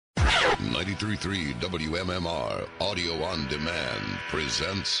93.3 WMMR Audio on Demand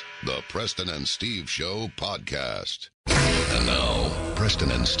presents the Preston and Steve Show podcast. And now,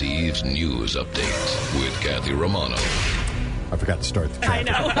 Preston and Steve's news update with Kathy Romano. I forgot to start the traffic.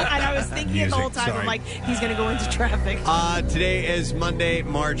 I know. And I was thinking it the whole time. I'm like, he's going to go into traffic. Today is Monday,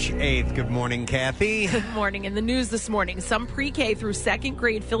 March 8th. Good morning, Kathy. Good morning. In the news this morning, some pre-K through second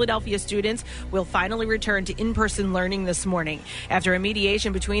grade Philadelphia students will finally return to in-person learning this morning. After a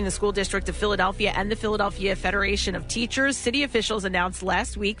mediation between the School District of Philadelphia and the Philadelphia Federation of Teachers, city officials announced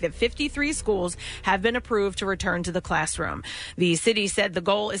last week that 53 schools have been approved to return to the classroom. The city said the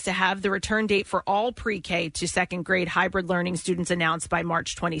goal is to have the return date for all pre-K to second grade hybrid learning students announced by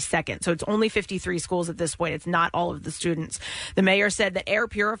March 22nd. So it's only 53 schools at this point. It's not all of the students. The mayor said that air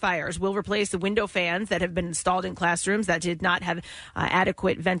purifiers will replace the window fans that have been installed in classrooms that did not have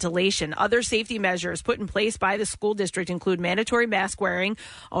adequate ventilation. Other safety measures put in place by the school district include mandatory mask wearing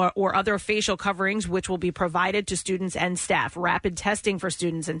or other facial coverings, which will be provided to students and staff, rapid testing for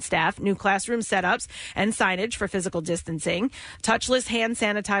students and staff, new classroom setups and signage for physical distancing, touchless hand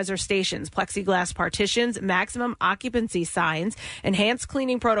sanitizer stations, plexiglass partitions, maximum occupancy signs, enhanced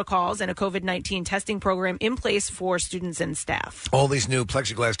cleaning protocols, and a COVID-19 testing program in place for students and staff. All these new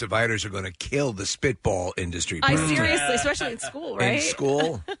plexiglass dividers are going to kill the spitball industry. Seriously, especially in school, right? In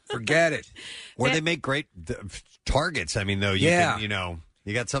school, forget it. Where they make great targets. I mean, though, you can,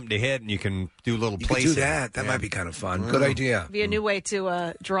 you got something to hit and you can do little places. You can do that. That might be kind of fun. Good idea. Be a new way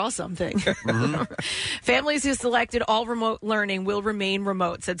to draw something. Families who selected all remote learning will remain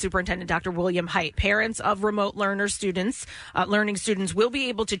remote, said Superintendent Dr. William Haidt. Parents of remote learning students will be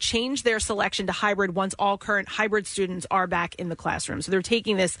able to change their selection to hybrid once all current hybrid students are back in the classroom. So they're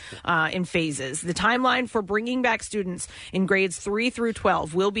taking this in phases. The timeline for bringing back students in grades 3 through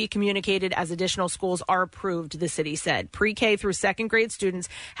 12 will be communicated as additional schools are approved, the city said. Pre-K through second grade students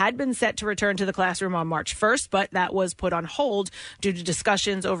had been set to return to the classroom on March 1st, but that was put on hold due to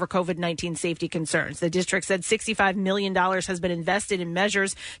discussions over COVID-19 safety concerns. The district said $65 million has been invested in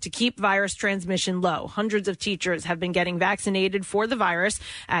measures to keep virus transmission low. Hundreds of teachers have been getting vaccinated for the virus.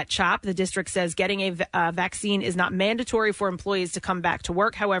 At CHOP, the district says getting a vaccine is not mandatory for employees to come back to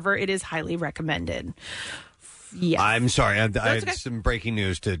work. However, it is highly recommended. Yes. I'm sorry. I had some breaking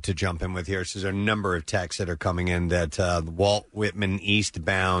news to jump in with here. So there's a number of texts that are coming in that Walt Whitman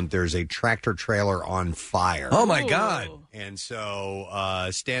eastbound, there's a tractor trailer on fire. Oh, my God. And so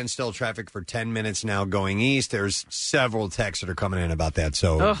standstill traffic for 10 minutes now going east. There's several texts that are coming in about that.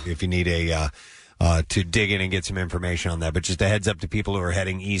 So if you need to dig in and get some information on that. But just a heads up to people who are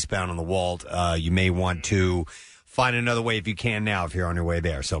heading eastbound on the Walt, you may want to find another way if you can now if you're on your way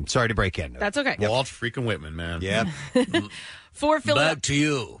there. So sorry to break in. That's okay. Walt freaking Whitman, man. Yeah. Back to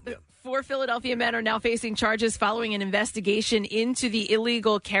you. 4 Philadelphia men are now facing charges following an investigation into the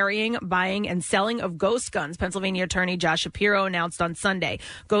illegal carrying, buying, and selling of ghost guns. Pennsylvania Attorney Josh Shapiro announced on Sunday.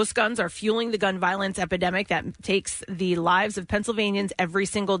 Ghost guns are fueling the gun violence epidemic that takes the lives of Pennsylvanians every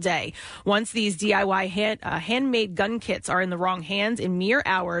single day. Once these DIY handmade gun kits are in the wrong hands, in mere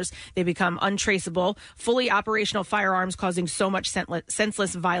hours, they become untraceable, fully operational firearms causing so much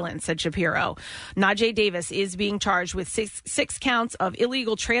senseless violence, said Shapiro. Najee Davis is being charged with six counts of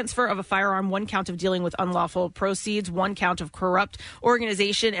illegal transfer of a firearm, 1 count of dealing with unlawful proceeds, 1 count of corrupt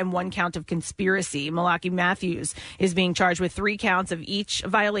organization, and 1 count of conspiracy. Malachi Matthews is being charged with 3 counts of each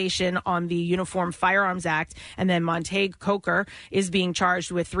violation on the Uniform Firearms Act, and then Montague Coker is being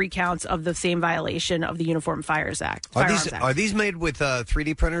charged with 3 counts of the same violation of the Uniform Firearms Act. Are these made with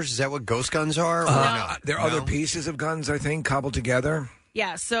 3D printers? Is that what ghost guns are? No. There are other pieces of guns, I think, cobbled together.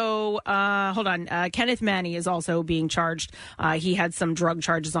 Yeah, so hold on. Kenneth Manny is also being charged. He had some drug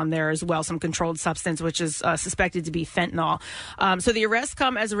charges on there as well, some controlled substance, which is suspected to be fentanyl. So the arrests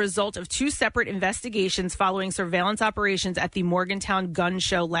come as a result of 2 separate investigations following surveillance operations at the Morgantown Gun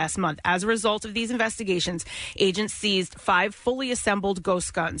Show last month. As a result of these investigations, agents seized 5 fully assembled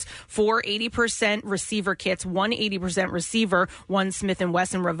ghost guns, 4 80% receiver kits, 1 80% receiver, 1 Smith &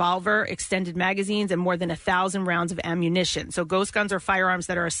 Wesson revolver, extended magazines, and more than 1,000 rounds of ammunition. So ghost guns are firearms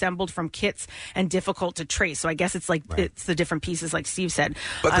that are assembled from kits and difficult to trace. So I guess it's like it's the different pieces, like Steve said.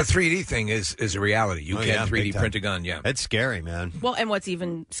 But the 3D thing is a reality. You can 3D print a gun, It's scary, man. Well, and what's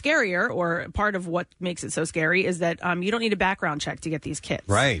even scarier, or part of what makes it so scary, is that you don't need a background check to get these kits.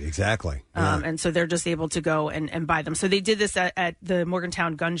 Right, exactly. And so they're just able to go and buy them. So they did this at the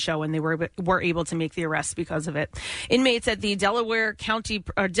Morgantown Gun Show, and they were able to make the arrests because of it. Inmates at the Delaware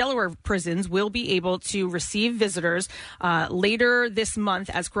prisons will be able to receive visitors later this this month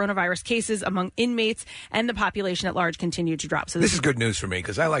as coronavirus cases among inmates and the population at large continue to drop. So this is good news for me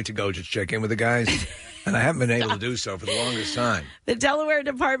because I like to go just check in with the guys, and I haven't been able to do so for the longest time. The Delaware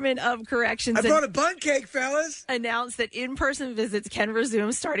Department of Corrections I brought a bun cake, fellas. Announced that in-person visits can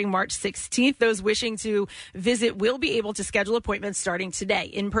resume starting March 16th. Those wishing to visit will be able to schedule appointments starting today.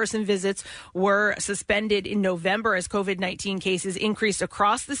 In-person visits were suspended in November as COVID-19 cases increased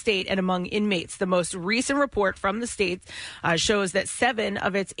across the state and among inmates. The most recent report from the state shows that 7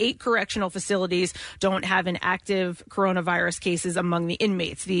 of its 8 correctional facilities don't have an active coronavirus cases among the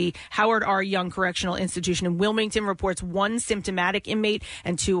inmates. The Howard R. Young Correctional Institution in Wilmington reports 1 symptomatic inmate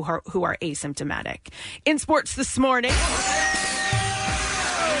and 2 who are asymptomatic. In sports this morning.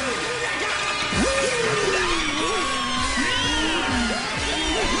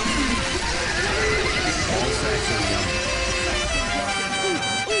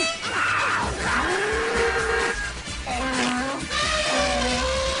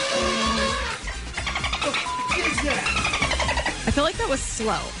 I feel like that was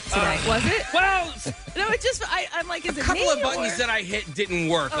slow today, was it? Well, no, it just, I'm like, is it a couple me of buttons or? that I hit didn't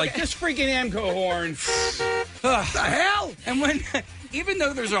work. Okay. Like this freaking Amco horn. The hell? And when, even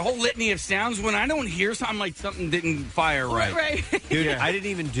though there's a whole litany of sounds, when I don't hear something, like something didn't fire right. Right. Dude, I didn't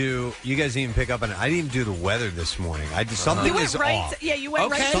even do, you guys didn't even pick up on it. I didn't even do the weather this morning. Something You went is right. off. Yeah, you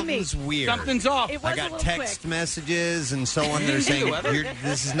went right to me. Something's weird. Something's off. It was I got a little text quick. messages and so on. They're do saying, the weather?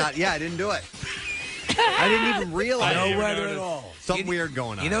 this is not, I didn't do it. I didn't even realize. No weather at all. Something weird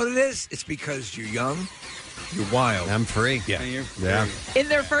going on. You know what it is? It's because you're young, you're wild. I'm free. Yeah. Yeah. In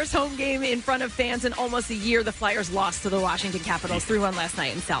their first home game in front of fans in almost a year, the Flyers lost to the Washington Capitals 3-1 last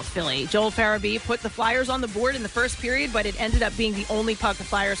night in South Philly. Joel Farabee put the Flyers on the board in the first period, but it ended up being the only puck the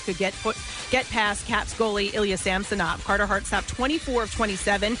Flyers could get past Caps goalie Ilya Samsonov. Carter Hart stopped 24 of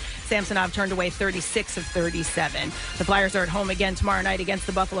 27. Samsonov turned away 36 of 37. The Flyers are at home again tomorrow night against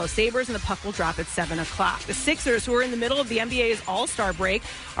the Buffalo Sabres, and the puck will drop at 7 o'clock. The Sixers, who are in the middle of the NBA's All-Star break,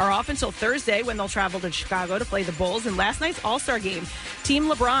 are off until Thursday when they'll travel to Chicago to play the Bulls. In last night's All-Star game, Team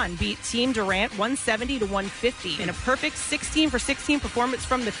LeBron beat Team Durant 170-150 in a perfect 16-for-16 performance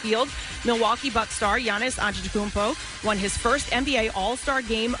from the field. Milwaukee Bucks star Giannis Antetokounmpo won his first NBA All-Star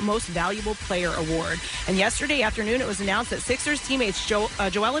Game Most Valuable Player award. And yesterday afternoon, it was announced that Sixers teammates Joel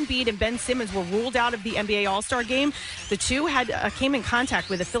Embiid and Ben Simmons were ruled out of the NBA All-Star Game. The two came in contact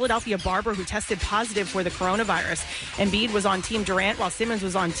with a Philadelphia barber who tested positive for the coronavirus. Embiid was on Team Durant while Simmons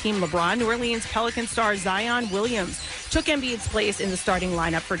was on Team LeBron. New Orleans Pelican star Zion Williams took Embiid's place in the starting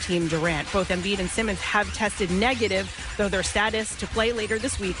lineup for Team Durant. Both Embiid and Simmons have tested negative, though their status to play later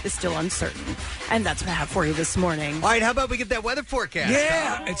this week is still uncertain. And that's what I have for you this morning. All right, how about we get that weather forecast?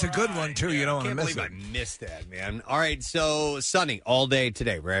 Yeah, it's a good one, too. You don't want to Can't miss believe it. I missed that, man. All right, so sunny all day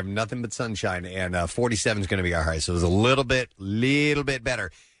today. We're having nothing but sunshine, and 47 is going to be our high. So it was a little bit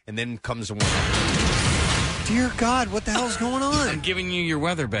better. And then comes the warm. Dear God, what the hell's going on? I'm giving you your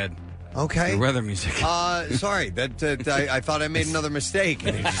weather bed. Okay. Your weather music. Sorry, that I thought I made another mistake,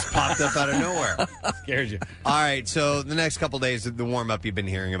 and it just popped up out of nowhere. Scared you. All right, so the next couple days, the warm-up you've been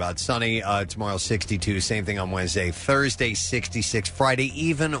hearing about. Sunny, tomorrow 62, same thing on Wednesday. Thursday, 66. Friday,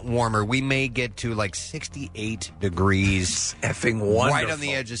 even warmer. We may get to like 68 degrees. Effing wonderful. Right on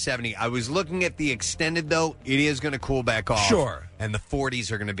the edge of 70. I was looking at the extended, though. It is going to cool back off. Sure. And the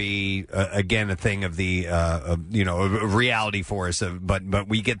 40s are going to be, again, a thing of the, a reality for us. But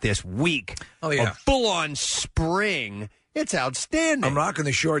we get this week of full-on spring. It's outstanding. I'm rocking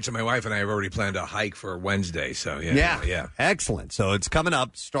the shorts, and my wife and I have already planned a hike for Wednesday. So, yeah. Excellent. So it's coming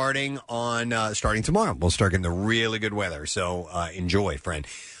up starting tomorrow. We'll start getting the really good weather. So enjoy, friend.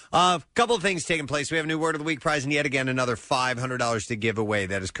 A couple of things taking place. We have a new Word of the Week prize, and yet again, another $500 to give away.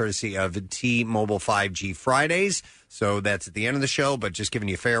 That is courtesy of T-Mobile 5G Fridays. So that's at the end of the show, but just giving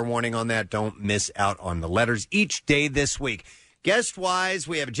you a fair warning on that. Don't miss out on the letters each day this week. Guest-wise,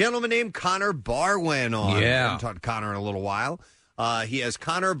 we have a gentleman named Connor Barwin on. Yeah. We haven't talked to Connor in a little while. He has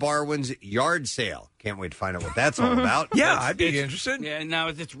Connor Barwin's Yard Sale. Can't wait to find out what that's all about. Yeah, I'd be interested. Yeah, no,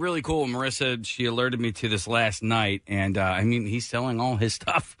 it's really cool. Marissa, she alerted me to this last night, and he's selling all his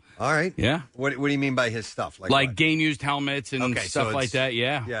stuff. All right. Yeah. What do you mean by his stuff? Like what? game-used helmets and stuff like that,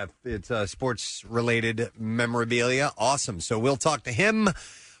 yeah. Yeah, it's sports-related memorabilia. Awesome. So we'll talk to him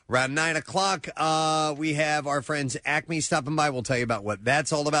around 9 o'clock. We have our friends Acme stopping by. We'll tell you about what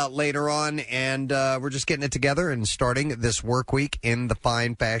that's all about later on. And we're just getting it together and starting this work week in the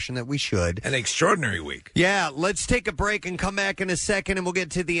fine fashion that we should. An extraordinary week. Yeah, let's take a break and come back in a second, and we'll get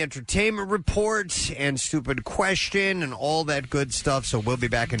to the entertainment report and stupid question and all that good stuff. So we'll be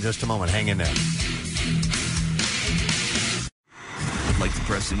back in just a moment. Hang in there. Like the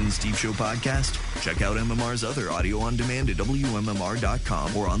Preston and Steve Show podcast? Check out MMR's other audio on demand at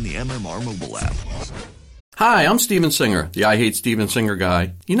WMMR.com or on the MMR mobile app. Hi, I'm Steven Singer, the I Hate Steven Singer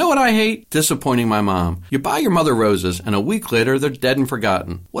guy. You know what I hate? Disappointing my mom. You buy your mother roses, and a week later, they're dead and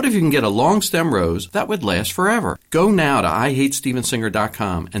forgotten. What if you can get a long stem rose that would last forever? Go now to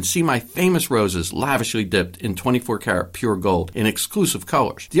IHateStevenSinger.com and see my famous roses lavishly dipped in 24-karat pure gold in exclusive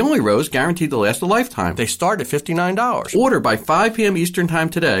colors. The only rose guaranteed to last a lifetime. They start at $59. Order by 5 p.m. Eastern Time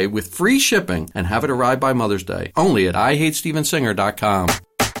today with free shipping and have it arrive by Mother's Day. Only at IHateStevenSinger.com.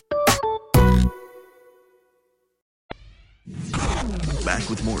 Back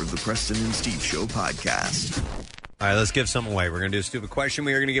with more of the Preston and Steve Show podcast. All right, let's give some away. We're going to do a stupid question.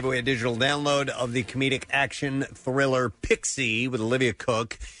 We are going to give away a digital download of the comedic action thriller Pixie with Olivia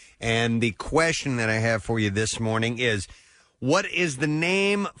Cook. And the question that I have for you this morning is, what is the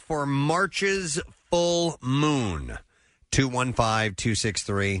name for March's full moon?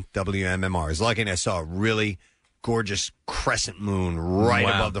 215-263-WMMR. I was lucky and I saw a really gorgeous crescent moon right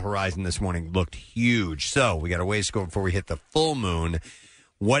above the horizon this morning. Looked huge. So we got a ways to go before we hit the full moon.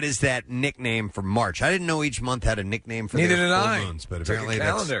 What is that nickname for March? I didn't know each month had a nickname for their full moons, but apparently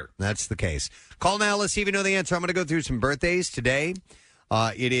that's the case. Call now. Let's see if you know the answer. I'm going to go through some birthdays today.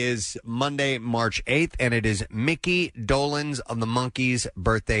 It is Monday, March 8th, and it is Mickey Dolenz of the Monkees'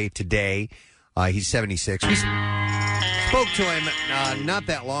 birthday today. He's 76. We spoke to him not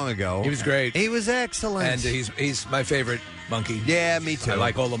that long ago. He was great. He was excellent. And he's my favorite monkey. Yeah, me too. I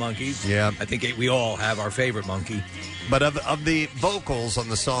like all the monkeys. Yeah. I think we all have our favorite monkey. But of the vocals on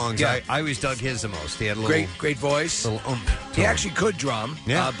the songs, I always dug his the most. He had a little great voice. Little He actually could drum.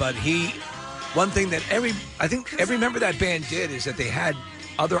 Yeah. But one thing that every member of that band did is that they had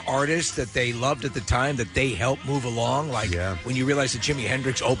other artists that they loved at the time that they helped move along. Like when you realize that Jimi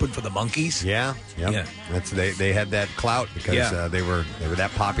Hendrix opened for the Monkees. Yeah. They had that clout because they were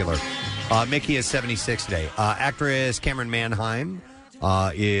that popular. Mickey is 76 today. Actress Cameron Manheim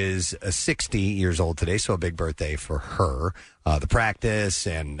is 60 years old today, so a big birthday for her. The Practice,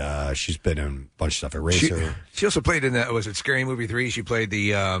 and she's been in a bunch of stuff. Eraser. She also played in was it Scary Movie 3? She played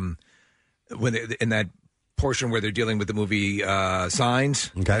the in that portion where they're dealing with the movie Signs,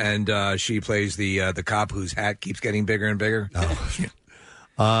 and she plays the cop whose hat keeps getting bigger and bigger.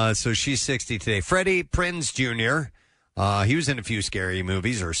 So she's 60 today. Freddie Prinze Jr., he was in a few scary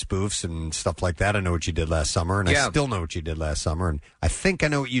movies or spoofs and stuff like that. I know what you did last summer, and I still know what you did last summer, and I think I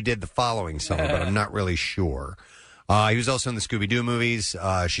know what you did the following summer, but I'm not really sure. He was also in the Scooby-Doo movies.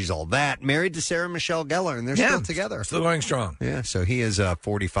 She's All That. Married to Sarah Michelle Gellar, and they're still together. Still going strong. Yeah, so he is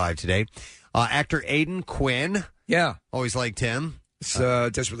 45 today. Actor Aidan Quinn. Yeah. Always liked him.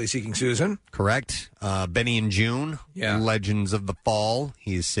 Desperately Seeking Susan. Correct. Benny and June. Yeah. Legends of the Fall.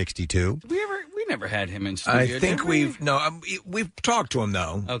 He's 62. We never had him in studio. I think we've talked to him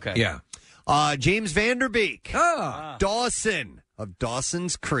though. Okay. Yeah. James Vanderbeek. Dawson of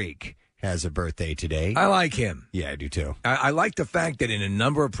Dawson's Creek has a birthday today. I like him. Yeah, I do too. I like the fact that in a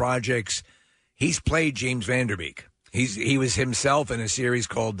number of projects he's played James Vanderbeek. He was himself in a series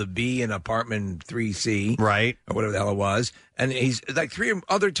called The Bee in Apartment 3C. Right. Or whatever the hell it was. And he's like 3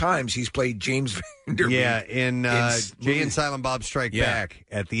 other times he's played James Vanderbeek. Yeah, in Jay and Silent Bob Strike Back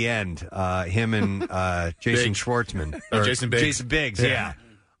at the end. Him and Jason Schwartzman. Or Jason Biggs. Jason Biggs, yeah.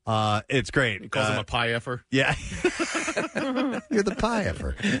 It's great. He calls him a pie effer. Yeah. You're the pie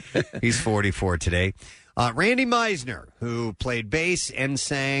effer. He's 44 today. Randy Meisner, who played bass and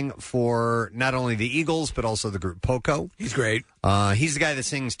sang for not only the Eagles, but also the group Poco. He's great. He's the guy that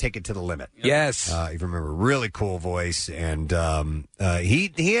sings Take It to the Limit. Yes. If you remember, really cool voice. And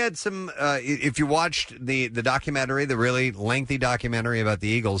he had some, if you watched the documentary, the really lengthy documentary about the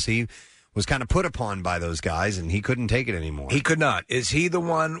Eagles, he was kind of put upon by those guys, and he couldn't take it anymore. He could not. Is he the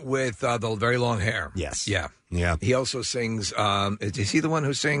one with the very long hair? Yes. Yeah. Yeah. He also sings, is he the one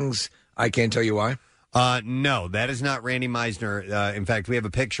who sings I Can't Tell You Why? No, that is not Randy Meisner. In fact, we have a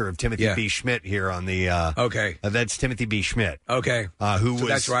picture of Timothy B. Schmidt here on the. Okay, that's Timothy B. Schmidt. Okay, who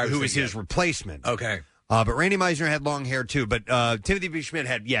so was his replacement. Okay, but Randy Meisner had long hair too. But Timothy B. Schmidt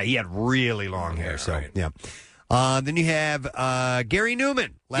had he had really long hair. So right. yeah. Then you have Gary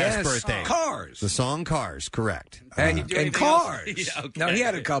Newman last birthday. Cars. The song Cars, correct. And Cars. Yeah, okay. Now, he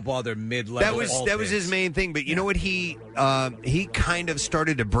had a couple other mid-level That was his main thing, but you know what? He kind of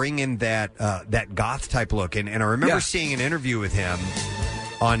started to bring in that goth type look. And I remember seeing an interview with him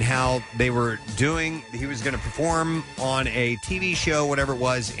on how they were doing, he was going to perform on a TV show, whatever it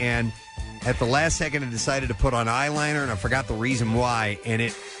was, and at the last second, I decided to put on eyeliner, and I forgot the reason why, and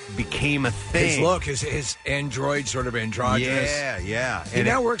it became a thing. His look, his android, sort of androgynous. Yeah. He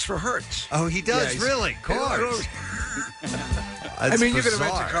now works for Hertz. Oh, he does, really? Of course. I mean, you're going to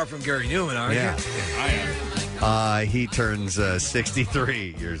bizarre. rent a car from Gary Newman, aren't Yeah. you? I am. He turns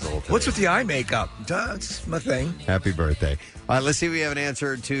 63 years old today. What's with the eye makeup? That's my thing. Happy birthday. All right, let's see if we have an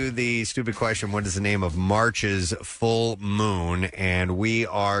answer to the stupid question, what is the name of March's full moon? And we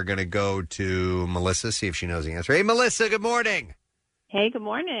are going to go to Melissa, see if she knows the answer. Hey, Melissa, good morning. Hey, good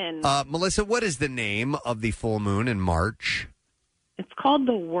morning. Melissa, what is the name of the full moon in March? It's called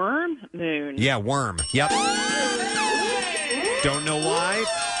the worm moon. Yeah, worm. Yep. Don't know why.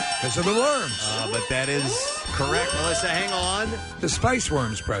 Because of the worms. But that is correct. Melissa, hang on. The spice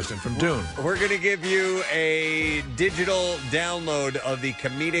worms, Preston, from Dune. We're going to give you a digital download of the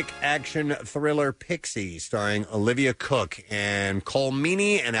comedic action thriller Pixie, starring Olivia Cooke and Cole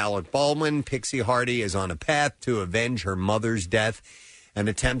Meany and Alec Baldwin. Pixie Hardy is on a path to avenge her mother's death and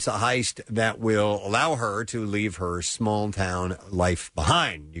attempts a heist that will allow her to leave her small-town life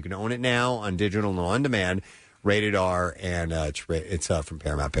behind. You can own it now on digital and on demand. Rated R, and it's from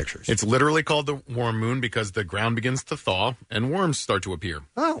Paramount Pictures. It's literally called the Worm Moon because the ground begins to thaw and worms start to appear.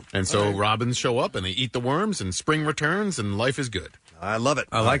 Oh. And so robins show up and they eat the worms and spring returns and life is good. I love it.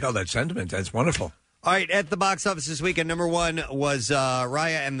 I like all that sentiment. That's wonderful. All right, at the box office this weekend, number one was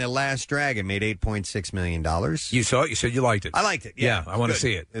Raya and the Last Dragon, made $8.6 million. You saw it? You said you liked it. I liked it, yeah. I want to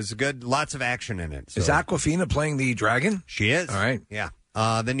see it. It's good. Lots of action in it. Is Aquafina playing the dragon? She is. All right. Yeah.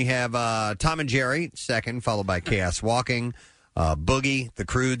 Then you have Tom and Jerry, second, followed by Chaos Walking, Boogie, The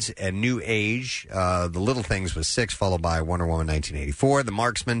Croods, and New Age. The Little Things was six, followed by Wonder Woman 1984, The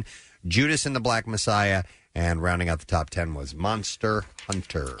Marksman, Judas and the Black Messiah, and rounding out the top 10 was Monster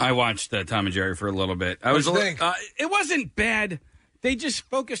Hunter. I watched Tom and Jerry for a little bit. What'd you think? It wasn't bad. They just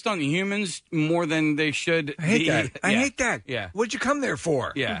focused on the humans more than they should. I hate that. I hate that. Yeah. What'd you come there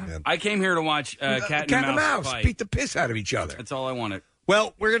for? Yeah. I came here to watch Cat and Mouse fight. beat the piss out of each other. That's all I wanted.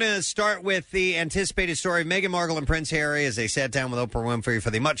 Well, we're going to start with the anticipated story of Meghan Markle and Prince Harry as they sat down with Oprah Winfrey for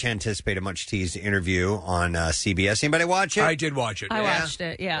the much-anticipated, much-teased interview on CBS. Anybody watch it? I did watch it. I watched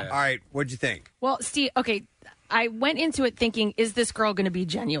it, yeah. All right, what'd you think? Well, Steve, okay, I went into it thinking, is this girl going to be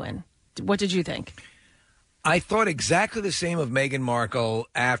genuine? What did you think? I thought exactly the same of Meghan Markle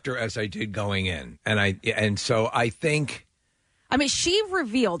after as I did going in, and so I think. I mean, she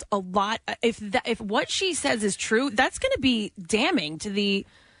revealed a lot. If what she says is true, that's going to be damning to the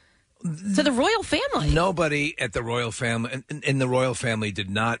royal family. Nobody at the royal family in the royal family did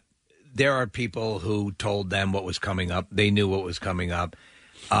not. There are people who told them what was coming up. They knew what was coming up.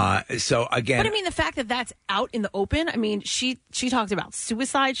 So again, but I mean, the fact that that's out in the open. I mean, she talked about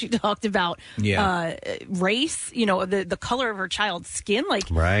suicide. She talked about race. You know, the color of her child's skin. Like,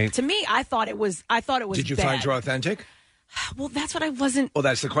 right. To me, I thought it was. Did you bad. find her authentic? Well, that's what I wasn't. Well,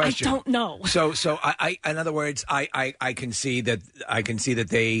 that's the question. I don't know. So I in other words, I can see that. I can see that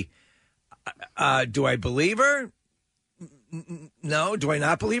they. Do I believe her? No. Do I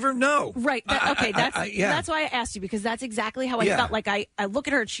not believe her? No. Right. That's why I asked you, because that's exactly how I felt. Like I look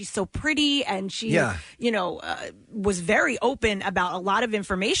at her and she's so pretty, and she, was very open about a lot of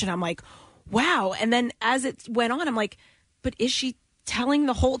information. I'm like, wow. And then as it went on, I'm like, but is she telling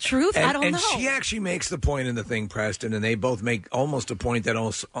the whole truth? I don't know. And she actually makes the point in the thing, Preston, and they both make almost a point that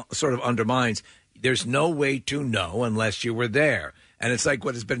almost sort of undermines. There's no way to know unless you were there. And it's like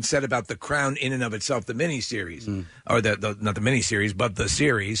what has been said about The Crown in and of itself, the miniseries, or not the miniseries, but the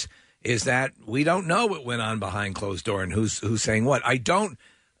series, is that we don't know what went on behind closed door and who's saying what.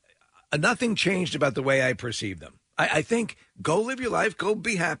 Nothing changed about the way I perceive them. I think go live your life, go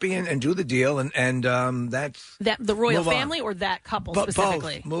be happy and do the deal, and that's that the royal family or that couple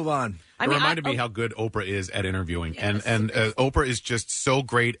specifically. Both. Move on. It reminded me how good Oprah is at interviewing. Yes. And Oprah is just so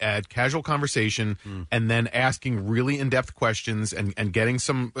great at casual conversation and then asking really in-depth questions and getting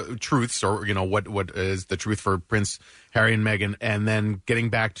some truths, or, what is the truth for Prince Harry and Meghan, and then getting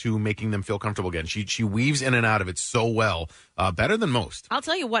back to making them feel comfortable again. She weaves in and out of it so well, better than most. I'll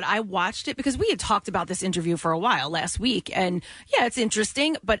tell you what, I watched it because we had talked about this interview for a while last week, and yeah, it's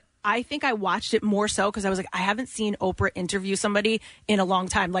interesting, but I think I watched it more so because I was like, I haven't seen Oprah interview somebody in a long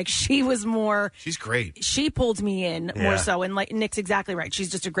time. Like, she was more... She's great. She pulled me in more so, and like Nick's exactly right.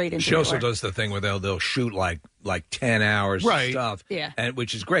 She's just a great interviewer. She also does the thing where they'll shoot like 10 hours of stuff, and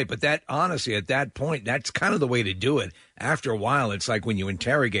which is great. But that, honestly, at that point, that's kind of the way to do it. After a while, it's like when you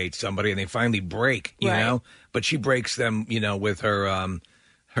interrogate somebody and they finally break, you know? But she breaks them, with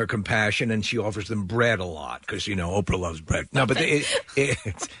her compassion, and she offers them bread a lot because Oprah loves bread. No, but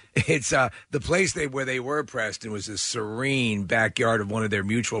it's the place where they were, Preston, was a serene backyard of one of their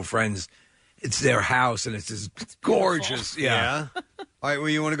mutual friends. It's their house, and it's gorgeous. Yeah. All right. Well,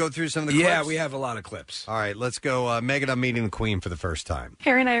 you want to go through some of the clips? Yeah, we have a lot of clips. All right. Let's go. Meghan, I'm meeting the Queen for the first time.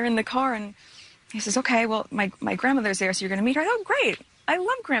 Harry and I are in the car, and He says, okay, well, my grandmother's there, so you're going to meet her. I thought, great.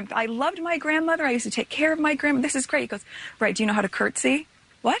 I loved my grandmother. I used to take care of my grandmother. This is great. He goes, right, do you know how to curtsy?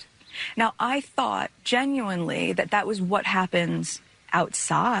 What? Now, I thought genuinely that was what happens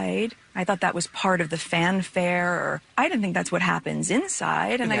outside. I thought that was part of the fanfare. Or I didn't think that's what happens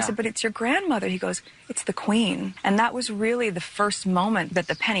inside. And I said, but it's your grandmother. He goes, it's the queen. And that was really the first moment that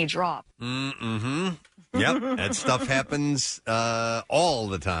the penny dropped. Mm-hmm. Yep, that stuff happens all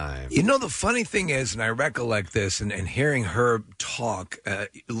the time. You know, the funny thing is, and I recollect this, and hearing her talk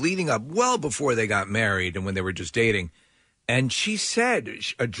leading up well before they got married and when they were just dating, and she said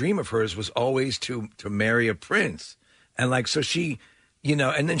a dream of hers was always to marry a prince, and like so she, you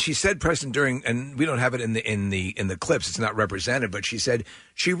know, and then she said, Preston, during, and we don't have it in the clips, it's not represented, but she said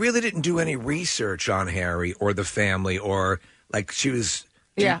she really didn't do any research on Harry or the family, or like she was.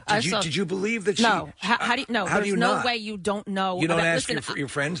 Did you believe that she... No. How do you... No, there's no way you don't know... You don't ask your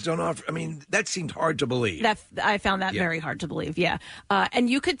friends? Don't offer... I mean, that seemed hard to believe. I found that very hard to believe, yeah. And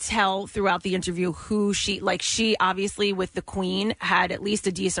you could tell throughout the interview who she... Like, she obviously, with the queen, had at least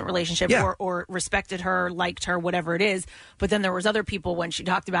a decent relationship or respected her, liked her, whatever it is. But then there was other people when she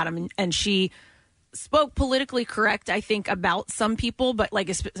talked about him, and she... spoke politically correct, I think, about some people, but like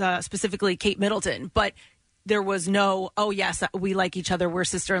specifically Kate Middleton. But there was no, oh, yes, we like each other, we're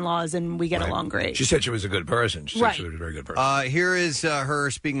sister-in-laws, and we get along great. She said she was a good person. She said she was a very good person. Here is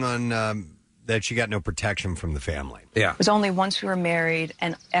her speaking on that she got no protection from the family. It was only once we were married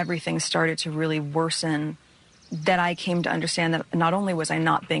and everything started to really worsen that I came to understand that not only was I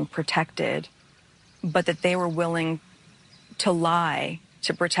not being protected, but that they were willing to lie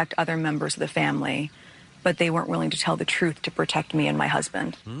to protect other members of the family, but they weren't willing to tell the truth to protect me and my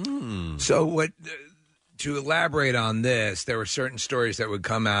husband. So what... To elaborate on this, there were certain stories that would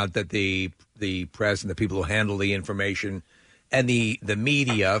come out that the press and the people who handle the information and the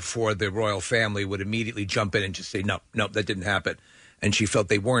media for the royal family would immediately jump in and just say, no, that didn't happen. And she felt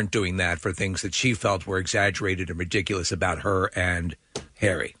they weren't doing that for things that she felt were exaggerated and ridiculous about her and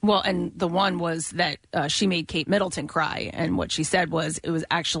Harry. Well, and the one was that she made Kate Middleton cry. And what she said was it was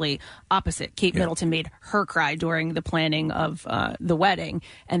actually opposite. Kate Middleton made her cry during the planning of the wedding,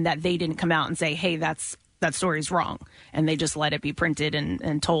 and that they didn't come out and say, hey, that story's wrong, and they just let it be printed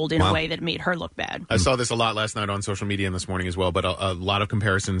and told in a way that made her look bad. I saw this a lot last night on social media and this morning as well, but a lot of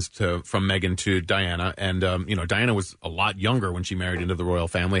comparisons from Meghan to Diana, and Diana was a lot younger when she married into the royal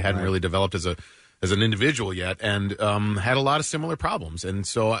family, hadn't really developed as an individual yet, and had a lot of similar problems. And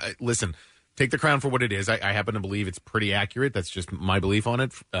so, listen, take the crown for what it is. I happen to believe it's pretty accurate. That's just my belief on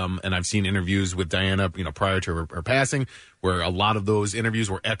it. And I've seen interviews with Diana, prior to her passing, where a lot of those interviews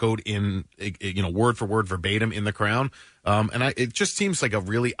were echoed in, word for word, verbatim in the crown. It just seems like a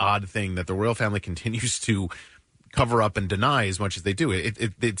really odd thing that the royal family continues to cover up and deny as much as they do.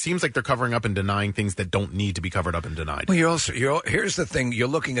 It seems like they're covering up and denying things that don't need to be covered up and denied. Well, here's the thing.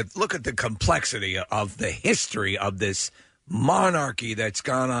 Look at the complexity of the history of this monarchy that's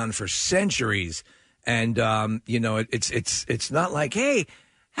gone on for centuries, and it's not like, hey,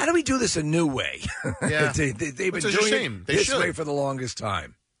 how do we do this a new way? Yeah. They've been doing it this way for the longest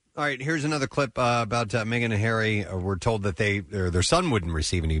time. All right, here's another clip about Meghan and Harry. We're told that their son wouldn't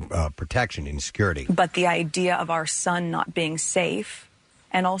receive any protection and security. But the idea of our son not being safe,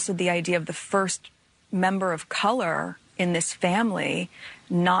 and also the idea of the first member of color in this family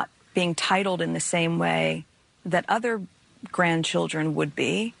not being titled in the same way that other grandchildren would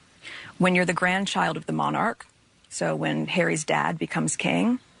be. When you're the grandchild of the monarch, so when Harry's dad becomes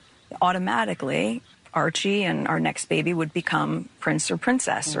king, automatically Archie and our next baby would become prince or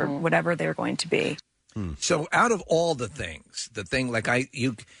princess or whatever they're going to be. So out of all the things,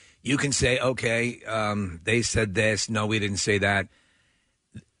 you can say, okay, they said this, no, we didn't say that.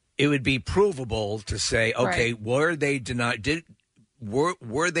 It would be provable to say, okay, were they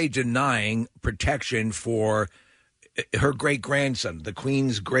denying protection for her great-grandson, the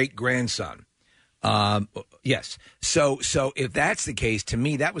Queen's great-grandson? Yes. So if that's the case, to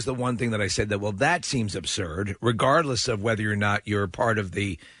me, that was the one thing that I said that seems absurd, regardless of whether or not you're part of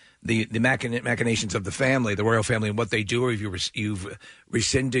the machinations of the family, the royal family, and what they do, or if you've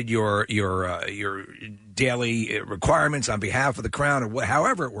rescinded your daily requirements on behalf of the crown, or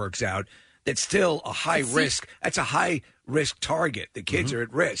however it works out. That's still a high risk. That's a high risk target. The kids are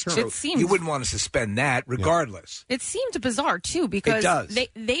at risk. So you wouldn't want to suspend that regardless. It seemed bizarre, too, because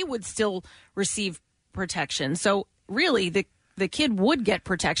they would still receive protection. So really, the kid would get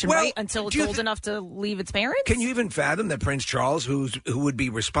protection, right, until it's old enough to leave its parents? Can you even fathom that Prince Charles, who would be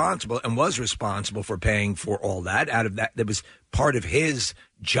responsible and was responsible for paying for all that, that was part of his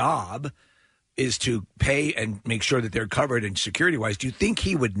job, is to pay and make sure that they're covered and security-wise, do you think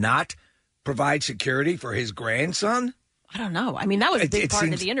he would not provide security for his grandson? I don't know. I mean, that was a big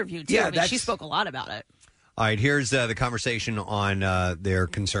part of the interview, too. Yeah, I mean, she spoke a lot about it. All right, here's the conversation on their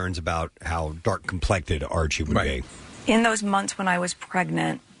concerns about how dark-complected Archie would be. In those months when I was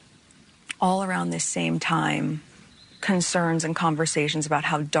pregnant, all around this same time, concerns and conversations about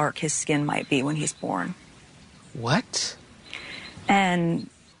how dark his skin might be when he's born. What? And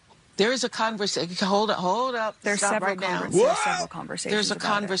there is a conversation. Hold up. There's Stop several, right now. there's several conversations. There's a about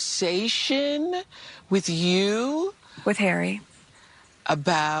conversation with you, with Harry,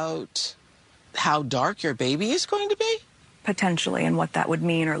 about how dark your baby is going to be. Potentially, and what that would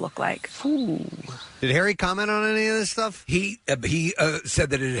mean or look like. Ooh. Did Harry comment on any of this stuff? He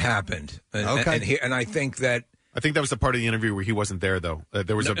said that it had happened. And I think that that was the part of the interview where he wasn't there, though.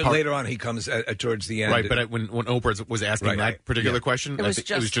 There was a part later on. He comes towards the end, right? But when Oprah was asking that particular question, it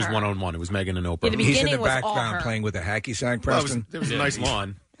was just one-on-one. It was Megan and Oprah. He's in the background playing with a hacky sack. Preston. It was a nice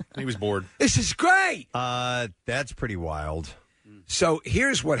lawn. He was bored. This is great. That's pretty wild. So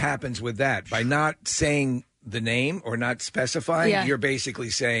here's what happens with that: by not saying the name or not specifying, you're basically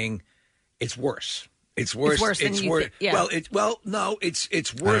saying it's worse. It's worse. It's worse. It's worse. No,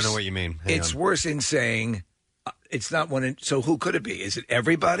 it's worse. I don't know what you mean. It's worse in saying it's not one. So who could it be? Is it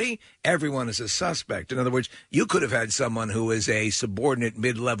everybody? Everyone is a suspect. In other words, you could have had someone who is a subordinate,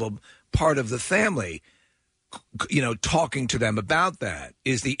 mid-level part of the family. Talking to them about that.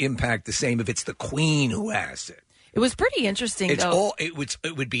 Is the impact the same if it's the Queen who asks it? It was pretty interesting, though.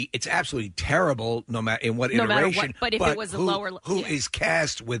 It's absolutely terrible, no matter in what iteration. But if it was a lower, who is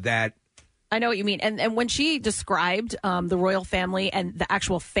cast with that? I know what you mean. And when she described the royal family and the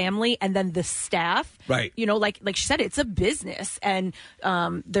actual family, and then the staff, right? Like she said, it's a business, and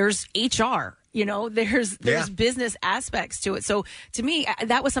there's HR. There's business aspects to it. So to me,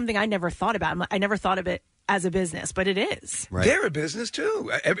 that was something I never thought about. I never thought of it as a business, but it is. Right. They're a business too.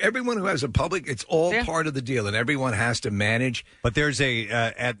 Everyone who has a public, it's all part of the deal, and everyone has to manage. But there's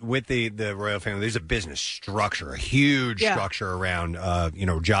with the royal family, there's a business structure, a huge structure around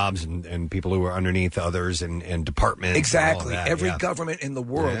jobs and people who are underneath others and departments. Exactly. And all of that. Every government in the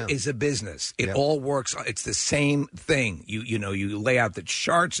world is a business. It all works. It's the same thing. You lay out the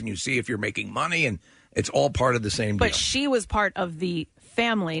charts and you see if you're making money, and it's all part of the same deal. But she was part of the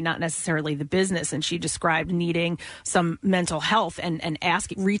family, not necessarily the business, and she described needing some mental health and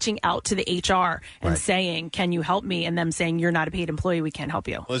reaching out to the HR and saying, "Can you help me?" and them saying, "You're not a paid employee, we can't help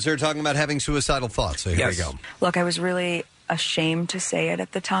you." Well, they're talking about having suicidal thoughts. So here we go. Look, I was really ashamed to say it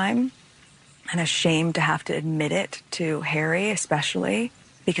at the time, and ashamed to have to admit it to Harry, especially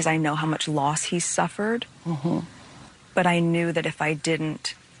because I know how much loss he's suffered. Mm-hmm. But I knew that if I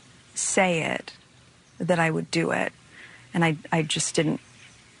didn't say it, that I would do it. And I just didn't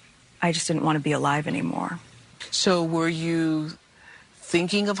want to be alive anymore. So were you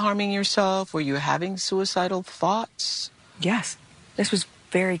thinking of harming yourself? Were you having suicidal thoughts? Yes. This was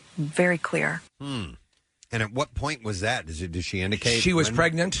very, very clear. And at what point was that? Did she indicate? She was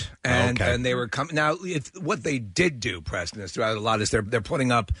pregnant, and they were coming. Now, what they did do, Preston, is throughout a lot is they're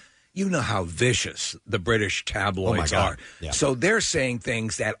putting up. You know how vicious the British tabloids are. Yeah. So they're saying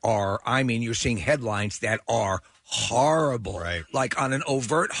things that are, you're seeing headlines that are horrible, like on an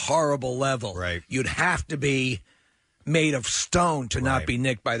overt horrible level. Right. You'd have to be made of stone to not be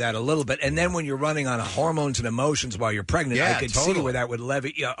nicked by that a little bit. And then when you're running on hormones and emotions while you're pregnant, I could see where that would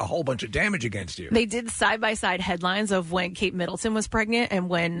levy a whole bunch of damage against you. They did side-by-side headlines of when Kate Middleton was pregnant and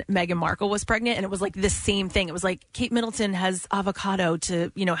when Meghan Markle was pregnant, and it was like the same thing. It was like Kate Middleton has avocado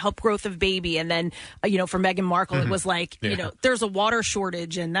to, help growth of baby, and then, for Meghan Markle, it was like, there's a water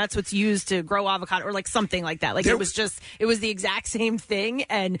shortage, and that's what's used to grow avocado, or like something like that. Like it was the exact same thing,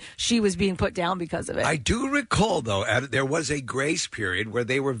 and she was being put down because of it. I do recall, though, there was a grace period where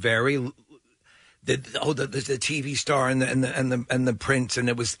they were very the TV star and the prince, and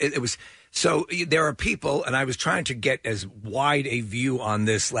it was so there are people, and I was trying to get as wide a view on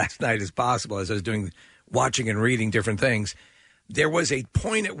this last night as possible as I was watching and reading different things. There was a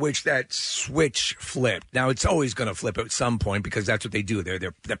point at which that switch flipped. Now it's always going to flip at some point because that's what they do.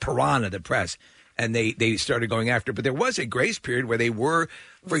 They're piranha, the press. And they started going after. But there was a grace period where they were,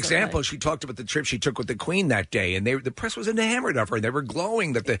 for example, she talked about the trip she took with the Queen that day, and the press was enamored of her. They were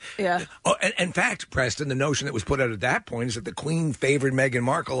glowing that and in fact, Preston, the notion that was put out at that point is that the Queen favored Meghan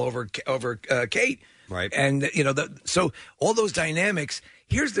Markle over Kate. Right. And, so all those dynamics,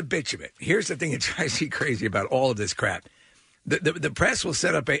 here's the bitch of it. Here's the thing that drives me crazy about all of this crap. The press will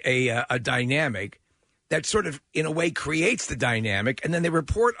set up a dynamic that sort of, in a way, creates the dynamic, and then they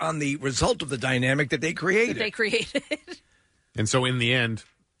report on the result of the dynamic that they created. And so in the end,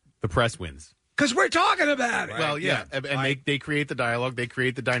 the press wins. Because we're talking about it. Well, yeah. And they create the dialogue, they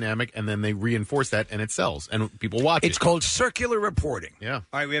create the dynamic, and then they reinforce that, and it sells, and people watch it. It's called circular reporting. Yeah. All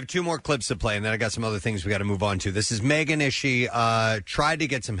right, we have 2 more clips to play, and then I got some other things we got to move on to. This is Megan as she tried to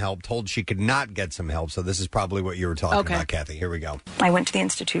get some help, told she could not get some help, so this is probably what you were talking about, Kathy. Here we go. I went to the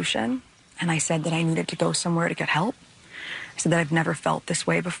institution, and I said that I needed to go somewhere to get help. I said that I've never felt this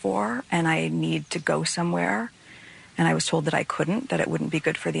way before, and I need to go somewhere. And I was told that I couldn't, that it wouldn't be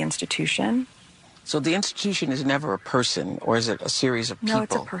good for the institution. So the institution is never a person, or is it a series of people? No,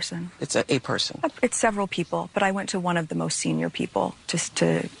 it's a person. It's a person. It's several people, but I went to one of the most senior people just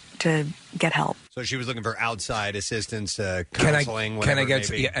to get help. So she was looking for outside assistance, Can counseling, I get? it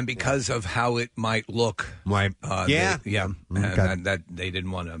may be. And because of how it might look, right? and that they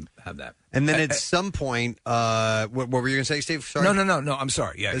didn't want to have that. And then at some point, what were you going to say, Steve? Sorry. No. I'm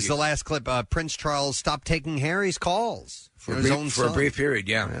sorry. Yeah, this is the last clip. Prince Charles stopped taking Harry's calls for a brief period.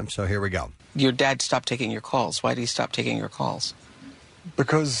 Yeah. So here we go. Your dad stopped taking your calls. Why did he stop taking your calls?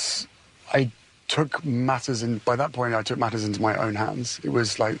 Because I took matters by that point, I took matters into my own hands. It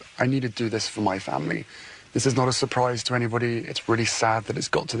was like, I need to do this for my family. This is not a surprise to anybody. It's really sad that it's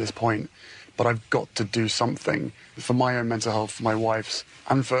got to this point, but I've got to do something for my own mental health, for my wife's,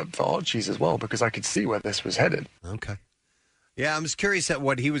 and for Archie's as well, because I could see where this was headed. Okay. Yeah, I'm just curious at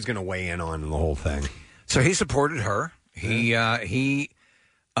what he was going to weigh in on the whole thing. So he supported her.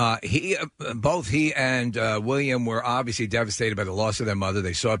 Both he and William were obviously devastated by the loss of their mother.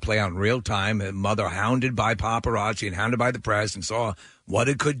 They saw it play out in real time. A mother hounded by paparazzi and hounded by the press, and saw what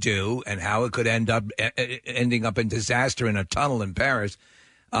it could do and how it could ending up in disaster in a tunnel in Paris,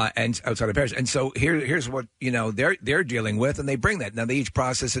 and outside of Paris. And so here's what they're dealing with, and they bring that. Now they each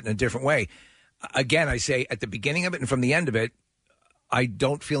process it in a different way. Again, I say at the beginning of it and from the end of it, I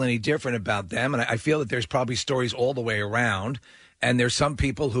don't feel any different about them, and I feel that there's probably stories all the way around. And there's some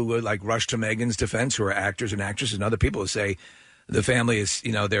people who would rush to Meghan's defense, who are actors and actresses, and other people who say the family is,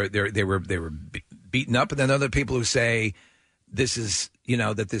 they were beaten up, and then other people who say this is,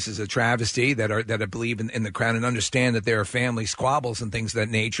 that this is a travesty, that believe in the crown and understand that there are family squabbles and things of that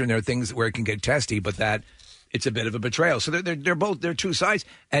nature, and there are things where it can get testy, but that it's a bit of a betrayal. So they're two sides,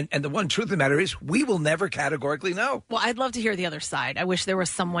 and the one truth of the matter is we will never categorically know. Well, I'd love to hear the other side. I wish there was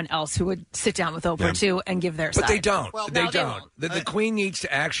someone else who would sit down with Oprah too and give their side. But they don't. Well, they no, don't. The Queen needs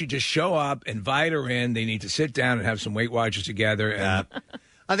to actually just show up, invite her in. They need to sit down and have some Weight Watchers together. And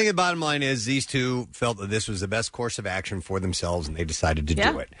I think the bottom line is these two felt that this was the best course of action for themselves, and they decided to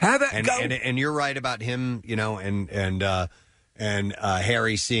do it. Have it go. And you're right about him, and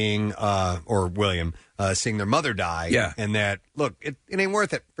Harry seeing or William seeing their mother die. Yeah. And that, look, it ain't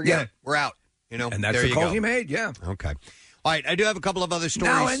worth it. Forget it. We're out. And that's there the you call go. he made. Yeah. Okay. All right. I do have a couple of other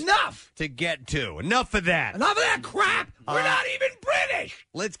stories. Now enough to get to. Enough of that. Enough of that crap. We're not even British.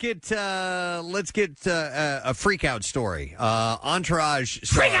 Let's get a freak out story. Entourage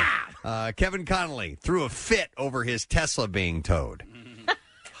star Kevin Connolly threw a fit over his Tesla being towed.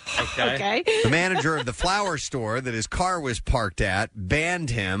 Okay. The manager of the flower store that his car was parked at banned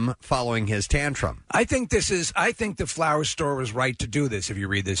him following his tantrum. I think the flower store was right to do this if you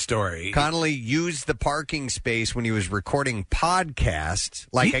read this story. Connolly used the parking space when he was recording podcasts.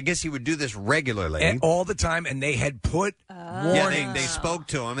 I guess he would do this regularly. And all the time, and they had put warnings. Yeah, they spoke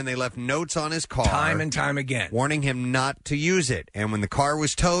to him, and they left notes on his car. Time and time again. Warning him not to use it. And when the car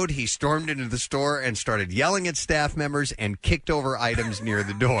was towed, he stormed into the store and started yelling at staff members and kicked over items near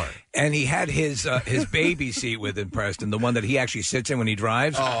the door. And he had his baby seat with him, Preston, the one that he actually sits in when he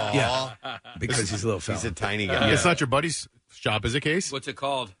drives. Aww. Yeah, because he's a little fella. He's a tiny guy. It's not your buddy's shop, is it, Case? What's it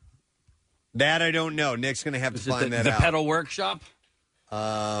called? That I don't know. Nick's going to have to find that out. The pedal workshop?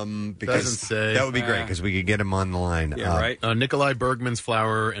 Because Doesn't say. That would be great because we could get him on the line. Yeah, right. Nikolai Bergman's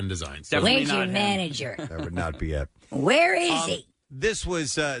Flower and Design. Where's your manager? That would not be it. Where is he? This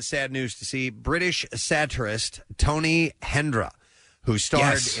was sad news to see. British satirist Tony Hendra, who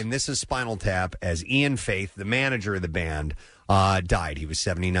starred in This Is Spinal Tap as Ian Faith, the manager of the band, died. He was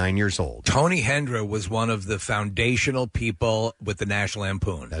 79 years old. Tony Hendra was one of the foundational people with the National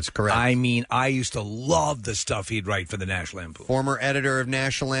Lampoon. That's correct. I mean, I used to love the stuff he'd write for the National Lampoon. Former editor of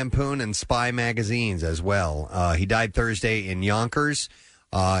National Lampoon and Spy magazines as well. He died Thursday in Yonkers.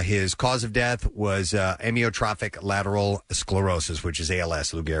 His cause of death was amyotrophic lateral sclerosis, which is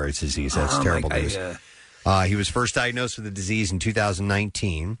ALS, Lou Gehrig's disease. That's terrible news. He was first diagnosed with the disease in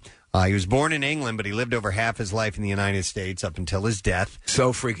 2019. He was born in England, but he lived over half his life in the United States up until his death.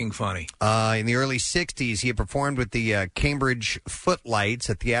 So freaking funny. In the early 60s, he had performed with the Cambridge Footlights,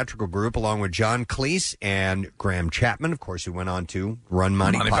 a theatrical group, along with John Cleese and Graham Chapman, of course, who went on to run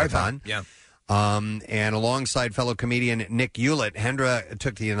Monty Python. Yeah. And alongside fellow comedian Nick Hewlett, Hendra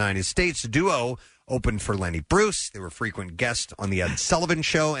took the United States. The duo opened for Lenny Bruce. They were frequent guests on the Ed Sullivan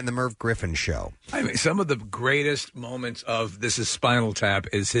Show and the Merv Griffin Show. I mean, some of the greatest moments of This Is Spinal Tap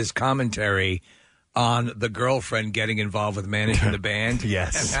is his commentary on the girlfriend getting involved with managing the band.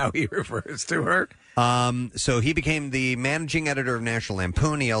 Yes. And how he refers to her. So he became the managing editor of National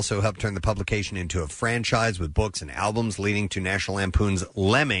Lampoon. He also helped turn the publication into a franchise with books and albums, leading to National Lampoon's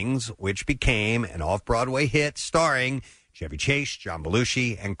Lemmings, which became an off-Broadway hit starring Chevy Chase, John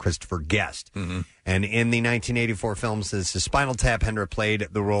Belushi, and Christopher Guest. Mm-hmm. And in the 1984 film This Is Spinal Tap, Hendra played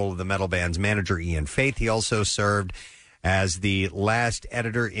the role of the metal band's manager, Ian Faith. He also served as the last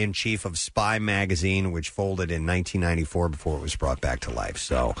editor-in-chief of Spy magazine, which folded in 1994 before it was brought back to life.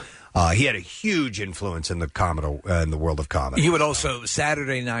 So he had a huge influence in the world of comedy. He would also,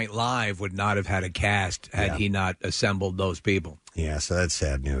 Saturday Night Live would not have had a cast had he not assembled those people. Yeah, so that's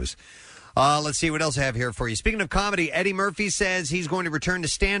sad news. Let's see what else I have here for you. Speaking of comedy, Eddie Murphy says he's going to return to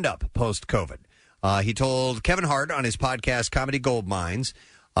stand-up post-COVID. He told Kevin Hart on his podcast, Comedy Gold Mines,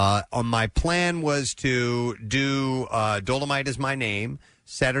 my plan was to do Dolomite Is My Name,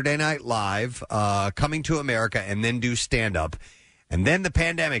 Saturday Night Live, Coming to America, and then do stand-up. And then the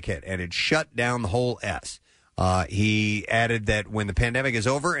pandemic hit, and it shut down the whole S. He added that when the pandemic is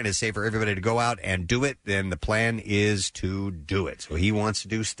over and it's safe for everybody to go out and do it, then the plan is to do it. So he wants to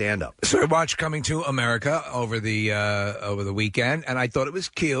do stand-up. So I watched Coming to America over the weekend, and I thought it was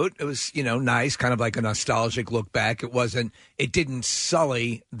cute. It was, nice, kind of like a nostalgic look back. It didn't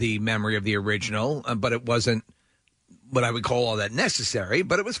sully the memory of the original, but it wasn't what I would call all that necessary,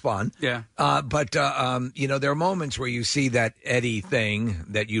 but it was fun. Yeah. But there are moments where you see that Eddie thing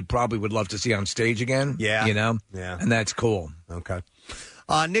that you probably would love to see on stage again. Yeah. Yeah. And that's cool. Okay.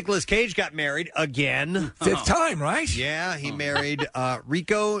 Nicolas Cage got married again. Fifth time, right? Yeah, he married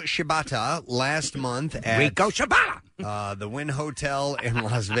Rico Shibata last month at Rico Shibata, the Wynn Hotel in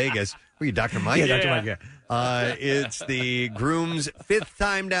Las Vegas. Were you Dr. Mike? Yeah, Dr. Mike, yeah. It's the groom's fifth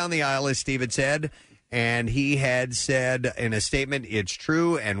time down the aisle, as Steve had said. And he had said in a statement, it's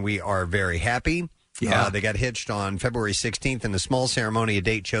true, and we are very happy. Yeah. They got hitched on February 16th in a small ceremony, a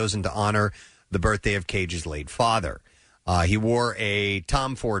date chosen to honor the birthday of Cage's late father. He wore a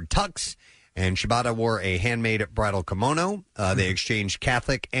Tom Ford tux, and Shibata wore a handmade bridal kimono. They exchanged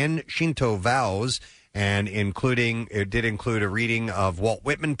Catholic and Shinto vows, and it did include a reading of Walt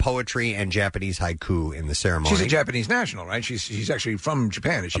Whitman poetry and Japanese haiku in the ceremony. She's a Japanese national, right? She's actually from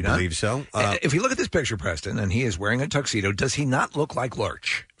Japan, is she I not? believe so. If you look at this picture, Preston, and he is wearing a tuxedo, does he not look like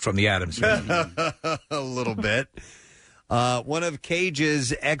Lurch from the Addams Family? A little bit. One of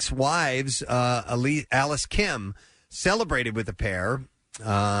Cage's ex-wives, Alice Kim, celebrated with the pair.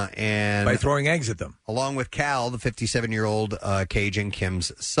 And by throwing eggs at them. Along with Cal, the 57-year-old Cage and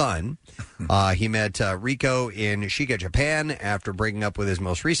Kim's son. He met Rico in Shiga, Japan, after breaking up with his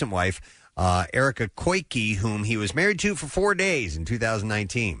most recent wife, Erika Koike, whom he was married to for 4 days in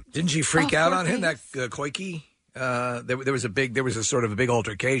 2019. Didn't she freak out on him, that Koike? There was a sort of a big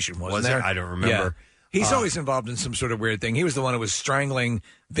altercation, wasn't there? I don't remember. Yeah. He's always involved in some sort of weird thing. He was the one who was strangling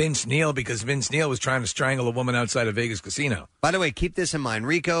Vince Neil because Vince Neil was trying to strangle a woman outside a Vegas casino. By the way, keep this in mind.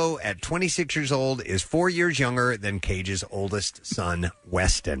 Rico, at 26 years old, is 4 years younger than Cage's oldest son,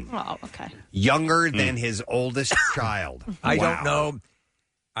 Weston. Oh, okay. Younger than his oldest child. I don't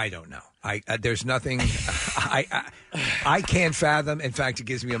know. There's nothing. I can't fathom. In fact, it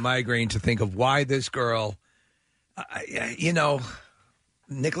gives me a migraine to think of why this girl.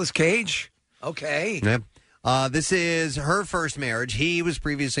 Nicolas Cage. Okay. Yep. This is her first marriage. He was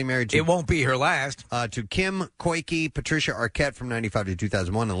previously married to... It won't be her last. To Kim Koike, Patricia Arquette from 95 to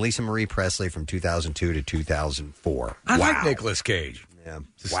 2001, and Lisa Marie Presley from 2002 to 2004. I like Nicolas Cage. Yeah.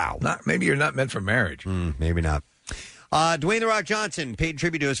 Wow. Maybe you're not meant for marriage. Maybe not. Dwayne The Rock Johnson paid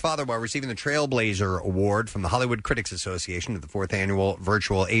tribute to his father while receiving the Trailblazer Award from the Hollywood Critics Association at the 4th Annual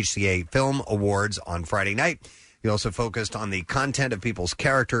Virtual HCA Film Awards on Friday night. He also focused on the content of people's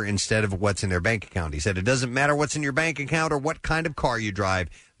character instead of what's in their bank account. He said, it doesn't matter what's in your bank account or what kind of car you drive.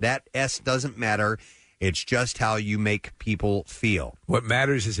 That S doesn't matter. It's just how you make people feel. What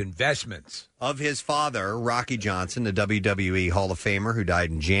matters is investments. Of his father, Rocky Johnson, the WWE Hall of Famer who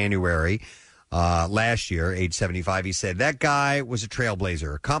died in January last year, age 75, he said, that guy was a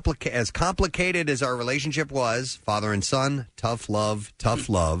trailblazer. As complicated as our relationship was, father and son, tough love, tough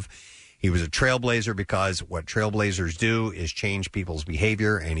love. He was a trailblazer because what trailblazers do is change people's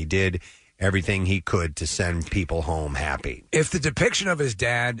behavior, and he did everything he could to send people home happy. If the depiction of his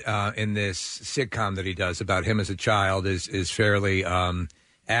dad in this sitcom that he does about him as a child is fairly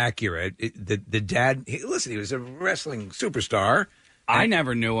accurate, the dad, he was a wrestling superstar, I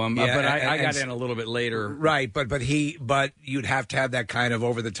never knew him, Yeah, but I and- got in a little bit later. Right, but you'd have to have that kind of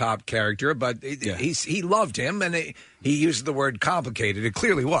over the top character. But he loved him, and he used the word complicated. It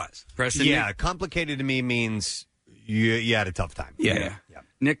clearly was. Preston, Yeah, complicated to me means you had a tough time. Yeah.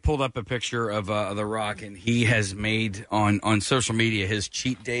 Nick pulled up a picture of The Rock, and he has made on social media his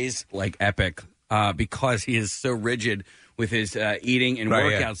cheat days like epic because he is so rigid with his eating and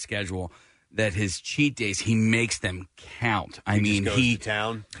workout schedule that his cheat days, he makes them count. I mean, just goes to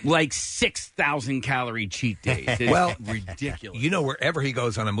town? Like 6,000 calorie cheat days. It's Well, ridiculous. You know, wherever he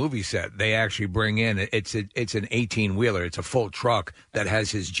goes on a movie set, they actually bring in it's an 18-wheeler. It's a full truck that has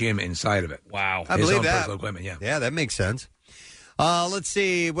his gym inside of it. Wow, I his believe own that. personal equipment. Yeah, Yeah, that makes sense. Let's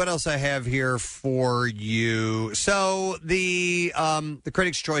see what else I have here for you. So the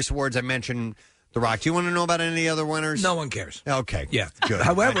Critics' Choice Awards, I mentioned The Rock. Do you want to know about any other winners? No one cares. Okay. Yeah. Good.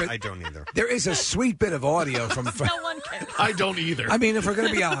 However, I don't either. There is a sweet bit of audio from. No one cares. I don't either. I mean, if we're going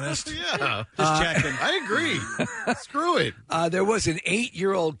to be honest. Yeah. Just checking. I agree. Screw it. There was an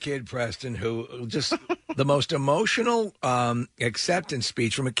 8-year-old kid, Preston, who just the most emotional acceptance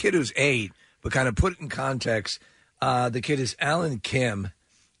speech from a kid who's 8, but kind of put it in context. The kid is Alan Kim,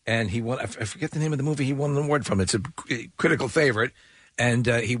 and he won. I forget the name of the movie he won an award from. It's a critical favorite. And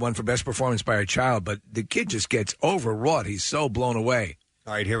he won for Best Performance by a Child, but the kid just gets overwrought. He's so blown away.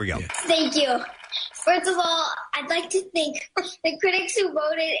 All right, here we go. Yeah. Thank you. First of all, I'd like to thank the critics who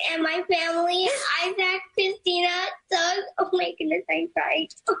voted and my family, Isaac, Christina, Doug. Oh my goodness, I cried.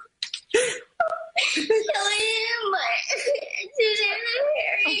 Kelly, Susan,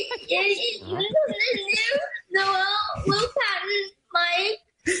 Harry, Noel, Will Patton, Mike,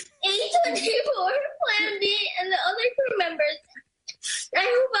 A24, Plan B, and the other crew members. I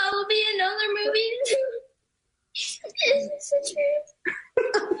hope I will be in other movies. Is this a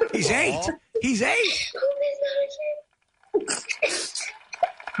truth? He's 8. He's 8. I hope it's not a truth.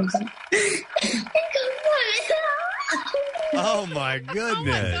 Oh my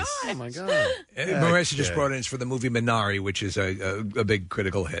goodness! Oh my god! Marissa just brought in it's for the movie Minari, which is a big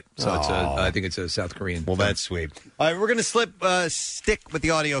critical hit. So it's I think it's a South Korean. Well, that's sweet. All right, we're going to stick with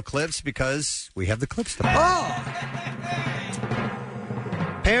the audio clips because we have the clips to play.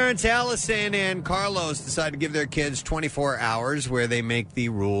 Parents Allison and Carlos decide to give their kids 24 hours where they make the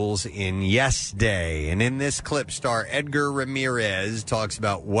rules in Yes Day. And in this clip, star Edgar Ramirez talks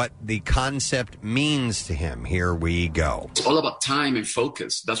about what the concept means to him. Here we go. It's all about time and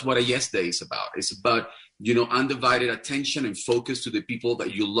focus. That's what a Yes Day is about. It's about, undivided attention and focus to the people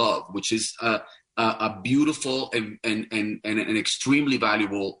that you love, which is a beautiful and an extremely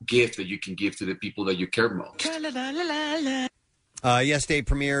valuable gift that you can give to the people that you care most. Yes Day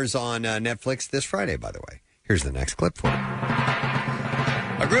premieres on Netflix this Friday, by the way. Here's the next clip for you.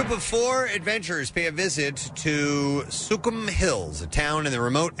 A group of 4 adventurers pay a visit to Sukhum Hills, a town in the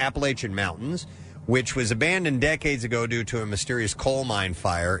remote Appalachian Mountains, which was abandoned decades ago due to a mysterious coal mine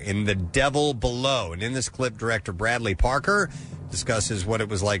fire in The Devil Below. And in this clip, director Bradley Parker discusses what it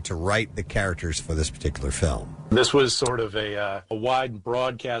was like to write the characters for this particular film. This was sort of a wide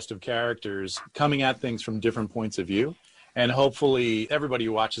broadcast of characters coming at things from different points of view. And hopefully everybody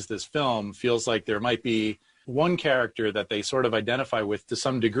who watches this film feels like there might be one character that they sort of identify with to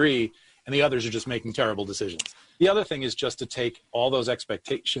some degree, and the others are just making terrible decisions. The other thing is just to take all those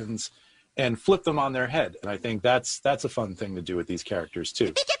expectations and flip them on their head. And I think that's a fun thing to do with these characters,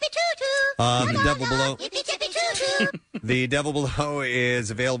 too. The Devil Below. The Devil Below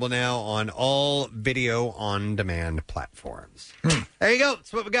is available now on all video-on-demand platforms. There you go.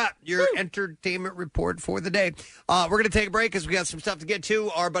 That's what we got. Your entertainment report for the day. We're going to take a break because we got some stuff to get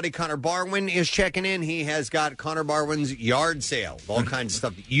to. Our buddy Connor Barwin is checking in. He has got Connor Barwin's yard sale. All kinds of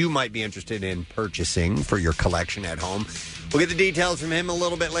stuff that you might be interested in purchasing for your collection at home. We'll get the details from him a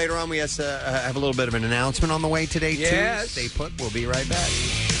little bit later on. We have a little bit of an announcement on the way today, Yes. too. Stay put. We'll be right back.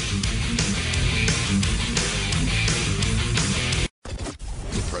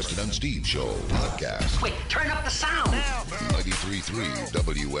 The Preston and Steve Show podcast. Wait, turn up the sound. 93.3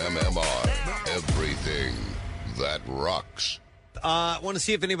 WMMR. Everything that rocks. Want to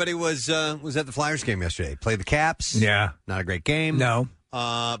see if anybody was at the Flyers game yesterday. Play the Caps. Yeah. Not a great game. No.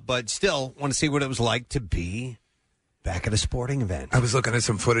 But still want to see what it was like to be back at a sporting event. I was looking at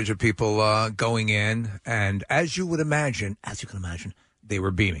some footage of people going in, and as you can imagine, they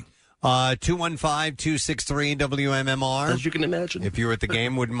were beaming. 215-263-WMMR. As you can imagine. If you were at the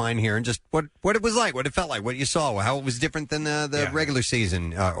game, wouldn't mind hearing just what it was like, what it felt like, what you saw, how it was different than the regular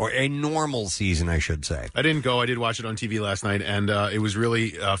season, or a normal season, I should say. I didn't go. I did watch it on TV last night, and it was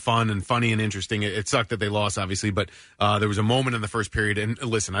really fun and funny and interesting. It sucked that they lost, obviously, but there was a moment in the first period, and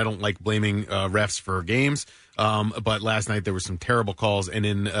listen, I don't like blaming refs for games, But last night there were some terrible calls, and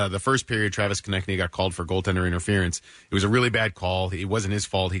in the first period, Travis Konechny got called for goaltender interference. It was a really bad call. It wasn't his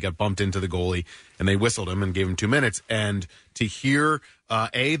fault. He got bumped into the goalie, and they whistled him and gave him 2 minutes. And to hear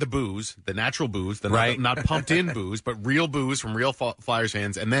the booze, the natural booze, not pumped in booze, but real booze from real Flyers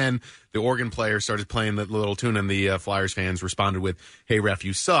fans, and then the organ player started playing the little tune, and the Flyers fans responded with, "Hey ref,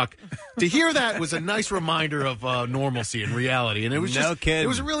 you suck." To hear that was a nice reminder of normalcy and reality, and it was it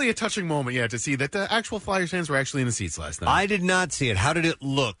was really a touching moment, to see that the actual Flyers fans were actually in the seats last night. I did not see it. How did it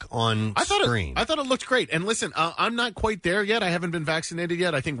look on screen? I thought it looked great. And listen, I'm not quite there yet. I haven't been vaccinated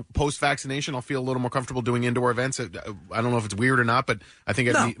yet. I think post-vaccination, I'll feel a little more comfortable doing indoor events. I don't know if it's weird or not, but I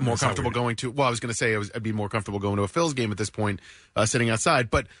think I'd be more comfortable going to. Well, I was going to say I'd be more comfortable going to a Phil's game at this point, sitting outside.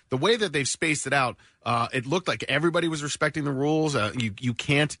 But the way that they've spaced it out, it looked like everybody was respecting the rules. You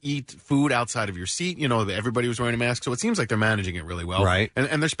can't eat food outside of your seat. Everybody was wearing a mask, so it seems like they're managing it really well, right?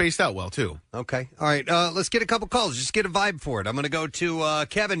 And they're spaced out well too. Okay, all right. Let's get a couple calls. Just get a vibe for it. I'm going to go to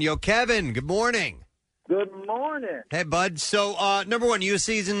Kevin. Yo, Kevin. Good morning. Good morning. Hey, bud. So, number one, you a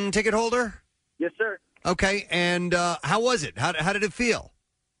season ticket holder? Yes, sir. Okay, and how was it? How did it feel?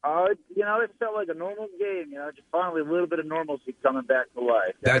 It felt like a normal game. Just finally a little bit of normalcy coming back to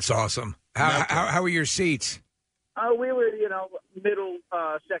life. That's awesome. How were your seats? We were, middle,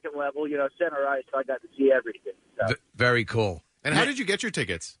 second level, center ice, so I got to see everything. So. Very cool. And how did you get your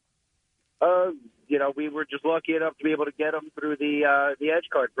tickets? We were just lucky enough to be able to get them through the Edge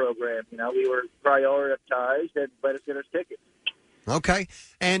Card program. We were prioritized and let us get our tickets. Okay.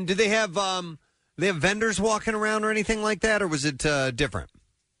 And do they have vendors walking around or anything like that, or was it different?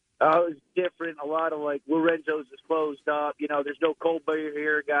 It was different. A lot of, Lorenzo's is closed up. There's no cold beer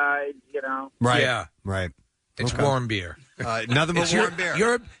here, guys, Right. Yeah. Right. It's warm beer. Nothing but warm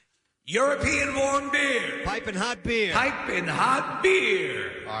beer. European warm beer. Piping hot beer. Piping hot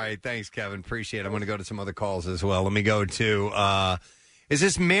beer. All right. Thanks, Kevin. Appreciate it. I'm going to go to some other calls as well. Let me go to, is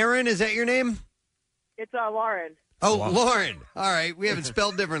this Marin? Is that your name? It's Lauren. Oh, Lauren. All right. We have it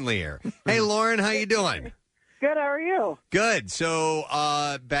spelled differently here. Hey, Lauren, how you doing? Good. How are you? Good. So,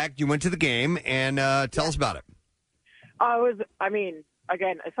 you went to the game, and tell us about it.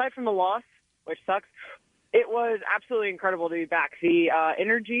 Again, aside from the loss, which sucks, it was absolutely incredible to be back. The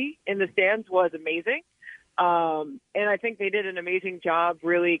energy in the stands was amazing. And I think they did an amazing job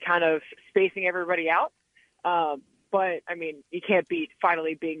really kind of spacing everybody out. But, you can't beat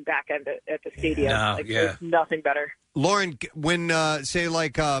finally being back at the stadium. There's nothing better. Lauren, when,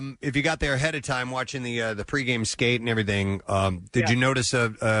 if you got there ahead of time watching the pregame skate and everything, did you notice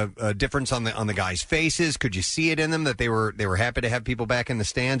a difference on the guys' faces? Could you see it in them that they were happy to have people back in the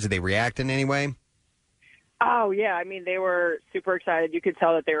stands? Did they react in any way? Oh, yeah. They were super excited. You could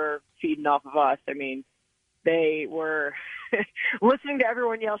tell that they were feeding off of us. They were listening to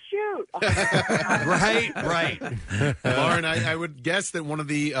everyone yell, "Shoot!" Right. Lauren, I would guess that one of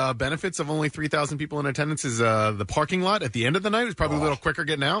the benefits of only 3,000 people in attendance is the parking lot at the end of the night was probably a little quicker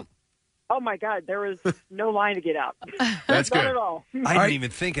getting out. Oh, my God. There was no line to get out. That's Not good. at all. I didn't even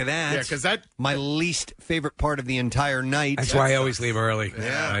think of that. Yeah, because my least favorite part of the entire night. That's why I always leave early.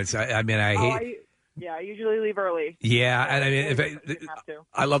 Yeah. I hate... I usually leave early. Yeah, and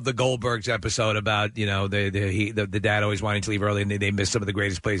I love the Goldbergs episode about the dad always wanting to leave early and they missed some of the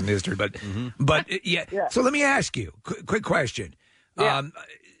greatest plays in history. But yeah. So let me ask you, quick question. Yeah.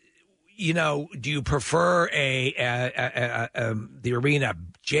 Do you prefer the arena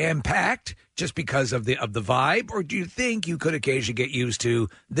jam packed just because of the vibe, or do you think you could occasionally get used to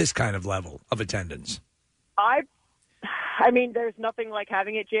this kind of level of attendance? There's nothing like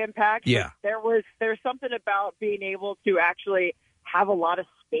having it jam-packed. Yeah. There's something about being able to actually have a lot of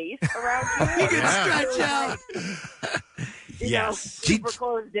space around you. You can stretch out. Yes. Super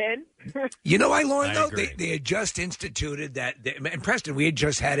closed in. Lauren, though, agree. they had just instituted that, and Preston, we had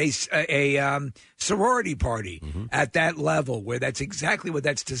just had a sorority party at that level where that's exactly what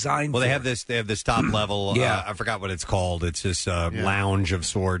that's designed for. Well, they have this top level. Yeah. I forgot what it's called. It's this lounge of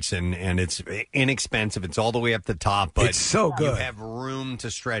sorts, and it's inexpensive. It's all the way up the top, but it's so good. You have room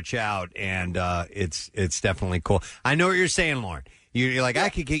to stretch out, and it's definitely cool. I know what you're saying, Lauren. You're like, I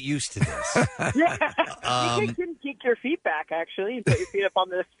could get used to this. You can kick your feet back, actually. You put your feet up on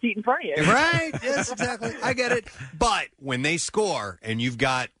the seat in front of you. Right. Yes, exactly. I get it. But when they score and you've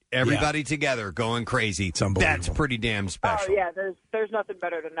got everybody together going crazy, it's unbelievable. That's pretty damn special. Oh, yeah. There's nothing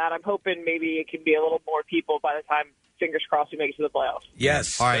better than that. I'm hoping maybe it can be a little more people by the time, fingers crossed, we make it to the playoffs.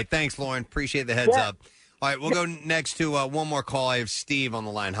 Yes. All right. Thanks, Lauren. Appreciate the heads up. All right. We'll go next to one more call. I have Steve on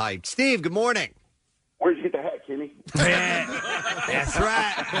the line. Hi. Steve, good morning. Where'd you get the hat, Kenny? That's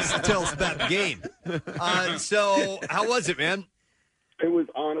right. Tell us about the game. So, how was it, man? It was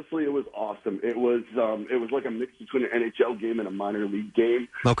awesome. It was like a mix between an NHL game and a minor league game.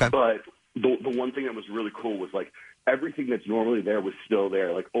 Okay. But the one thing that was really cool was like everything that's normally there was still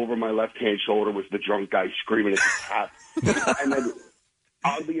there. Like over my left-hand shoulder was the drunk guy screaming at the tap. And then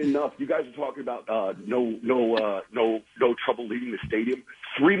oddly enough, you guys are talking about no trouble leaving the stadium.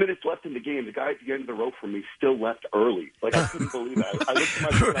 3 minutes left in the game. The guy at the end of the row from me still left early. Like I couldn't believe that. I looked at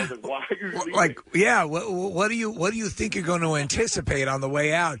my friend. I was like, "Why are you leaving?" Like, yeah. What do you think you're going to anticipate on the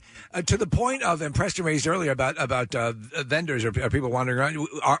way out? To the point of, and Preston raised earlier about vendors or people wandering around.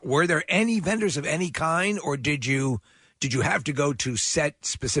 Were there any vendors of any kind, or did you have to go to set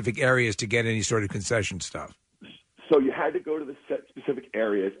specific areas to get any sort of concession stuff? So you had to go to the set specific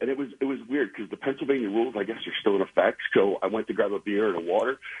areas, and it was weird because the Pennsylvania rules, I guess, are still in effect. So I went to grab a beer and a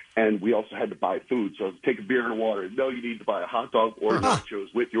water, and we also had to buy food. So take a beer and a water. No, you need to buy a hot dog or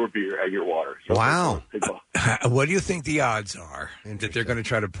nachos with your beer and your water. So wow. What do you think the odds are that they're going to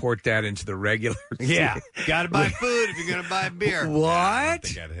try to port that into the regular? Yeah, got to buy food if you're going to buy beer. What? I don't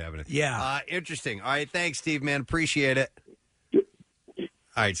think I'd have it. Yeah. Interesting. All right, thanks, Steve, man. Appreciate it. All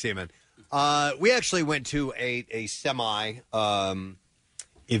right, see you, man. We actually went to a semi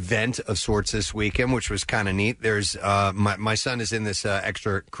event of sorts this weekend, which was kind of neat. There's my son is in this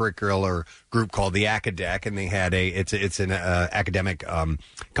extracurricular group called the Acadec, and they had it's an academic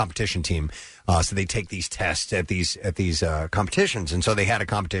competition team. So they take these tests at these competitions, and so they had a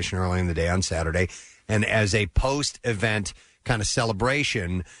competition early in the day on Saturday, and as a post-event kind of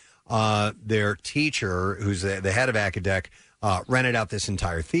celebration, their teacher, who's the head of Acadec, rented out this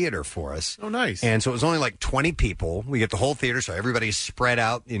entire theater for us. Oh, nice. And so it was only like 20 people. We get the whole theater, so everybody's spread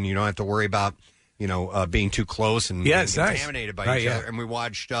out, and you don't have to worry about, being too close and contaminated by each other. And we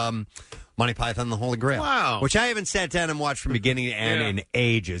watched Monty Python and the Holy Grail. Wow. Which I haven't sat down and watched from beginning to end in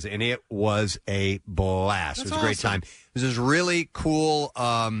ages, and it was a blast. That's it was a great time. It was this really cool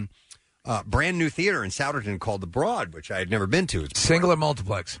brand new theater in Souderton called The Broad, which I had never been to. It's single or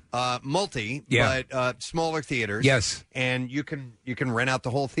multiplex? Multi, Yeah. but smaller theaters. Yes. And you can rent out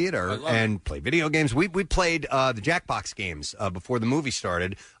the whole theater and play video games. We played the Jackbox games before the movie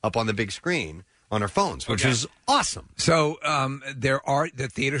started up on the big screen on our phones, which is awesome. So the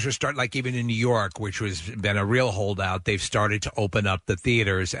theaters are starting, like even in New York, which has been a real holdout. They've started to open up the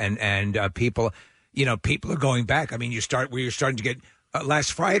theaters, and people are going back. I mean, you're starting to get.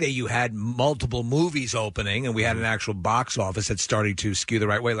 Last Friday, you had multiple movies opening, and we had an actual box office that's starting to skew the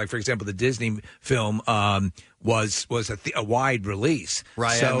right way. Like, for example, the Disney film was a wide release,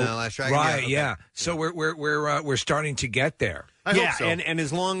 right? So, and the Last Dragon, right? Yeah. So we're starting to get there. I hope so. And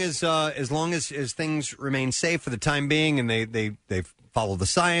as long as things remain safe for the time being, and they follow the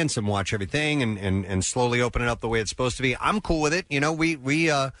science and watch everything, and slowly open it up the way it's supposed to be, I'm cool with it.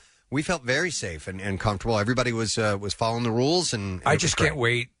 We felt very safe and comfortable. Everybody was following the rules, and I just can't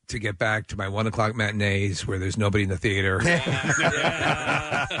wait to get back to my 1:00 matinees where there's nobody in the theater.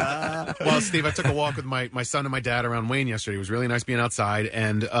 Well, Steve, I took a walk with my son and my dad around Wayne yesterday. It was really nice being outside,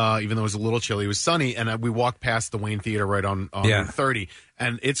 and even though it was a little chilly, it was sunny, and we walked past the Wayne Theater right on Route 30,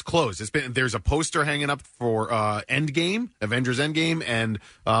 and it's closed. There's a poster hanging up for Endgame, Avengers Endgame, and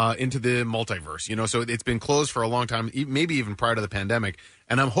Into the Multiverse. So it's been closed for a long time, maybe even prior to the pandemic.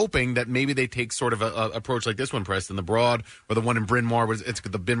 And I'm hoping that maybe they take sort of a approach like this one, Preston, the Broad, or the one in Bryn Mawr. It's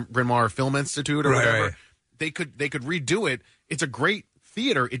the Bryn Mawr Film Institute or whatever. Right. They could redo it. It's a great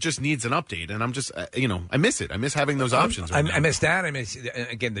theater. It just needs an update, and I'm just I miss it. I miss having those options. I miss that. I miss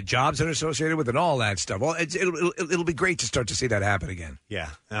again the jobs that are associated with it and all that stuff. Well, it'll be great to start to see that happen again. Yeah,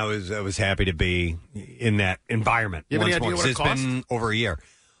 I was happy to be in that environment. You have any once idea more, what it 'cause costs? It's been over a year.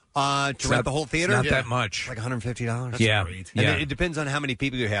 To rent the whole theater, Not that much. Like $150. Yeah. And it depends on how many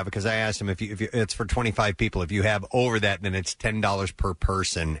people you have, because I asked them if you it's for 25 people. If you have over that, then it's $10 per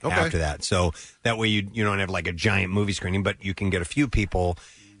person after that. So that way you don't have like a giant movie screening, but you can get a few people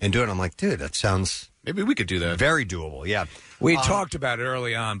and do it. I'm like, dude, that sounds maybe we could do that. Very doable. Yeah, we talked about it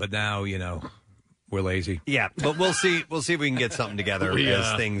early on, but now we're lazy. Yeah, but we'll see. We'll see if we can get something together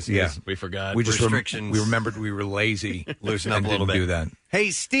as things. Yeah, we forgot. We just restrictions. we remembered we were lazy. Loosen up and a little didn't bit. do that.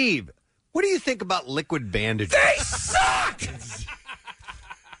 Hey, Steve, what do you think about liquid bandages? They suck.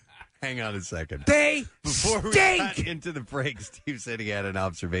 Hang on a second. They Before we stink. got into the break, Steve said he had an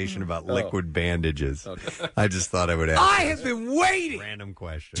observation about liquid bandages. I just thought I would ask. I have been waiting. Random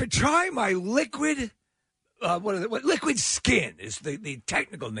question. To try my liquid. What liquid skin is the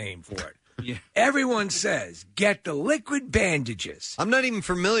technical name for it. Yeah. Everyone says, get the liquid bandages. I'm not even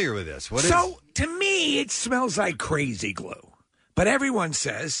familiar with this. What is? So, to me, it smells like crazy glue. But everyone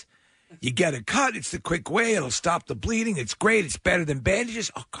says, You get a cut. It's the quick way. It'll stop the bleeding. It's great. It's better than bandages.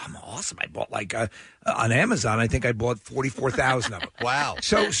 Oh, come on, awesome! I bought on Amazon. I think I bought 44,000 of them. Wow.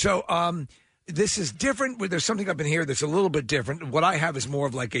 So this is different. There's something up in here that's a little bit different. What I have is more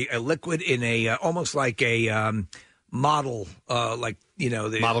of like a liquid in a almost like a model, like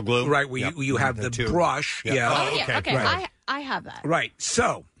the model glue, right? Where you have the brush. Yeah. Yeah. Oh, yeah. Okay. Right. I have that. Right.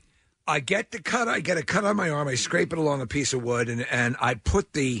 So I get the cut. I get a cut on my arm. I scrape it along a piece of wood, and I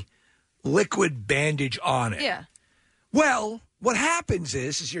put the liquid bandage on it. Yeah. Well, what happens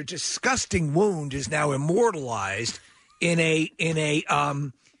is your disgusting wound is now immortalized in an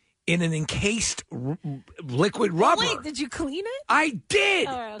encased liquid rubber. Wait, did you clean it? I did,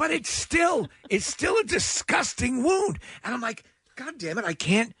 Oh, okay. but it's still a disgusting wound, and I'm like, God damn it, I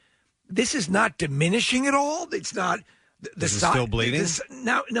can't. This is not diminishing at all. It's not. Is it still bleeding?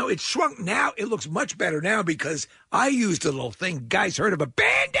 No, it's shrunk now. It looks much better now because I used a little thing. Guys, heard of a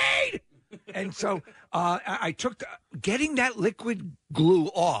Band-Aid? And so I took getting that liquid glue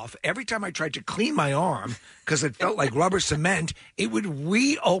off. Every time I tried to clean my arm, because it felt like rubber cement, it would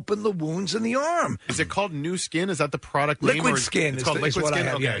reopen the wounds in the arm. Is it called New Skin? Is that the product name? Liquid or Skin It's is called the- is Liquid what I Skin?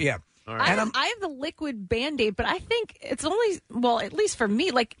 have, Okay. yeah. All I right. have the liquid Band-Aid, but I think it's only, well, at least for me,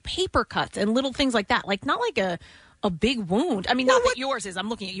 like paper cuts and little things like that. Like, not like a big wound. I mean, not that yours is. I'm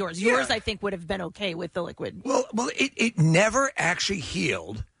looking at yours. Yeah. Yours, I think, would have been okay with the liquid. Well, it never actually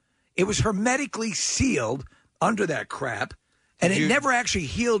healed. It was hermetically sealed under that crap, and it never actually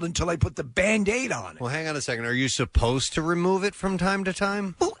healed until I put the Band-Aid on it. Well, hang on a second. Are you supposed to remove it from time to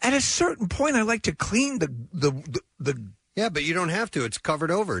time? Well, at a certain point, I like to clean the. Yeah, but you don't have to. It's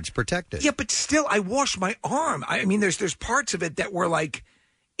covered over. It's protected. Yeah, but still, I wash my arm. I mean, there's parts of it that were like,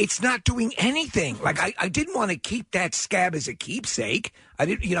 it's not doing anything. Like I didn't want to keep that scab as a keepsake. I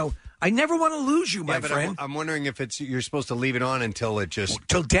didn't, I never want to lose you, my but friend. I'm wondering if you're supposed to leave it on until it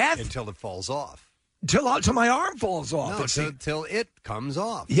till death, until it falls off. Till my arm falls off. No, till it comes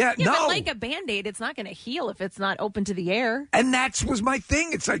off. Yeah, no. But like a Band-Aid, it's not going to heal if it's not open to the air. And that was my thing.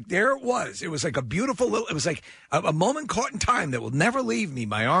 It's like, there it was. It was like a beautiful little, it was like a moment caught in time that will never leave me,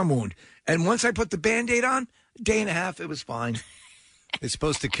 my arm wound. And once I put the Band-Aid on, a day and a half, it was fine. It's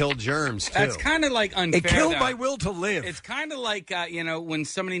supposed to kill germs, too. That's kind of like unfair. It killed though. my will to live. It's kind of like when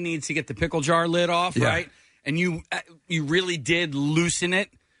somebody needs to get the pickle jar lid off, Yeah. right? And you really did loosen it,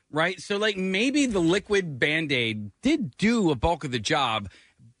 right? So like maybe the liquid Band-Aid did do a bulk of the job,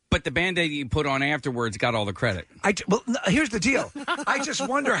 but the Band-Aid you put on afterwards got all the credit. Well, here's the deal. I just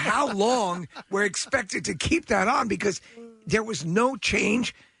wonder how long we're expected to keep that on, because there was no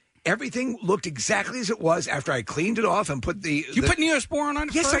change. Everything looked exactly as it was after I cleaned it off and put the. You put Neosporin on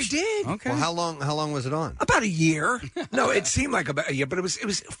it Yes, first? I did. Okay. Well, how long was it on? About a year. No, it seemed like about a year, but it was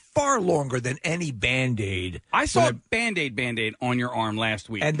far longer than any Band-Aid. I saw a Band-Aid on your arm last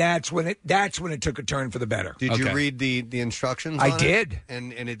week. And that's when it took a turn for the better. Did you read the instructions? I on did. It?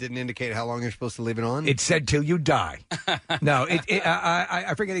 And it didn't indicate how long you're supposed to leave it on? It said till you die. No,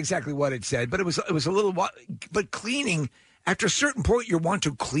 I forget exactly what it said, but it was a little. But cleaning, after a certain point, you want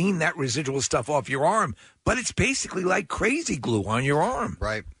to clean that residual stuff off your arm. But it's basically like crazy glue on your arm.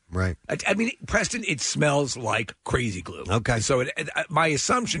 Right. I mean, Preston, it smells like crazy glue. Okay. So my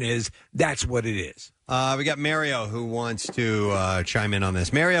assumption is that's what it is. We got Mario who wants to chime in on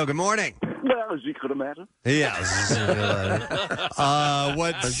this. Mario, good morning. Well, as you could imagine. Yes.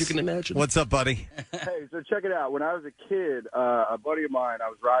 As you can imagine. What's up, buddy? Hey, so check it out. When I was a kid, a buddy of mine, I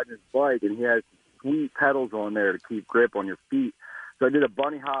was riding his bike, and he had sweet pedals on there to keep grip on your feet. So I did a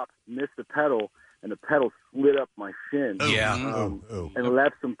bunny hop, missed the pedal, and the pedal slid up my shin. Yeah. And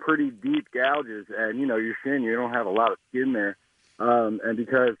left some pretty deep gouges. And, your shin, you don't have a lot of skin there. And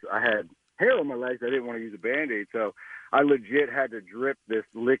because I had hair on my legs, I didn't want to use a Band-Aid. So I legit had to drip this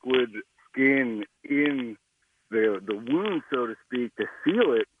liquid skin in the wound, so to speak, to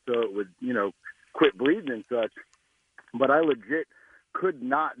seal it so it would, quit bleeding and such. But I legit could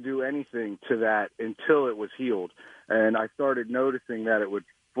not do anything to that until it was healed. And I started noticing that it would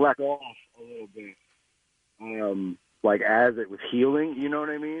fleck off a little bit, like as it was healing, you know what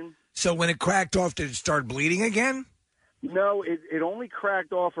I mean? So when it cracked off, did it start bleeding again? No, it only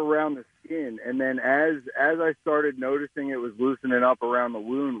cracked off around the skin, and then as I started noticing it was loosening up around the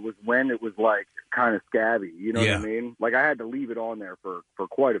wound was when it was like kind of scabby. You know what I mean? Like I had to leave it on there for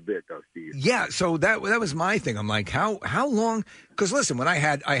quite a bit, though, Steve. Yeah, so that was my thing. I'm like, how long? Because listen, when I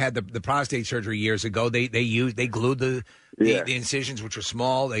had the prostate surgery years ago, they glued the incisions, which were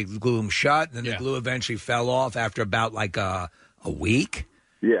small. They glued them shut, and then the glue eventually fell off after about like a week.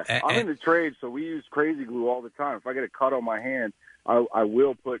 Yeah, I'm in the trade, so we use crazy glue all the time. If I get a cut on my hand, I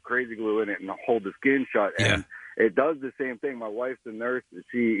will put crazy glue in it and hold the skin shut. And it does the same thing. My wife's a nurse.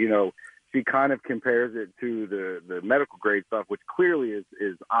 She kind of compares it to the medical grade stuff, which clearly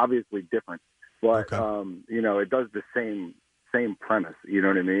is obviously different. But it does the same premise. You know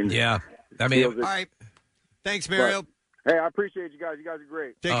what I mean? Yeah. I mean, all right. Thanks, Mario. Hey, I appreciate you guys. You guys are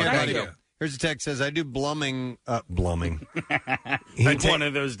great. Take care, buddy. Here's a text says, I do blumming. It's one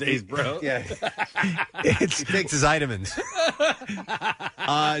of those days, bro. Yeah. He takes his vitamins.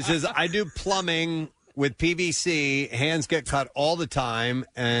 It says, I do plumbing with PVC. Hands get cut all the time,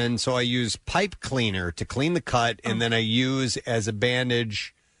 and so I use pipe cleaner to clean the cut, and then I use as a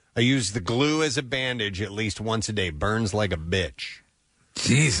bandage. I use the glue as a bandage at least once a day. Burns like a bitch.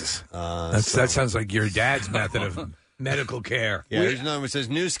 Jesus. That sounds like your dad's method of medical care. Yeah, there's another one that says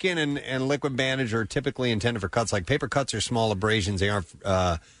new skin and liquid bandage are typically intended for cuts like paper cuts or small abrasions. They aren't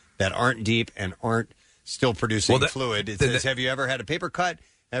that aren't deep and aren't still producing fluid. It says, have you ever had a paper cut?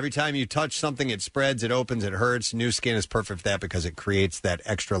 Every time you touch something, it spreads, it opens, it hurts. New skin is perfect for that because it creates that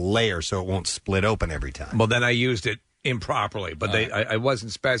extra layer so it won't split open every time. Well, then I used it improperly, but I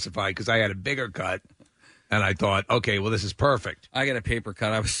wasn't specified because I had a bigger cut. And I thought, okay, well, this is perfect. I got a paper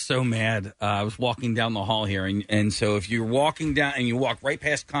cut. I was so mad. I was walking down the hall here, and so if you're walking down and you walk right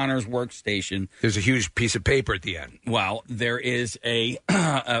past Connor's workstation, there's a huge piece of paper at the end. Well, there is a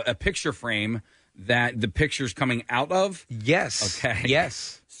picture frame that the picture's coming out of. Yes. Okay.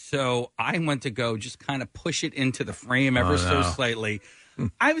 Yes. So I went to go just kind of push it into the frame ever so slightly.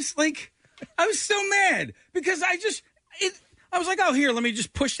 I was so mad because I was like, oh, here, let me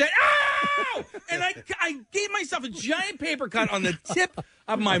just push that. Ow! And I gave myself a giant paper cut on the tip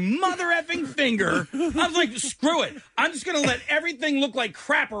of my mother effing finger. I was like, screw it. I'm just going to let everything look like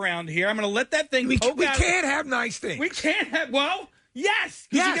crap around here. I'm going to let that thing poke out. We can't have nice things. We can't have, yes.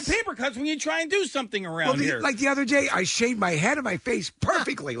 Because you get paper cuts when you try and do something around here. Like the other day, I shaved my head and my face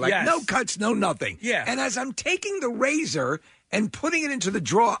perfectly. Like no cuts, no nothing. Yeah. And as I'm taking the razor and putting it into the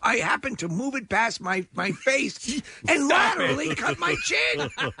drawer, I happened to move it past my face and laterally cut my chin.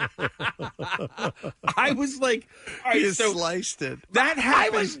 I was like, all right, you so sliced it. That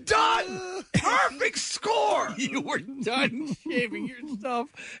happened. I was done. Perfect score. You were done shaving yourself,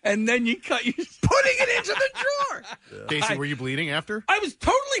 and then you cut your... Putting it into the drawer. Casey, were you bleeding after? I was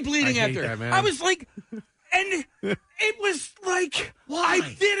totally bleeding I hate after. that, man. I was like... And it was like, I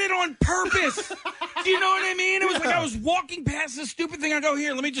did it on purpose. Do you know what I mean? It was like I was walking past this stupid thing. I go,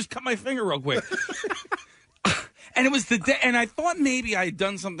 here, let me just cut my finger real quick. And it was the day, and I thought maybe I had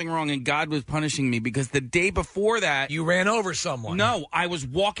done something wrong and God was punishing me because the day before that. You ran over someone. No, I was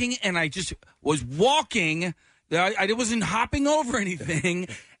walking and I just was walking. I wasn't hopping over anything.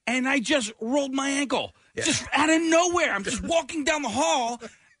 And I just rolled my ankle. Yeah. Just out of nowhere. I'm just walking down the hall.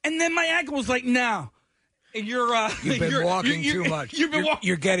 And then my ankle was like, no. You've been walking too much.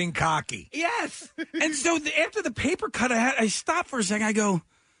 You're getting cocky. Yes. And so after the paper cut, I stopped for a second. I go,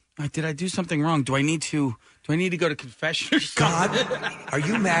 did I do something wrong? Do I need to go to confession or something? God, are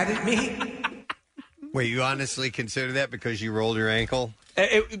you mad at me? Wait, you honestly consider that because you rolled your ankle?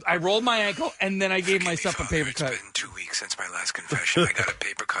 I rolled my ankle, and then I gave myself a paper cut. It's been 2 weeks since my last confession. I got a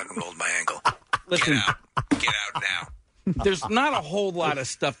paper cut and rolled my ankle. Listen, Get out now. There's not a whole lot of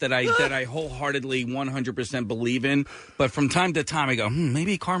stuff that I wholeheartedly 100% believe in, but from time to time I go,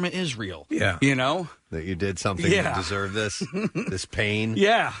 maybe karma is real. Yeah. You know? That you did something to deserve this pain.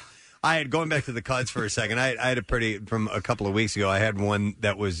 Yeah. I had, going back to the cuts for a second, I had from a couple of weeks ago, I had one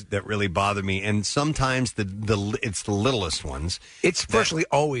that really bothered me, and sometimes it's the littlest ones. It's virtually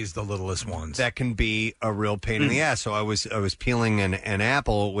always the littlest ones. That can be a real pain in the ass. So I was peeling an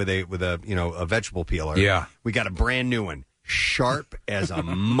apple with a vegetable peeler. Yeah. We got a brand new one, sharp as a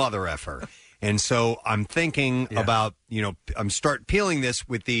mother effer. And so I'm thinking about, I'm start peeling this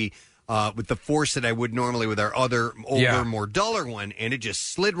with the force that I would normally with our other older, more duller one, and it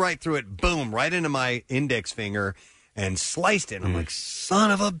just slid right through it, boom, right into my index finger, and sliced it. And I'm like,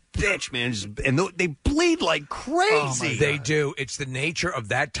 son of a bitch, man! And they bleed like crazy. They do. It's the nature of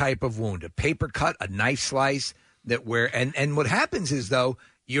that type of wound. A paper cut, a knife slice. And what happens is though,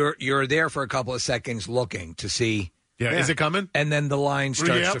 you're there for a couple of seconds looking to see. Yeah, is it coming? And then the line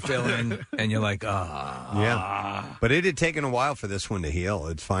starts to fill in, and you're like, Yeah. But it had taken a while for this one to heal.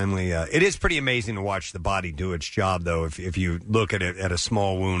 It's finally, it is pretty amazing to watch the body do its job, though. If you look at it at a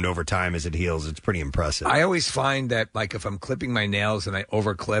small wound over time as it heals, it's pretty impressive. I always find that, like, if I'm clipping my nails and I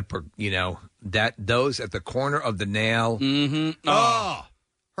overclip or, that those at the corner of the nail. Mm-hmm. Oh!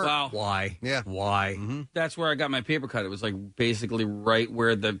 Wow. Why? Yeah. Why? Mm-hmm. That's where I got my paper cut. It was like basically right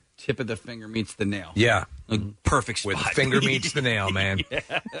where the tip of the finger meets the nail. Yeah. Like perfect spot. Where the finger meets the nail, man. Yeah.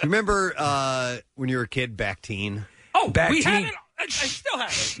 You remember when you were a kid, Bactine? Oh, Bactine. we had it I still have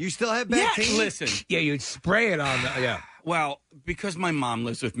it. You still have Bactine? Listen. Yeah, you'd spray it on the. Well, because my mom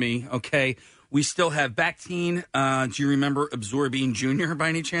lives with me, okay, we still have Bactine. Do you remember Absorbine Jr. by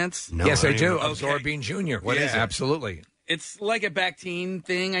any chance? No, yes, I do. Okay. Absorbine Jr. What is it? Absolutely. It's like a Bactine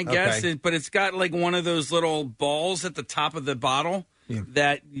thing, I guess, Okay. but it's got like one of those little balls at the top of the bottle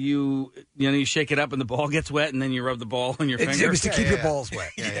that you shake it up and the ball gets wet, and then you rub the ball on your finger. It was to keep your balls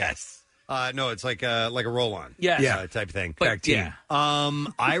wet. Yes. No, it's like a roll-on. Yes. Type thing. But, yeah.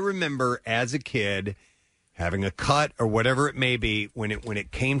 I remember as a kid having a cut or whatever it may be when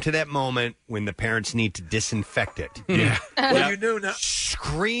it came to that moment when the parents need to disinfect it. Yeah. Well, you knew now.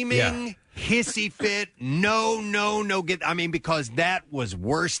 Screaming, hissy fit, no, because that was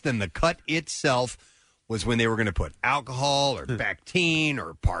worse than the cut itself. Was when they were going to put alcohol or Bactine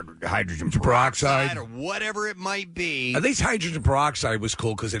or hydrogen peroxide or whatever it might be. At least hydrogen peroxide was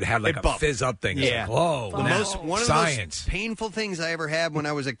cool because it had like a fizz-up thing. Yeah. Like, One of the most painful things I ever had when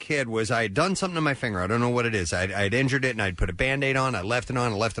I was a kid was I had done something to my finger. I don't know what it is. I'd injured it, and I'd put a Band-Aid on. I left it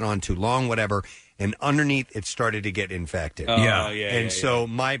on too long, whatever. And underneath, it started to get infected. So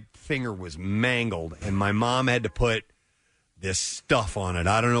my finger was mangled, and my mom had to put this stuff on it.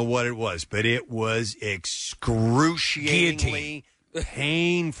 I don't know what it was, but it was excruciatingly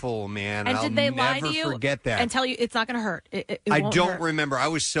painful, man. And I'll did they lie never to you forget that. and tell you it's not going to hurt? It I won't don't hurt. remember. I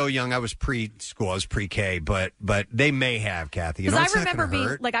was so young. I was preschool. I was pre-K, but they may have, Kathy. Because it's I not remember gonna being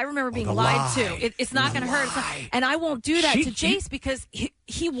hurt. like I remember being the lied lie. to. It's not going to hurt. It's not, and I won't do that to Jace because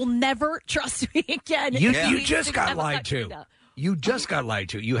he will never trust me again. You just got lied to. You just got lied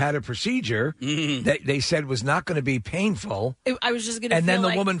to. You had a procedure that they said was not going to be painful. I was just going to And feel then the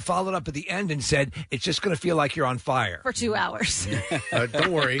like woman followed up at the end and said, it's just going to feel like you're on fire. for 2 hours.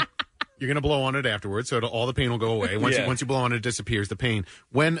 Don't worry. You're going to blow on it afterwards, so all the pain will go away. Once you blow on it, it disappears, the pain.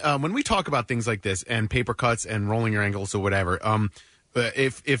 When we talk about things like this and paper cuts and rolling your ankles or whatever,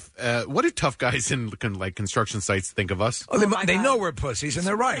 what do tough guys in like construction sites think of us? Oh, they know we're pussies, and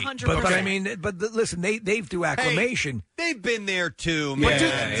they're right. But I mean, listen, they through acclamation. They've been there too, But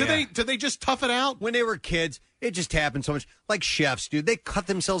man. do they just tough it out? When they were kids, it just happened so much. Like chefs, dude, they cut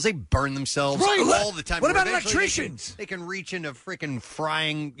themselves, they burn themselves Right. all the time. What about Eventually electricians? They can reach into freaking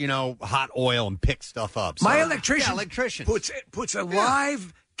frying, hot oil and pick stuff up. So, My electrician, yeah, electrician puts a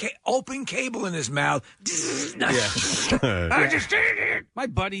live open cable in his mouth. I just did it. My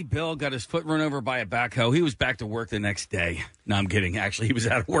buddy Bill got his foot run over by a backhoe. He was back to work the next day. No, I'm kidding. Actually, he was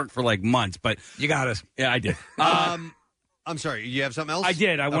out of work for like months. But you got us. Yeah, I did. I'm sorry. You have something else? I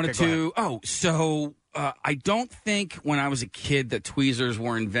did. I wanted go ahead. to. I don't think when I was a kid that tweezers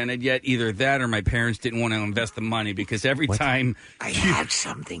were invented yet. Either that or my parents didn't want to invest the money because every time I had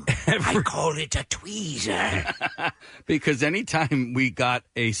something, I called it a tweezer. because anytime we got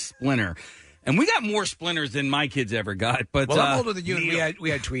a splinter, and we got more splinters than my kids ever got. But Well, I'm older than you, and we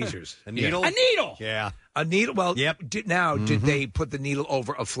had tweezers. A needle? A needle. Yeah. A needle. Well, did they put the needle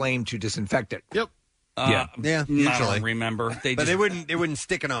over a flame to disinfect it? Yep. Yeah, I usually. don't remember. They wouldn't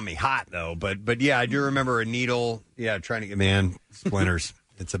stick it on me hot though. But yeah, I do remember a needle. Yeah, trying to get splinters.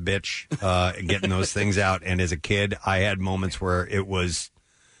 It's a bitch getting those things out. And as a kid, I had moments where it was,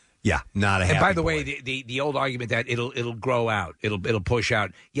 not a happy. And by the way, the old argument that it'll grow out, it'll push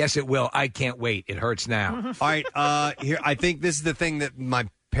out. Yes, it will. I can't wait. It hurts now. All right, here I think this is the thing that my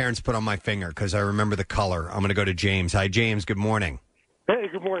parents put on my finger because I remember the color. I'm going to go to James. Hi, James. Good morning. Hey,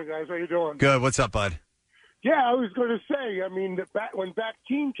 good morning, guys. How you doing? Good. What's up, bud? Yeah, I was going to say. I mean, when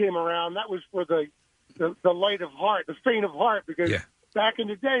Bactine came around, that was for the light of heart, the faint of heart, because back in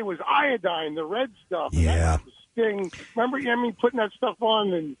the day it was iodine, the red stuff. And Yeah. that was the sting. Remember? I mean, putting that stuff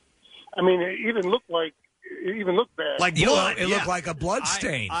on, and I mean, it even looked bad. Like blood. It looked like a blood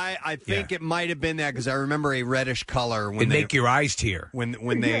stain. I think it might have been that because I remember a reddish color when It'd make your eyes tear when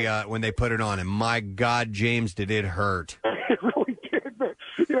they put it on. And my God, James, did it hurt? It really did. But,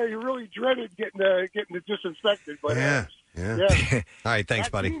 you really dreaded getting it disinfected. But Yeah. All right, thanks,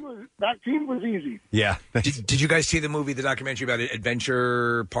 buddy. Bactine was easy. Yeah. Did you guys see the documentary about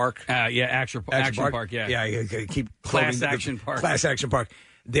Adventure Park? Action Park. Yeah. Yeah. Keep Class quoting Action Park. Class Action Park.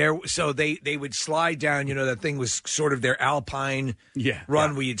 So they would slide down. That thing was sort of their alpine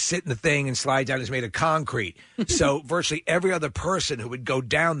run where you'd sit in the thing and slide down. It's made of concrete. So virtually every other person who would go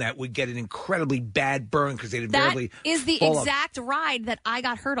down that would get an incredibly bad burn because they'd That barely is the fall off. exact ride that I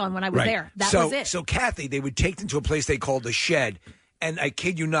got hurt on when I was there. That was it. So Kathy, they would take them to a place they called the shed. And I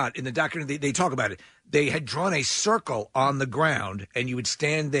kid you not, in the documentary, they talk about it. They had drawn a circle on the ground, and you would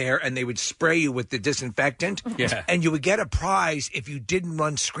stand there, and they would spray you with the disinfectant. Yeah. And you would get a prize if you didn't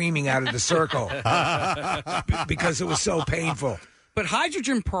run screaming out of the circle because it was so painful. But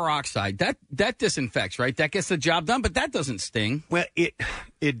hydrogen peroxide, that disinfects, right? That gets the job done, but that doesn't sting. Well,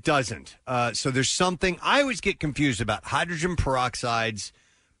 it doesn't. So there's something I always get confused about hydrogen peroxide's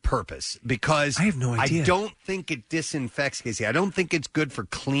purpose because I have no idea. I don't think it disinfects, Casey. I don't think it's good for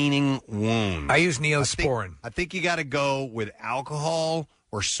cleaning wounds. I use Neosporin. I think you got to go with alcohol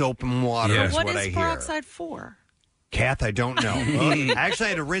or soap and water. Yeah. Is What what is I hear. peroxide for? Kath, I don't know. I actually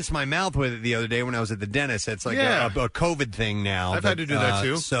had to rinse my mouth with it the other day when I was at the dentist. It's like a COVID thing now. I've had to do that,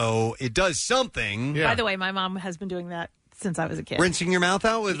 too. So it does something. By the way, my mom has been doing that since I was a kid. Rinsing your mouth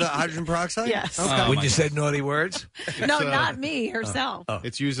out with hydrogen peroxide? Yes. Okay. When you said naughty words? No, not me, herself.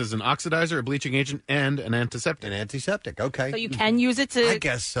 It's used as an oxidizer, a bleaching agent, and an antiseptic. An antiseptic, okay. So you can use it to I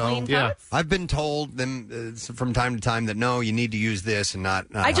guess so. clean cuts? I've been told them from time to time that no, you need to use this and not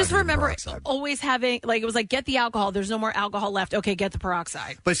I just hydrogen remember peroxide. always having, like, it was like, get the alcohol. There's no more alcohol left. Okay, get the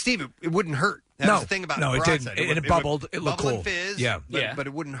peroxide. But Steve, it wouldn't hurt. That was the thing about no, it peroxide. didn't. It would- bubbled. would It looked bubble and cool. fizz, Yeah. but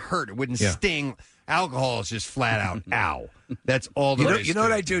it wouldn't hurt. It wouldn't Yeah. sting. Alcohol is just flat out, ow. That's all there is You know to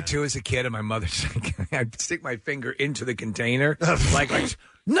what it. I do too as a kid, and my mother's like, I'd stick my finger into the container, like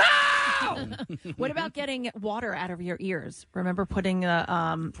no. What about getting water out of your ears? Remember putting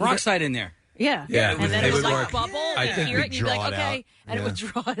Peroxide in there. Yeah. Yeah, And then it would like work. bubble. I and think hear we it, and you'd be draw like, it okay. out. And it would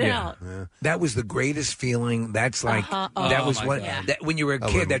draw it Yeah. out. That was the greatest feeling. That's like Oh, that was my what God. that, when you were a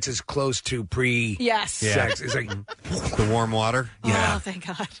kid. That's as close to Yes. sex. It's like the warm water. Oh, thank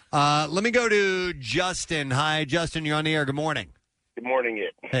God. Let me go to Justin. Hi, Justin. You're on the air. Good morning. Good morning,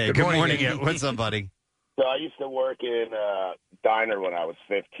 it. Hey, good morning. What's up, buddy? So I used to work in a diner when I was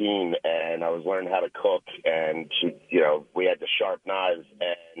 15, and I was learning how to cook. And we had the sharp knives,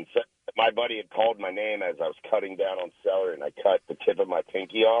 and so my buddy had called my name as I was cutting down on celery, and I cut the tip of my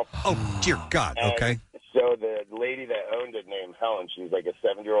pinky off. Oh, dear God. And Okay. So the lady that owned it, named Helen, she's like a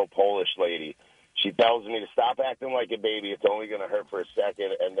 7-year-old Polish lady. She tells me to stop acting like a baby. It's only going to hurt for a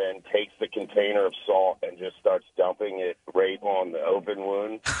second, and then takes the container of salt and just starts dumping it right on the open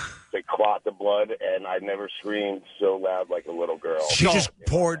wound to clot the blood. And I never screamed so loud like a little girl. she just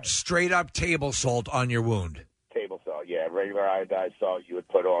poured straight up table salt on your wound. Table salt, yeah, regular iodized salt you would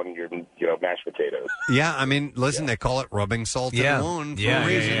put on your, mashed potatoes. Yeah, I mean, listen, they call it rubbing salt in the wound for a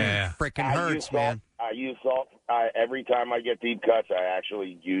reason. Freaking I use hurts, salt. man. I use salt. Every time I get deep cuts, I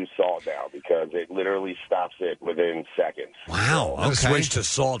actually use salt now because it literally stops it within seconds. Wow. I'm gonna Okay. switch to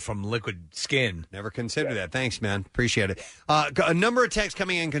salt from liquid skin. Never considered that. Thanks, man. Appreciate it. A number of texts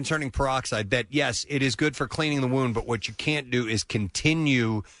coming in concerning peroxide that, yes, it is good for cleaning the wound, but what you can't do is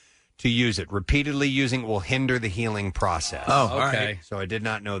continue to use it. Repeatedly using it will hinder the healing process. Oh, all right. So I did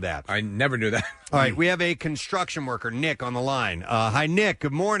not know that. I never knew that. All right, we have a construction worker, Nick, on the line. Hi, Nick.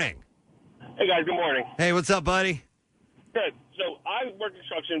 Good morning. Hey, guys. Good morning. Hey, what's up, buddy? Good. So I've worked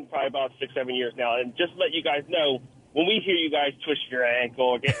construction probably about 6-7 years now, and just to let you guys know, when we hear you guys twist your ankle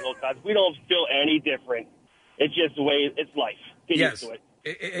or get little cuts, we don't feel any different. It's just the way it's life. Get Yes. used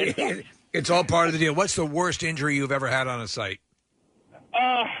to it. It's all part of the deal. What's the worst injury you've ever had on a site?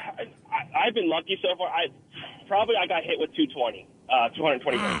 I've been lucky so far. I got hit with 220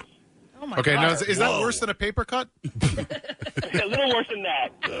 pounds. Oh my Okay, God. now is that Whoa. worse than a paper cut? A little worse than that.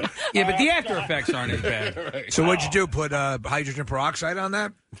 Yeah, but the after effects aren't as bad. So what'd you do? Put hydrogen peroxide on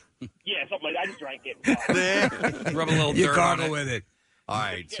that? Yeah, something like that. I just drank it. Rub a little You dirt gargle on it. with it. All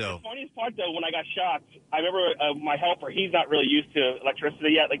right, The funniest part, though, when I got shocked, I remember my helper, he's not really used to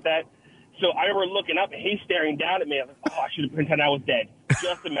electricity yet like that. So I remember looking up, and he's staring down at me. I was like, I should have pretended I was dead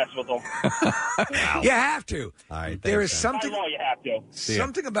just to mess with him. You have to. All right, There is By something law, you have to.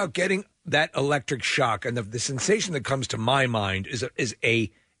 something about getting that electric shock, and the sensation that comes to my mind is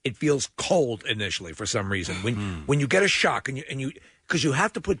it feels cold initially for some reason. When you get a shock and you because you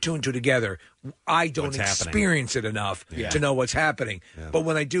have to put two and two together. I don't What's happening? experience it enough to know what's happening. Yeah. But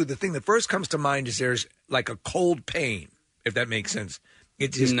when I do, the thing that first comes to mind is there's like a cold pain, if that makes sense.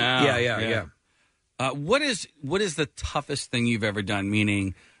 It just yeah. What is the toughest thing you've ever done?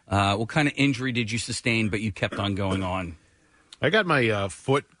 Meaning, what kind of injury did you sustain, but you kept on going on? I got my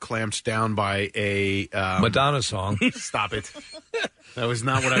foot clamped down by a Madonna song. Stop it. That was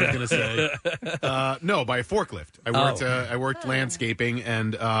not what I was going to say. No, by a forklift. I worked landscaping,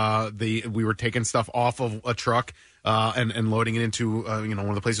 and we were taking stuff off of a truck and loading it into one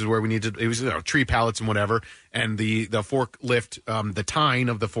of the places where we needed. It was tree pallets and whatever. And the forklift, the tine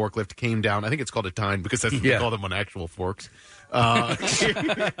of the forklift came down. I think it's called a tine because that's what they call them on actual forks.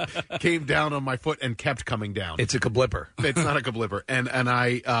 Came down on my foot and kept coming down. It's a kablipper. It's not a kablipper. And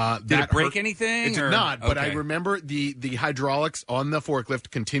I did it break anything? It did not. But I remember the hydraulics on the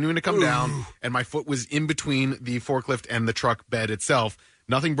forklift continuing to come down, and my foot was in between the forklift and the truck bed itself.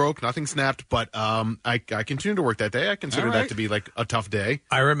 Nothing broke, nothing snapped, but I continued to work that day. I consider that to be like a tough day.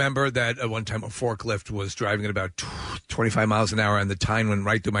 I remember that at one time a forklift was driving at about 25 miles an hour, and the tine went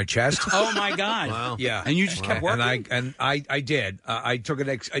right through my chest. Oh my God! Wow. Yeah, and you just kept working. And I did. I took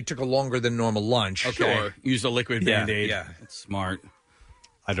a longer than normal lunch. Okay. Sure. Use a liquid Band-Aid. Yeah, that's smart.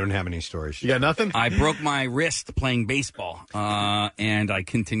 I don't have any stories. You got nothing? I broke my wrist playing baseball, and I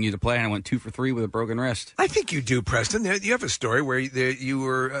continued to play, and I went 2 for 3 with a broken wrist. I think you do, Preston. You have a story where you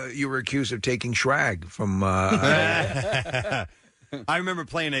were accused of taking Shrag from. I remember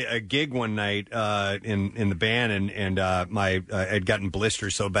playing a gig one night in the band, and my I'd gotten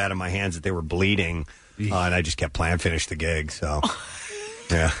blisters so bad on my hands that they were bleeding, and I just kept playing. Finished the gig, so.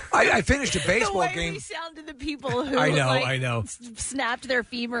 Yeah, I finished a baseball the way game. We sound to the people who I know. Snapped their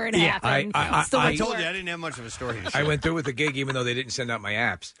femur in half. I told you I didn't have much of a story. I went through with the gig even though they didn't send out my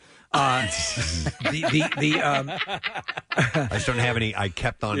apps. I just don't have any. I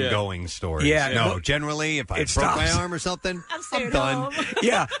kept on going stories. Yeah, no. Generally, if I broke my arm or something, I'm done.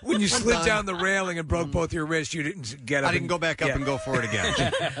 Yeah, when you slid done. down the railing and broke both your wrists, you didn't get up. I didn't go back up and go for it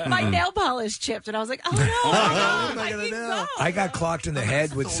again. My nail polish chipped, and I was like, "Oh no!" What am I gonna do? I got clocked in the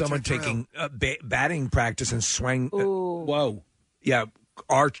head with someone taking batting practice and swung. Whoa! Yeah,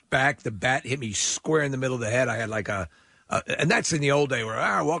 arched back. The bat hit me square in the middle of the head. I had like a. And that's in the old day where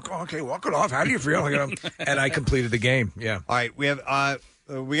walk it off. How do you feel? And I completed the game. Yeah. All right, we have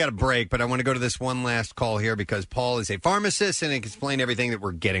we got a break, but I want to go to this one last call here because Paul is a pharmacist and he can explain everything that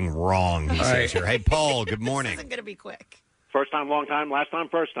we're getting wrong. He says here. Hey, Paul. Good morning. This isn't going to be quick. First time, long time, last time,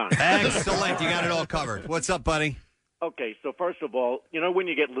 first time. Excellent. You got it all covered. What's up, buddy? Okay, so first of all, you know when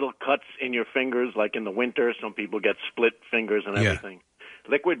you get little cuts in your fingers, like in the winter, some people get split fingers and everything.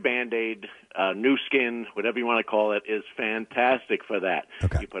 Liquid Band-Aid, new skin, whatever you want to call it, is fantastic for that.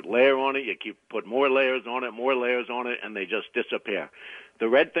 Okay. You put layer on it, put more layers on it, and they just disappear. The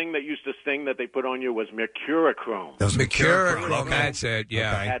red thing that used to sting that they put on you was mercurochrome. Mercurochrome, that's it,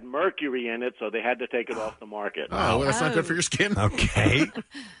 yeah. It had mercury in it, so they had to take it off the market. Oh, well, that's not good for your skin. Okay.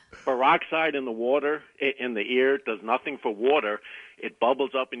 Peroxide in the water, in the ear, does nothing for water. It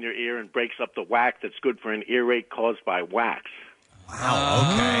bubbles up in your ear and breaks up the wax that's good for an earache caused by wax.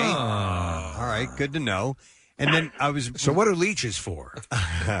 Wow, okay. All right, good to know. And then I was... So what are leeches for?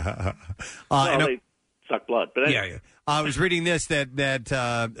 They suck blood. But anyway. Yeah. I was reading this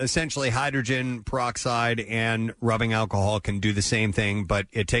that essentially hydrogen peroxide and rubbing alcohol can do the same thing, but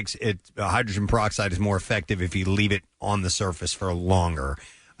hydrogen peroxide is more effective if you leave it on the surface for longer.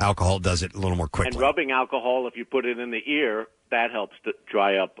 Alcohol does it a little more quickly. And rubbing alcohol, if you put it in the ear, that helps to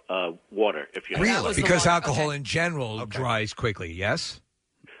dry up water. If you really? Because alcohol in general dries quickly, yes?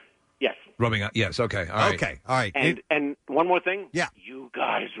 Yes. Rubbing out, yes, okay. All right. Okay, all right. And one more thing. Yeah. You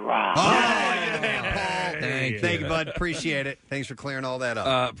guys rock. Thank you, bud. Appreciate it. Thanks for clearing all that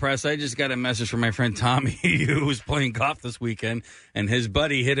up. Press, I just got a message from my friend Tommy, who was playing golf this weekend, and his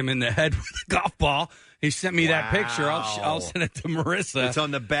buddy hit him in the head with a golf ball. He sent me that picture. I'll send it to Marissa. It's on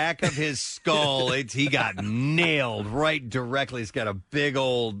the back of his skull. He got nailed right directly. He's got a big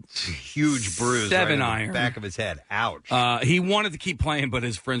old, huge bruise 7 right on iron. the back of his head. Ouch. He wanted to keep playing, but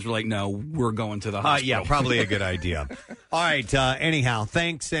his friends were like, no, we're going to the hospital. Yeah, probably a good idea. All right. Anyhow,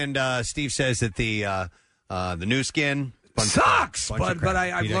 thanks. And Steve says that the new skin sucks, but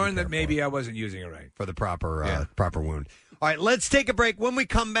I've learned that maybe I wasn't using it right. For the proper wound. All right, let's take a break. When we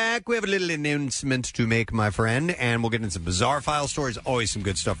come back, we have a little announcement to make, my friend, and we'll get into some bizarre file stories. Always some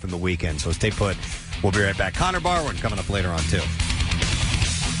good stuff from the weekend, so stay put. We'll be right back. Connor Barwin coming up later on, too.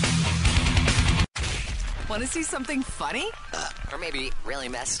 Want to see something funny? Or maybe really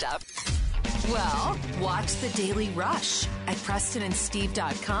messed up? Well, watch The Daily Rush at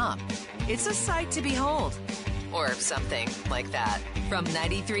PrestonandSteve.com. It's a sight to behold. Or something like that. From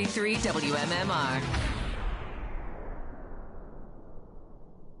 93.3 WMMR.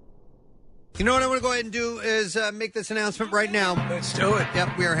 You know what I want to go ahead and do is make this announcement right now. Let's do it.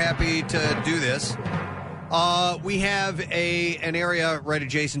 Yep, we are happy to do this. We have an area right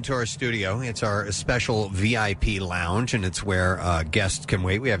adjacent to our studio. It's our special VIP lounge, and it's where guests can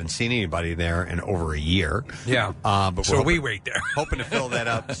wait. We haven't seen anybody there in over a year. Yeah, but so we wait there. Hoping to fill that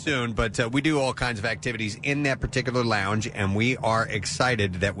up soon. But we do all kinds of activities in that particular lounge, and we are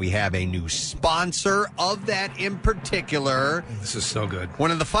excited that we have a new sponsor of that in particular. This is so good.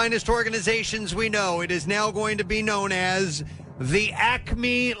 One of the finest organizations we know. It is now going to be known as the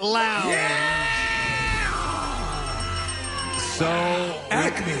Acme Lounge. Yeah! So,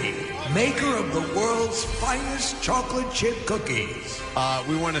 Acme, maker of the world's finest chocolate chip cookies.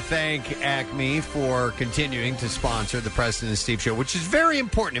 We want to thank Acme for continuing to sponsor the Preston and Steve Show, which is very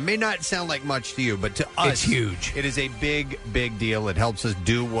important. It may not sound like much to you, but to us, it's huge. It is a big, big deal. It helps us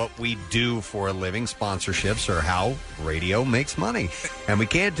do what we do for a living. Sponsorships are how radio makes money, and we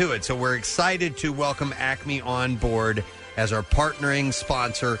can't do it. So we're excited to welcome Acme on board as our partnering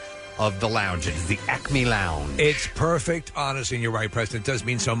sponsor of the lounge. It is the Acme Lounge. It's perfect, honestly, and you're right, Preston. It does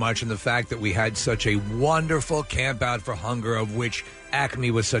mean so much, and the fact that we had such a wonderful Camp Out for Hunger, of which Acme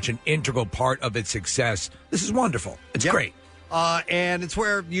was such an integral part of its success. This is wonderful. It's great. And it's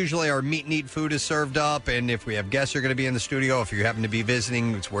where usually our meet and eat food is served up, and if we have guests who are going to be in the studio, if you happen to be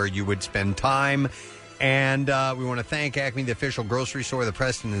visiting, it's where you would spend time. And we want to thank Acme, the official grocery store of the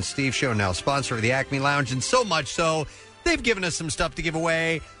Preston and Steve Show, now sponsor of the Acme Lounge, and so much so, they've given us some stuff to give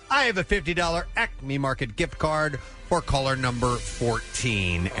away. I have a $50 Acme Market gift card for caller number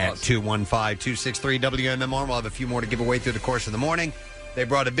 14 at 215-263-WMMR. We'll have a few more to give away through the course of the morning. They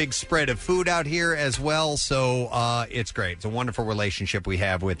brought a big spread of food out here as well, so it's great. It's a wonderful relationship we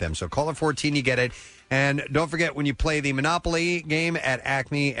have with them. So caller 14, you get it. And don't forget, when you play the Monopoly game at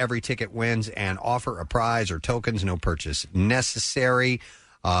Acme, every ticket wins and offer a prize or tokens, no purchase necessary.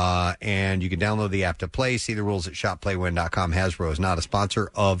 And you can download the app to play. See the rules at shopplaywin.com. Hasbro is not a sponsor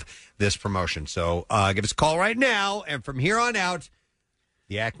of this promotion. So give us a call right now. And from here on out,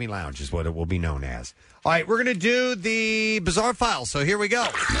 the Acme Lounge is what it will be known as. All right, we're going to do the Bizarre File. So here we go.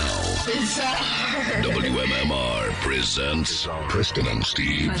 WMMR presents Preston and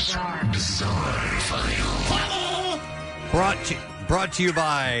Steve's Bizarre File. Brought to you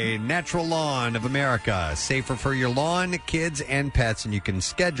by Natural Lawn of America. Safer for your lawn, kids, and pets. And you can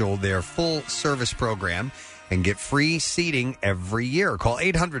schedule their full service program and get free seeding every year. Call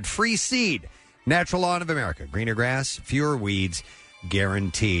 800-FREE-SEED. Natural Lawn of America. Greener grass, fewer weeds,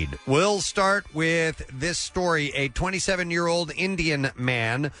 guaranteed. We'll start with this story. A 27-year-old Indian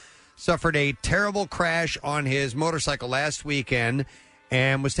man suffered a terrible crash on his motorcycle last weekend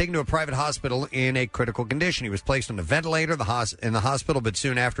and was taken to a private hospital in a critical condition. He was placed on a ventilator in the hospital, but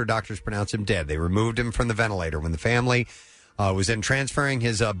soon after, doctors pronounced him dead. They removed him from the ventilator. When the family was then transferring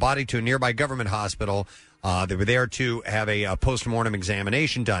his body to a nearby government hospital, they were there to have a post-mortem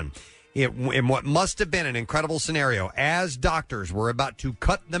examination done. In what must have been an incredible scenario, as doctors were about to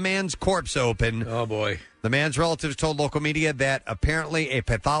cut the man's corpse open. Oh, boy. The man's relatives told local media that apparently a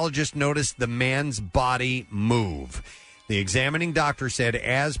pathologist noticed the man's body move. The examining doctor said,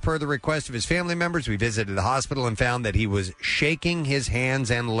 as per the request of his family members, we visited the hospital and found that he was shaking his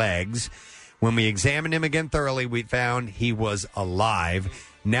hands and legs. When we examined him again thoroughly, we found he was alive.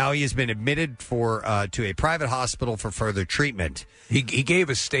 Now he has been admitted to a private hospital for further treatment. He gave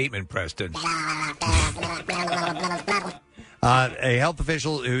a statement, Preston. A health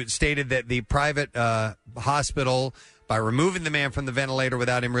official who stated that the private hospital, by removing the man from the ventilator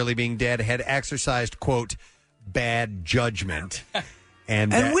without him really being dead, had exercised, quote, bad judgment.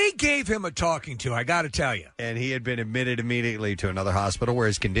 And we gave him a talking to, I got to tell you. And he had been admitted immediately to another hospital where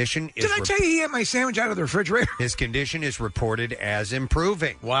his condition is... Did I tell you he ate my sandwich out of the refrigerator? His condition is reported as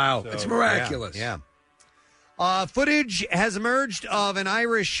improving. Wow. So, it's miraculous. Yeah. Footage has emerged of an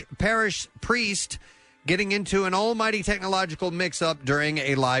Irish parish priest getting into an almighty technological mix-up during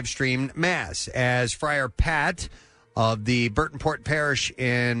a live-streamed mass. As Friar Pat of the Burtonport Parish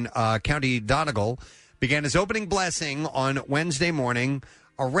in County Donegal began his opening blessing on Wednesday morning,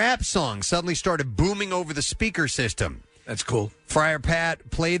 a rap song suddenly started booming over the speaker system. That's cool. Friar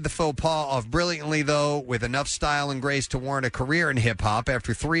Pat played the faux pas off brilliantly, though, with enough style and grace to warrant a career in hip-hop.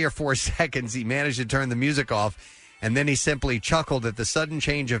 After 3 or 4 seconds, he managed to turn the music off, and then he simply chuckled at the sudden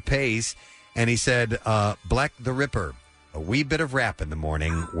change of pace, and he said, Black the Ripper, a wee bit of rap in the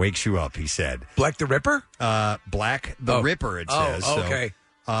morning wakes you up, he said. Black the Ripper? Black the Ripper, it says. Oh, okay. So,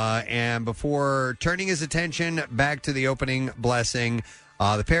 and before turning his attention back to the opening blessing,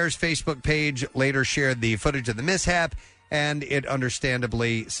 the pair's Facebook page later shared the footage of the mishap, and it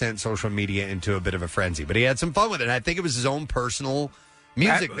understandably sent social media into a bit of a frenzy. But he had some fun with it. I think it was his own personal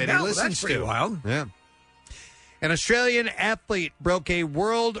music that he listens that's pretty to. Wild. Yeah. An Australian athlete broke a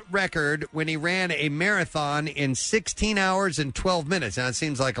world record when he ran a marathon in 16 hours and 12 minutes. Now, it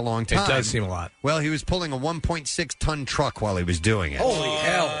seems like a long time. It does seem a lot. Well, he was pulling a 1.6-ton truck while he was doing it. Holy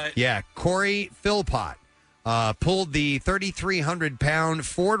hell. Yeah, Corey Philpott pulled the 3,300-pound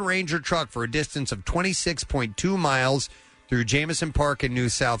Ford Ranger truck for a distance of 26.2 miles through Jameson Park in New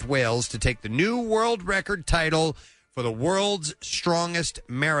South Wales to take the new world record title for the world's strongest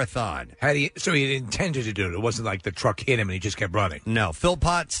marathon. So he intended to do it. It wasn't like the truck hit him and he just kept running. No.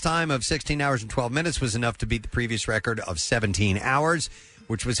 Philpott's time of 16 hours and 12 minutes was enough to beat the previous record of 17 hours,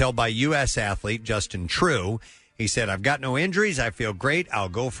 which was held by U.S. athlete Justin True. He said, I've got no injuries. I feel great. I'll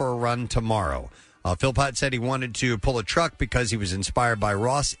go for a run tomorrow. Philpott said he wanted to pull a truck because he was inspired by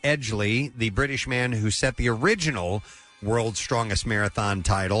Ross Edgley, the British man who set the original World's Strongest Marathon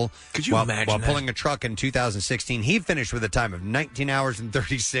title. Could you imagine While that? pulling a truck in 2016, he finished with a time of 19 hours and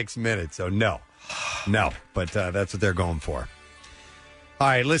 36 minutes. So no. But that's what they're going for. All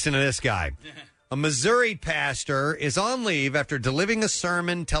right, listen to this guy. A Missouri pastor is on leave after delivering a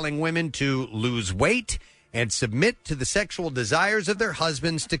sermon telling women to lose weight and submit to the sexual desires of their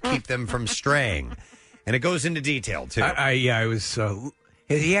husbands to keep them from straying. And it goes into detail, too.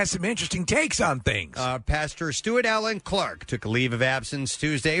 He has some interesting takes on things. Pastor Stuart Allen Clark took a leave of absence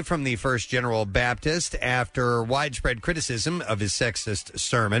Tuesday from the First General Baptist after widespread criticism of his sexist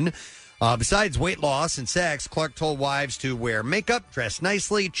sermon. Besides weight loss and sex, Clark told wives to wear makeup, dress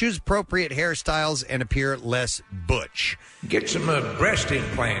nicely, choose appropriate hairstyles, and appear less butch. Get some breast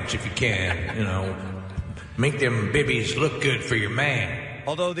implants if you can, Make them babies look good for your man.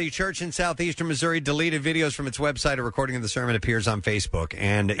 Although the church in southeastern Missouri deleted videos from its website, a recording of the sermon appears on Facebook.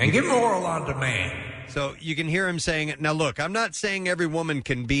 And get moral on demand. So you can hear him saying, now look, I'm not saying every woman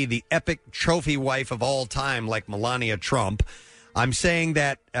can be the epic trophy wife of all time like Melania Trump. I'm saying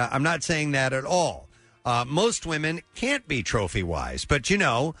that I'm not saying that at all. Most women can't be trophy wives, but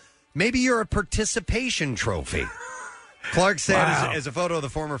maybe you're a participation trophy. Clark said, as a photo of the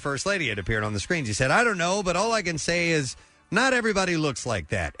former First Lady had appeared on the screens, he said, I don't know, but all I can say is not everybody looks like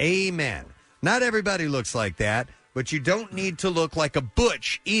that. Amen. Not everybody looks like that, but you don't need to look like a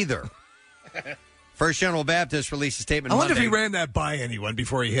butch either. First General Baptist released a statement I wonder Monday, if he ran that by anyone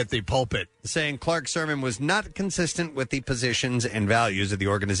before he hit the pulpit. saying Clark's sermon was not consistent with the positions and values of the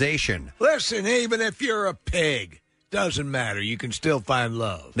organization. Listen, even if you're a pig, doesn't matter. You can still find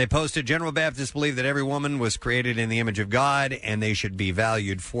love. They posted, General Baptists believe that every woman was created in the image of God, and they should be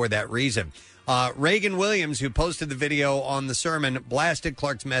valued for that reason. Reagan Williams, who posted the video on the sermon, blasted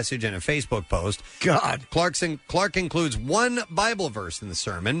Clark's message in a Facebook post. God. Clark includes one Bible verse in the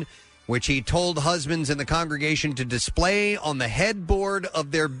sermon, which he told husbands in the congregation to display on the headboard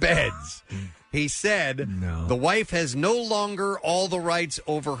of their beds. He said, the wife has no longer all the rights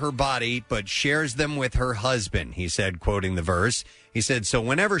over her body, but shares them with her husband, he said, quoting the verse. He said, so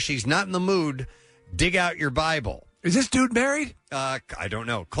whenever she's not in the mood, dig out your Bible. Is this dude married? I don't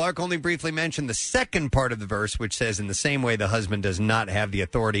know. Clark only briefly mentioned the second part of the verse, which says, in the same way the husband does not have the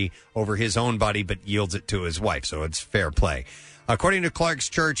authority over his own body, but yields it to his wife. So it's fair play. According to Clark's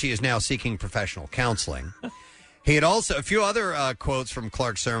church, he is now seeking professional counseling. He had also, a few other quotes from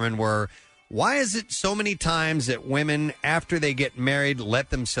Clark's sermon were, why is it so many times that women, after they get married,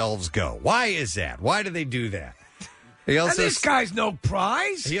 let themselves go? Why is that? Why do they do that? And this guy's no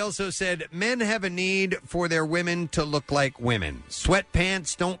prize. He also said, men have a need for their women to look like women.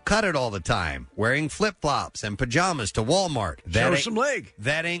 Sweatpants don't cut it all the time. Wearing flip-flops and pajamas to Walmart. Show some leg.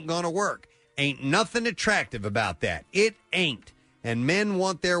 That ain't going to work. Ain't nothing attractive about that. It ain't. And men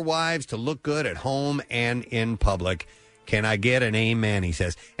want their wives to look good at home and in public. Can I get an amen, he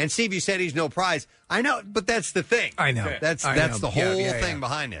says. And Steve, you said he's no prize. I know, but that's the thing. I know. That's the whole thing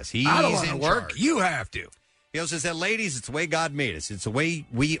behind this. He's I don't want to in work. charge. You have to. He also said, ladies, it's the way God made us. It's the way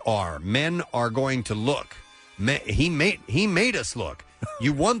we are. Men are going to look. He made us look.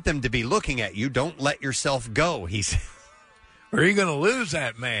 You want them to be looking at you. Don't let yourself go, he said. Or are you going to lose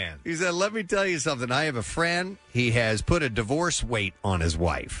that man? He said, let me tell you something. I have a friend. He has put a divorce weight on his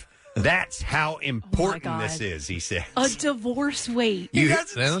wife. That's how important this is, he says. A divorce weight.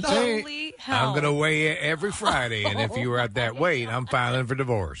 Holy hell. I'm going to weigh it every Friday, and if you were at that weight, I'm filing for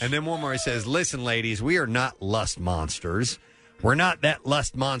divorce. And then one more, he says, listen, ladies, we are not lust monsters. We're not that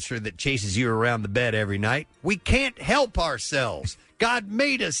lust monster that chases you around the bed every night. We can't help ourselves. God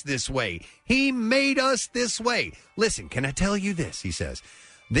made us this way. He made us this way. Listen, can I tell you this? He says,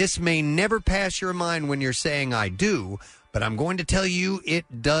 this may never pass your mind when you're saying I do, but I'm going to tell you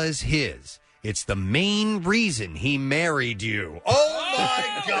it does his. It's the main reason he married you. Oh,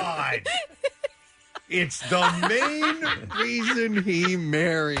 my God. It's the main reason he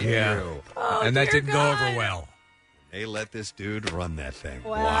married you. Oh, and that didn't God. go over well. They let this dude run that thing.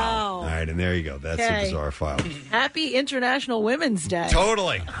 Wow. All right, and there you go. That's Okay. the bizarre file. Happy International Women's Day.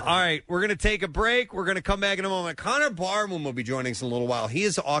 Totally. All right, we're going to take a break. We're going to come back in a moment. Connor Barwin will be joining us in a little while. He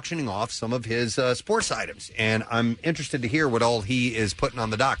is auctioning off some of his sports items, and I'm interested to hear what all he is putting on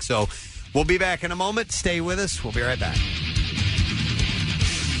the dock. So we'll be back in a moment. Stay with us. We'll be right back.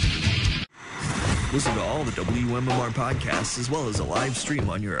 Listen to all the WMMR podcasts as well as a live stream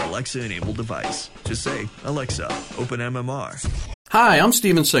on your Alexa-enabled device. Just say, Alexa, open MMR. Hi, I'm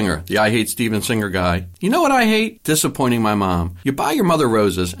Steven Singer, the I Hate Steven Singer guy. You know what I hate? Disappointing my mom. You buy your mother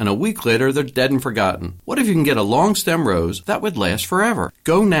roses, and a week later, they're dead and forgotten. What if you can get a long stem rose that would last forever?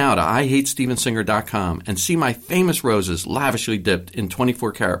 Go now to IHateStevenSinger.com and see my famous roses lavishly dipped in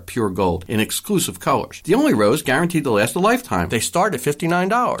 24-karat pure gold in exclusive colors. The only rose guaranteed to last a lifetime. They start at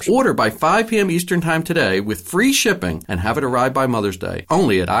 $59. Order by 5 p.m. Eastern Time today with free shipping and have it arrive by Mother's Day.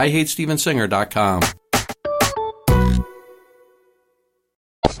 Only at IHateStevenSinger.com.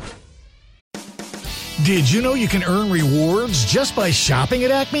 Did you know you can earn rewards just by shopping at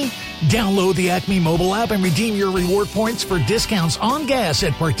Acme? Download the Acme mobile app and redeem your reward points for discounts on gas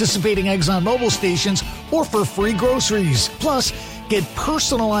at participating Exxon Mobil stations or for free groceries. Plus, get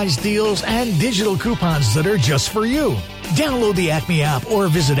personalized deals and digital coupons that are just for you. Download the Acme app or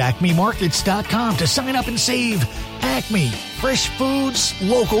visit acmemarkets.com to sign up and save. Acme, fresh foods,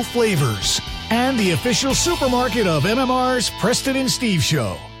 local flavors. And the official supermarket of MMR's Preston and Steve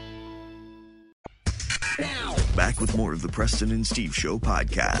Show. Back with more of the Preston and Steve Show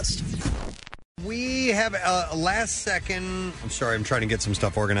podcast. We have a last second. I'm sorry, I'm trying to get some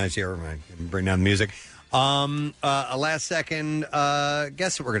stuff organized here. I can bring down the music. A last second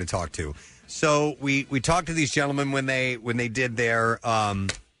guess that we're going to talk to. So we talked to these gentlemen when they did their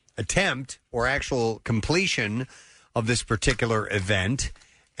attempt or actual completion of this particular event,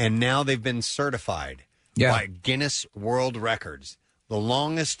 and now they've been certified by Guinness World Records. The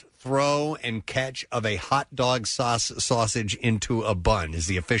longest throw and catch of a hot dog sausage into a bun is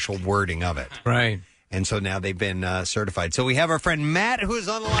the official wording of it. Right. And so now they've been certified. So we have our friend Matt, who is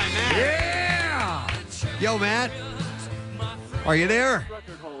on the line. Matt. Yeah! Yo, Matt. Are you there?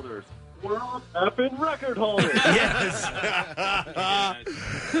 Record holders. World effing record holders. Yes.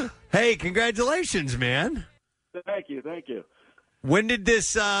 Hey, congratulations, man. Thank you. When did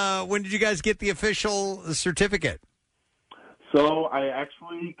you guys get the official certificate? So I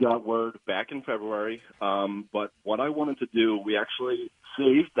actually got word back in February, but what I wanted to do, we actually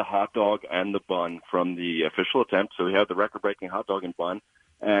saved the hot dog and the bun from the official attempt. So we had the record-breaking hot dog and bun,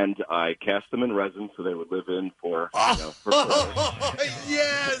 and I cast them in resin so they would live in for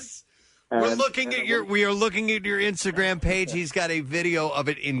yes. We are looking at your Instagram page. He's got a video of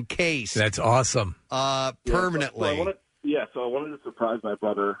it encased. That's awesome. Permanently. So I wanted to surprise my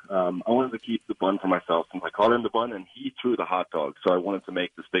brother. I wanted to keep the bun for myself since I caught him the bun and he threw the hot dog. So I wanted to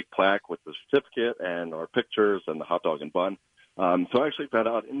make this big plaque with the certificate and our pictures and the hot dog and bun. So I actually found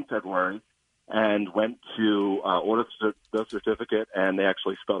out in February and went to order the certificate, and they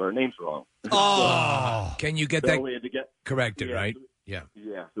actually spelled our names wrong. Oh, can you get so that we had to get corrected, right? Yeah.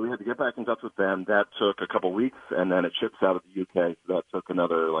 So we had to get back in touch with them. That took a couple weeks, and then it ships out of the UK. So that took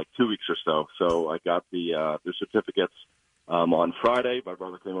another 2 weeks or so. So I got the certificates on Friday. My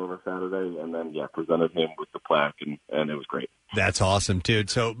brother came over Saturday, and then presented him with the plaque, and it was great. That's awesome, dude.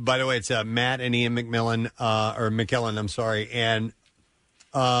 So by the way, it's Matt and Ian McMillan or McKellen. I'm sorry, and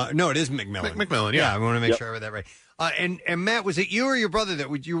no, it is McMillan. McMillan, I want to make sure I read that right. And Matt, was it you or your brother that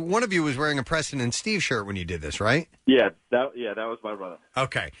one of you was wearing a Preston and Steve shirt when you did this, right? Yeah, that was my brother.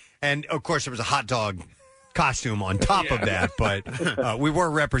 Okay, and of course there was a hot dog costume on top of that, but we were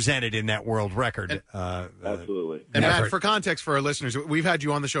represented in that world record. Absolutely. And Matt, for context for our listeners, we've had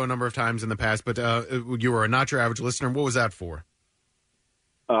you on the show a number of times in the past, but you were a Not Your Average Listener. What was that for?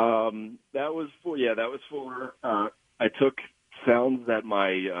 That was for I took sounds that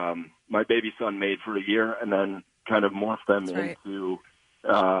my baby son made for a year, and then kind of morphed them into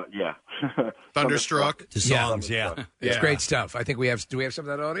Thunderstruck to songs. It's great stuff. I think we have. Do we have some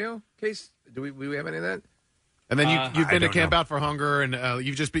of that audio, Case? Do we have any of that? And then you've been to Camp Out for Hunger, and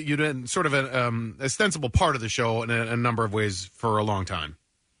you've been sort of an ostensible part of the show in a number of ways for a long time.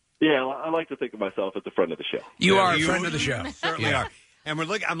 Yeah, I like to think of myself at the front of the show. You are a friend of the show. Certainly are. And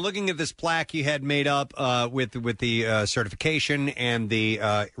I'm looking at this plaque you had made up with the certification and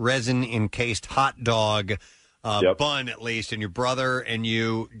the resin encased hot dog bun, at least, and your brother and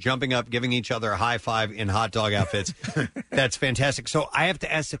you jumping up, giving each other a high five in hot dog outfits. That's fantastic. So I have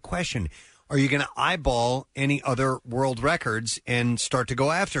to ask the question: are you going to eyeball any other world records and start to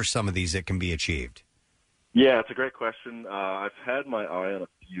go after some of these that can be achieved? Yeah, it's a great question. I've had my eye on a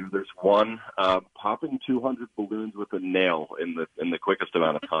few. There's one popping 200 balloons with a nail in the quickest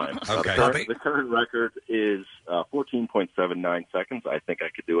amount of time. Okay. The current record is 14.79 seconds. I think I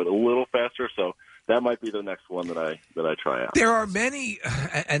could do it a little faster, so that might be the next one that I try out. There are many,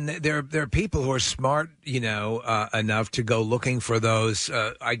 and there are people who are smart, enough to go looking for those.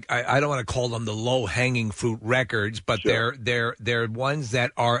 I don't want to call them the low hanging fruit records, but they're ones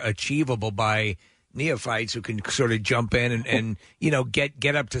that are achievable by neophytes who can sort of jump in and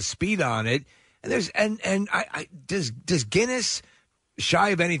get up to speed on it. And does Guinness, shy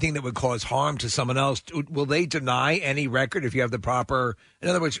of anything that would cause harm to someone else, will they deny any record if you have the proper? In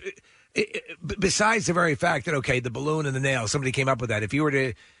other words, besides the very fact that the balloon and the nail, somebody came up with that. If you were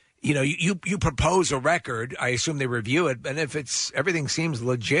to, you propose a record, I assume they review it, and if everything seems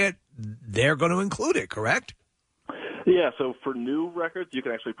legit, they're going to include it. Correct? Yeah, so for new records, you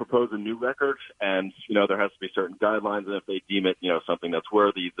can actually propose a new record, and, there has to be certain guidelines, and if they deem it, something that's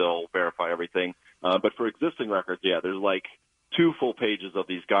worthy, they'll verify everything. But for existing records, there's like 2 full pages of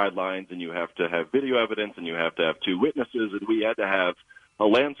these guidelines, and you have to have video evidence, and you have to have 2 witnesses, and we had to have a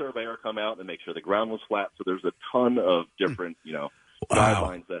land surveyor come out and make sure the ground was flat, so there's a ton of different,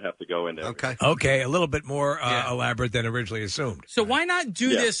 guidelines that have to go into everything. Okay, a little bit more elaborate than originally assumed. So why not do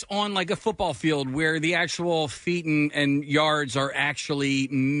this on like a football field where the actual feet and yards are actually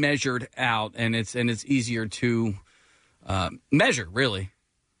measured out, and it's easier to measure, really?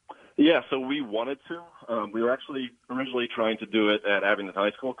 Yeah, so we wanted to. We were actually originally trying to do it at Abington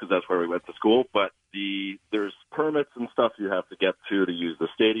High School because that's where we went to school, but there's permits and stuff you have to get to use the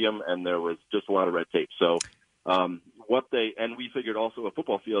stadium, and there was just a lot of red tape. So and we figured also a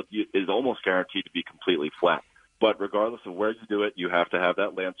football field is almost guaranteed to be completely flat. But regardless of where you do it, you have to have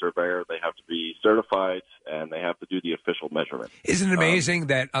that land surveyor. They have to be certified, and they have to do the official measurement. Isn't it amazing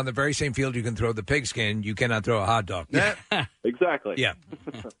that on the very same field you can throw the pigskin, you cannot throw a hot dog? Yeah, exactly. Yeah.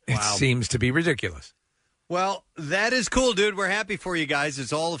 It seems to be ridiculous. Well, that is cool, dude. We're happy for you guys.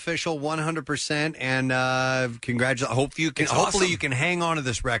 It's all official, 100%, and congratulations. Hopefully you can hang on to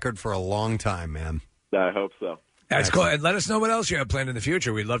this record for a long time, man. I hope so. That's cool. And let us know what else you have planned in the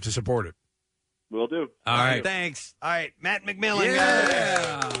future. We'd love to support it. Will do. All right. Thanks. All right, Matt McMillan.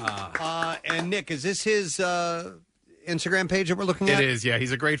 Yeah. And Nick, is this his Instagram page that we're looking at? It is, yeah.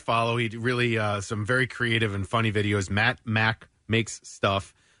 He's a great follow. He really some very creative and funny videos. Matt Mac makes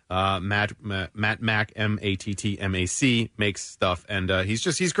stuff. Matt Mac, MATTMAC, makes stuff, and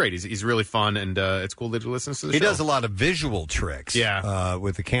he's great. He's really fun, and it's cool that he listens to the show. He does a lot of visual tricks,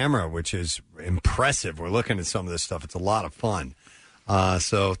 with the camera, which is impressive. We're looking at some of this stuff; it's a lot of fun.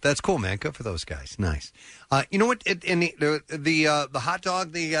 So that's cool, man. Good for those guys. Nice. You know what? In the hot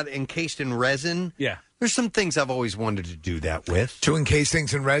dog they got encased in resin. Yeah. There's some things I've always wanted to do that with. To encase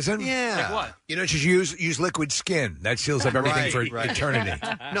things in resin? Yeah. Like what? Just use liquid skin. That seals up everything for eternity.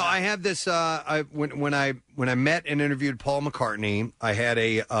 No, I have this. When I met and interviewed Paul McCartney, I had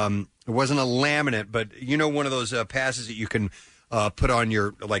it wasn't a laminate, but one of those passes that you can put on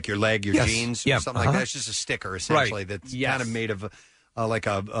your leg, your jeans, or something like that. It's just a sticker essentially that's kind of made of like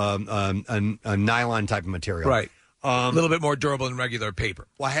a nylon type of material, right? A little bit more durable than regular paper.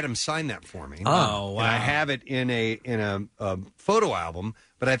 Well, I had him sign that for me. Oh, wow. And I have it in a photo album,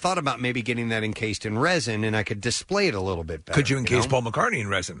 but I thought about maybe getting that encased in resin, and I could display it a little bit better. Could you encase Paul McCartney in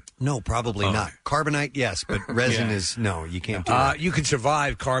resin? No, probably not. Carbonite, yes, but resin is no. You can't do that. You can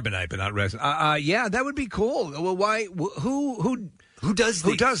survive carbonite, but not resin. Yeah, that would be cool. Well, why? Who does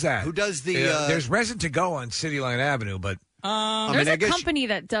that? Who does the? There's resin to go on City Line Avenue, but. There's a company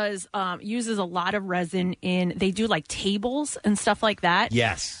that does uses a lot of resin they do like tables and stuff like that.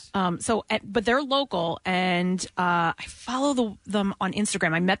 Yes. But they're local, and I follow them on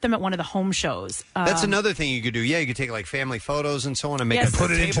Instagram. I met them at one of the home shows. That's another thing you could do. Yeah, you could take like family photos and so on and make Yes. a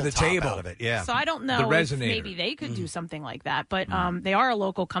put it into the tabletop table out of it. Yeah. So I don't know if maybe they could do something like that, but they are a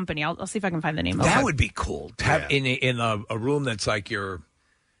local company. I'll see if I can find the name of it. That would be cool to have in a room that's like your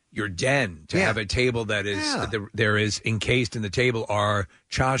den, to have a table that is there is encased in the table are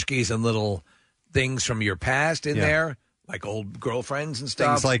tchotchkes and little things from your past in there, like old girlfriends and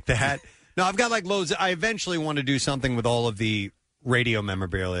stuff. Things like that. No, I've got like loads. I eventually want to do something with all of the radio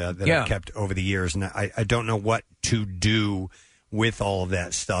memorabilia that I've kept over the years, and I don't know what to do with all of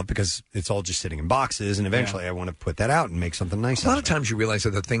that stuff because it's all just sitting in boxes, and eventually I want to put that out and make something nice. A lot of times you realize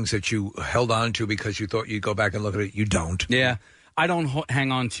that the things that you held on to because you thought you'd go back and look at it, you don't. Yeah. I don't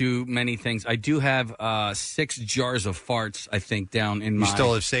hang on to many things. I do have 6 jars of farts, I think, down in my... You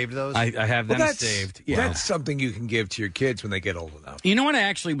still have saved those? I have them saved. Yeah. That's something you can give to your kids when they get old enough. You know what I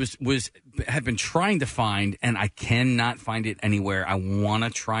actually have been trying to find, and I cannot find it anywhere. I want to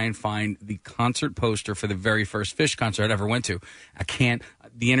try and find the concert poster for the very first Fish concert I ever went to. I can't.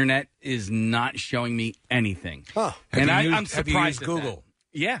 The internet is not showing me anything. Oh. I'm surprised have you used at Google?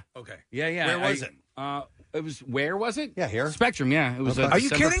 That. Yeah. Okay. Yeah. Where was it? Where was it? Yeah, here. Spectrum, yeah. It was. Okay. Are you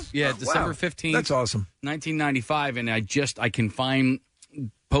kidding? Yeah, Oh, December wow. 15th. That's awesome. 1995, and I can find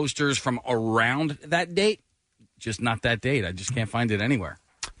posters from around that date, just not that date. I just can't find it anywhere.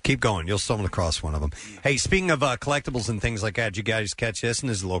 Keep going. You'll stumble across one of them. Hey, speaking of collectibles and things like that, did you guys catch this? And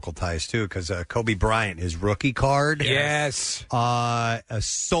this is local ties, too, because Kobe Bryant, his rookie card. Yes.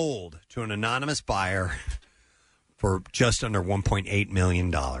 Sold to an anonymous buyer for just under $1.8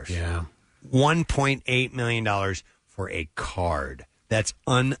 million. Yeah. $1.8 million for a card. That's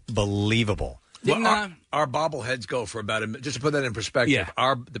unbelievable. Well, our bobbleheads go for about just to put that in perspective.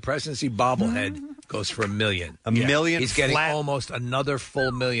 The presidency bobblehead goes for $1 million. $1 million. He's getting flat. almost another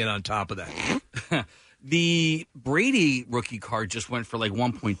full $1 million on top of that. The Brady rookie card just went for like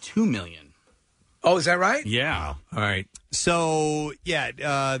 $1.2 million. Oh, is that right? Yeah. All right. So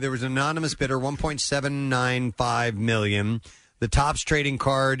there was an anonymous bidder, $1.795 million. The Topps trading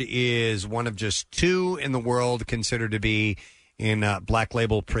card is one of just two in the world considered to be in black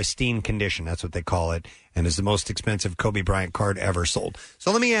label pristine condition. That's what they call it, and is the most expensive Kobe Bryant card ever sold.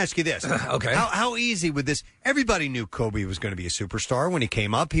 So let me ask you this. Okay. How easy would this... Everybody knew Kobe was going to be a superstar when he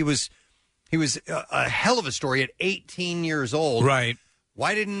came up. He was a hell of a story at 18 years old. Right.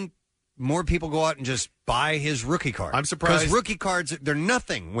 Why didn't more people go out and just buy his rookie card? I'm surprised. Because rookie cards, they're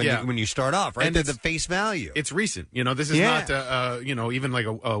nothing when you start off, right? And they're the face value. It's recent. This is not, even like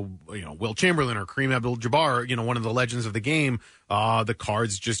a Will Chamberlain or Kareem Abdul-Jabbar, one of the legends of the game. The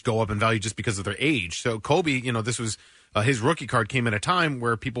cards just go up in value just because of their age. So Kobe, this was his rookie card came at a time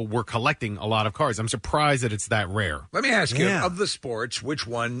where people were collecting a lot of cards. I'm surprised that it's that rare. Let me ask you, of the sports, which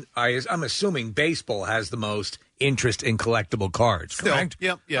one, I'm assuming baseball has the most interest in collectible cards, correct?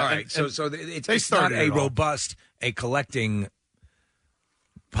 Yep. Yeah. All right. So it's not a robust, collecting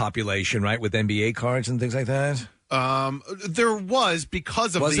population, right, with NBA cards and things like that? There was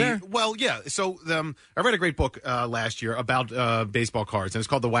because of there? Well, yeah. So I read a great book last year about baseball cards, and it's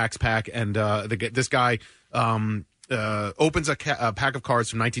called The Wax Pack. And this guy opens a pack of cards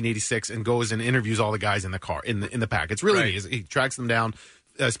from 1986 and goes and interviews all the guys in the car in the pack. It's really neat. He tracks them down.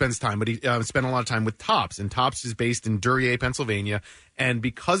 Spends time, but he spent a lot of time with Topps, and Topps is based in Duryea, Pennsylvania. And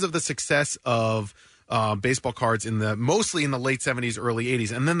because of the success of baseball cards mostly in the late 70s, early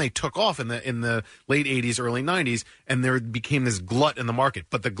 80s, and then they took off in the late 80s, early 90s, and there became this glut in the market.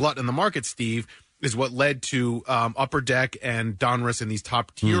 But the glut in the market, Steve, is what led to Upper Deck and Donruss and these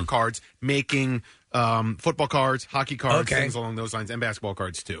top tier cards making football cards, hockey cards, things along those lines, and basketball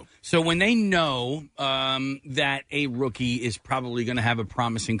cards too. So when they know that a rookie is probably going to have a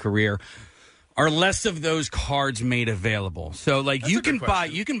promising career, are less of those cards made available? So like you can buy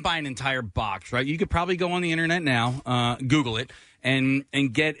an entire box, right? You could probably go on the internet now, Google it, and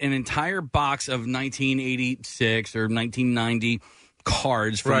get an entire box of 1986 or 1990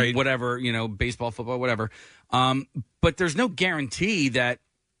 cards from whatever, baseball, football, whatever. But there's no guarantee that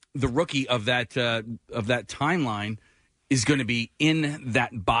the rookie of that timeline is going to be in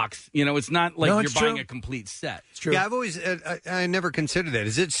that box. It's not like you're buying a complete set. It's true. Yeah, I've always I never considered that.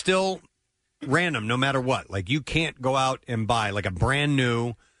 Is it still random no matter what? Like you can't go out and buy like a brand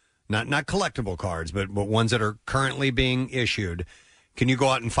new, not collectible cards, but ones that are currently being issued. Can you go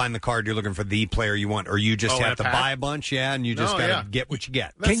out and find the card you're looking for, the player you want, or you just have to buy a bunch? Yeah, and you just got to get what you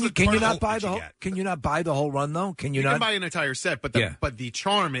get. Can you not buy the whole? Can you not buy the whole run though? You can buy an entire set, but the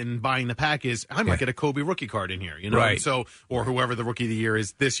charm in buying the pack is I might get a Kobe rookie card in here, Right. So or whoever the rookie of the year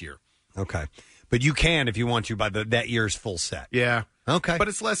is this year. Okay, but you can if you want to buy that year's full set. Yeah. Okay, but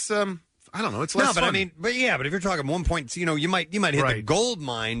it's less. I don't know. It's less. No, but fun. But if you're talking 1 point, you might hit the gold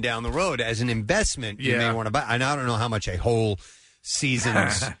mine down the road as an investment. You may want to buy. And I don't know how much a whole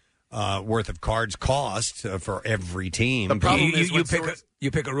season's worth of cards cost for every team. The problem is you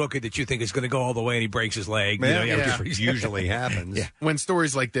pick a rookie that you think is going to go all the way and he breaks his leg. Usually happens. Yeah. When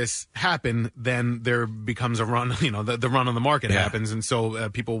stories like this happen, then there becomes a run. The run on the market happens, and so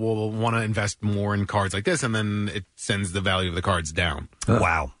people will want to invest more in cards like this, and then it sends the value of the cards down.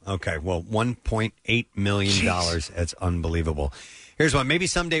 Wow. Okay. Well, $1.8 million. That's unbelievable. Here's one. Maybe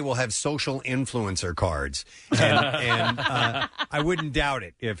someday we'll have social influencer cards, and I wouldn't doubt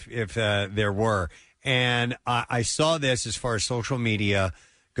it if there were. And I saw this as far as social media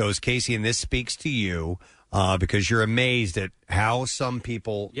goes, Casey, and this speaks to you because you're amazed at how some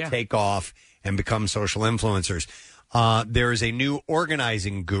people take off and become social influencers. There is a new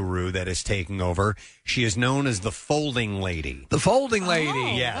organizing guru that is taking over. She is known as the Folding Lady. The Folding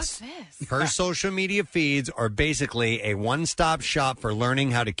Lady. Yes. What's this? Her social media feeds are basically a one-stop shop for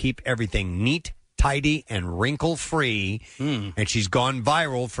learning how to keep everything neat, tidy, and wrinkle-free. And she's gone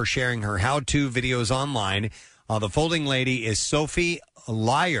viral for sharing her how-to videos online. The Folding Lady is Sophie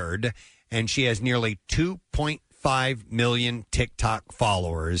Lyard, and she has nearly 2.5 million TikTok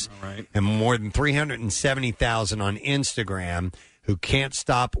followers and more than 370,000 on Instagram who can't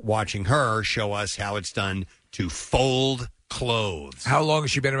stop watching her show us how it's done to fold clothes. How long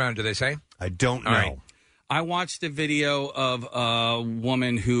has she been around, do they say? I don't know. Right. I watched a video of a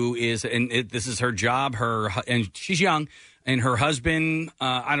woman who is, and this is her job, and she's young, and her husband,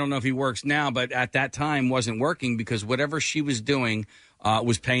 I don't know if he works now, but at that time wasn't working because whatever she was doing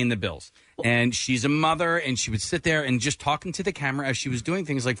was paying the bills. And she's a mother, and she would sit there and just talking to the camera as she was doing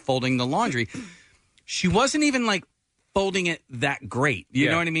things like folding the laundry. She wasn't even like folding it that great. You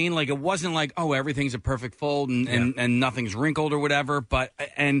know what I mean? Like, it wasn't like, oh, everything's a perfect fold and nothing's wrinkled or whatever.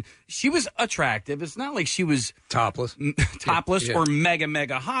 And she was attractive. It's not like she was topless or mega,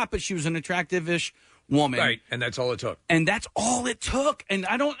 mega hot, but she was an attractive-ish woman. Right, and that's all it took. And that's all it took. And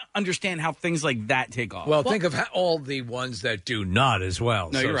I don't understand how things like that take off. Well, think of all the ones that do not as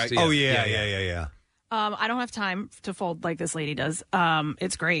well. No, you're right. Steve, yeah. I don't have time to fold like this lady does.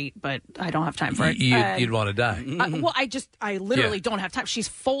 It's great, but I don't have time for it. You'd want to die. I literally don't have time. She's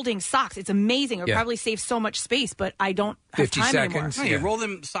folding socks. It's amazing. It would probably save so much space, but I don't have 50 time seconds. anymore. You roll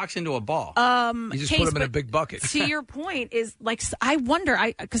them socks into a ball. You just put them in a big bucket. To your point is, like, I wonder,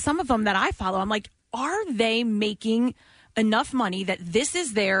 because some of them that I follow, I'm like, are they making enough money that this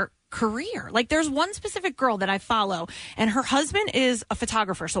is their career? Like, there's one specific girl that I follow, and her husband is a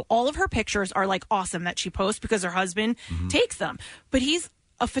photographer, so all of her pictures are like awesome that she posts because her husband takes them, but he's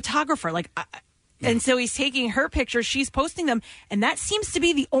a photographer, and so he's taking her pictures, she's posting them, and that seems to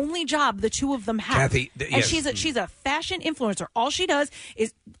be the only job the two of them have. Kathy, and yes. she's a fashion influencer. All she does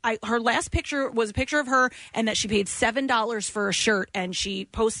is, her last picture was a picture of her, and that she paid $7 for a shirt, and she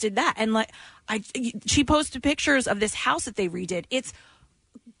posted that, and she posted pictures of this house that they redid. It's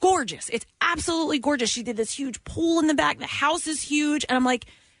gorgeous. It's absolutely gorgeous. She did this huge pool in the back. The house is huge. And I'm like,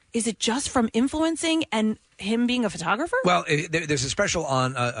 is it just from influencing and him being a photographer? Well, there's a special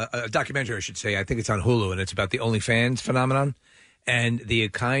on a documentary, I should say. I think it's on Hulu, and it's about the OnlyFans phenomenon and the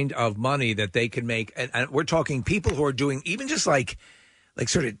kind of money that they can make. And we're talking people who are doing even just like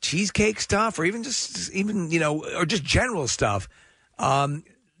sort of cheesecake stuff, or even or just general stuff.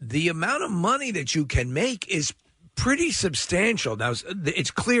 The amount of money that you can make is pretty substantial. Now,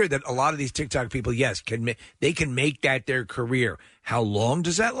 it's clear that a lot of these TikTok people, yes, they can make that their career. How long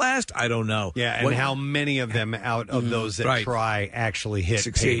does that last? I don't know. Yeah, and how many of them out of those that try actually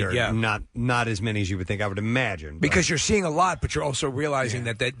succeed? Not as many as you would think. I would imagine, because you're seeing a lot, but you're also realizing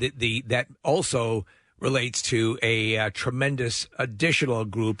that also relates to a tremendous additional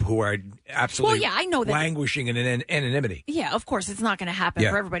group who are absolutely I know that languishing in anonymity. Yeah, of course, it's not going to happen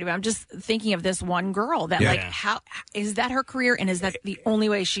for everybody, but I'm just thinking of this one girl that, how is that her career, and is that the only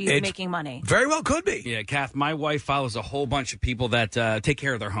way she's making money? Very well could be. Yeah, Kath, my wife follows a whole bunch of people that take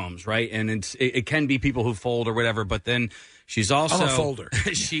care of their homes, right? And it can be people who fold or whatever, but then she's also... I'm a folder.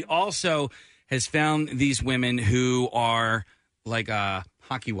 She also has found these women who are like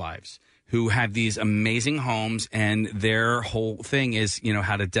hockey wives, who have these amazing homes, and their whole thing is,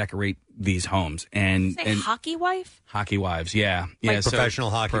 how to decorate these homes. And hockey wife? Hockey wives, yeah. Like professional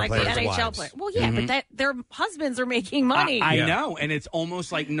hockey players. Like the NHL players. Well, yeah, but their husbands are making money. I know, and it's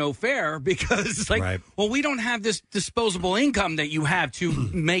almost like no fair, because it's well, we don't have this disposable income that you have to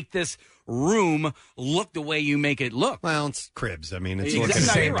make this room look the way you make it look. Well, it's cribs. I mean, it's exactly. the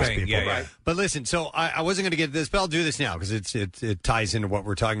same Right. people. Yeah, yeah. But listen, so I wasn't going to get to this, but I'll do this now because it ties into what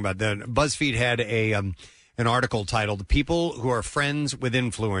we're talking about. Then BuzzFeed had an article titled "People Who Are Friends with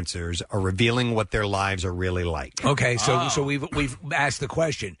Influencers Are Revealing What Their Lives Are Really Like." Okay, so we've asked the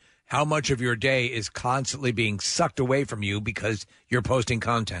question: how much of your day is constantly being sucked away from you because you're posting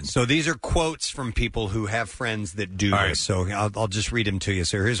content? So these are quotes from people who have friends that do this. So I'll just read them to you.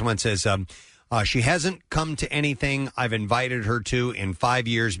 So here's one that says, she hasn't come to anything I've invited her to in 5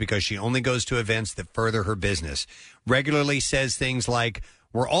 years because she only goes to events that further her business. Regularly says things like,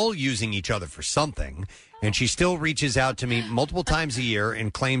 we're all using each other for something. And she still reaches out to me multiple times a year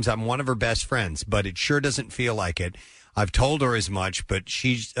and claims I'm one of her best friends, but it sure doesn't feel like it. I've told her as much, but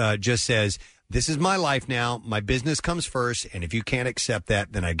she just says, this is my life now. My business comes first, and if you can't accept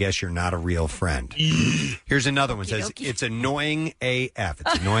that, then I guess you're not a real friend. Here's another one. Says, it's annoying AF.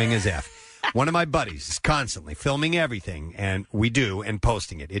 It's annoying as F. One of my buddies is constantly filming everything, and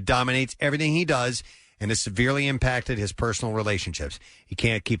posting it. It dominates everything he does and has severely impacted his personal relationships. He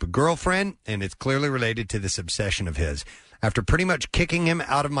can't keep a girlfriend, and it's clearly related to this obsession of his. After pretty much kicking him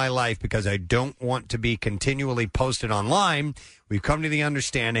out of my life because I don't want to be continually posted online, we've come to the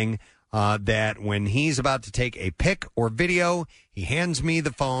understanding that when he's about to take a pic or video, he hands me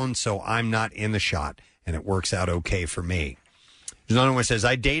the phone so I'm not in the shot, and it works out okay for me. There's another one that says,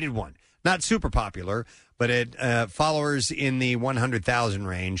 I dated one. Not super popular, but it followers in the 100,000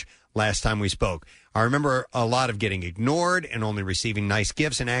 range last time we spoke. I remember a lot of getting ignored and only receiving nice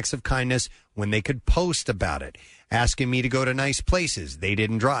gifts and acts of kindness when they could post about it. asking me to go to nice places. They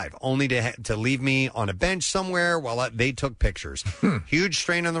didn't drive, only to leave me on a bench somewhere while they took pictures. Huge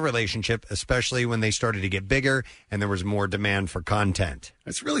strain on the relationship, especially when they started to get bigger and there was more demand for content.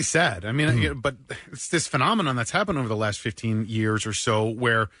 It's really sad. I mean, but it's this phenomenon that's happened over the last 15 years or so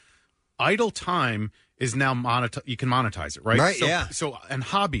where idle time is now you can monetize it, right? Right, so, yeah. So, and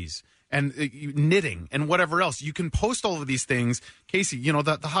hobbies and knitting and whatever else. You can post all of these things. Casey,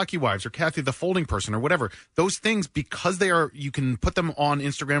 the hockey wives, or Kathy, the folding person, or whatever. Those things, because you can put them on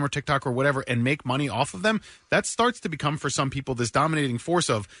Instagram or TikTok or whatever and make money off of them. That starts to become, for some people, this dominating force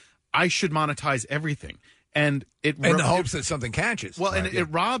of, I should monetize everything. And in the hopes that something catches. Well, and it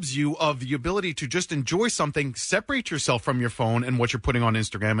robs you of the ability to just enjoy something, separate yourself from your phone and what you're putting on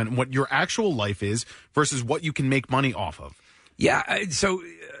Instagram and what your actual life is versus what you can make money off of. Yeah, so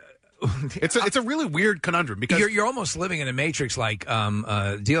it's a really weird conundrum because you're almost living in a matrix like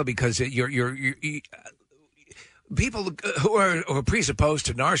deal because you're people who are presupposed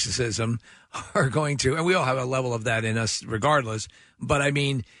to narcissism are going to, and we all have a level of that in us regardless. But I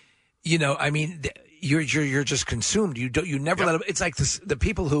mean, you're just consumed. You never let them. It's like the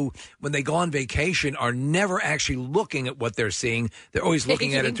people who, when they go on vacation, are never actually looking at what they're seeing. They're always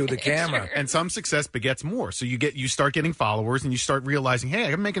looking at it through the camera. And some success begets more. So you start getting followers, and you start realizing,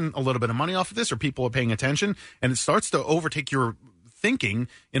 hey, I'm making a little bit of money off of this, or people are paying attention, and it starts to overtake your thinking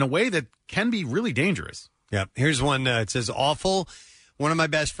in a way that can be really dangerous. Yeah. Here's one. It says, awful. One of my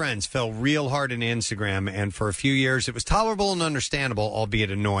best friends fell real hard in Instagram, and for a few years it was tolerable and understandable, albeit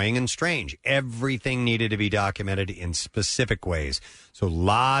annoying and strange. Everything needed to be documented in specific ways. So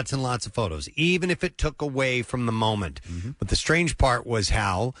lots and lots of photos, even if it took away from the moment. But the strange part was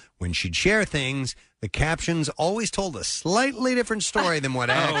how, when she'd share things, the captions always told a slightly different story than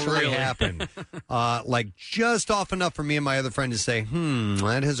what actually happened. Like just off enough for me and my other friend to say,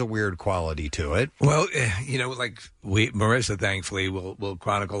 that has a weird quality to it. Well, Marissa, thankfully, will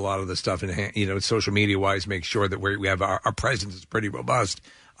chronicle a lot of the stuff and, social media wise, make sure that we have our presence is pretty robust.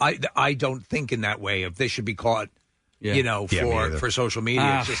 I don't think in that way of this should be caught, for social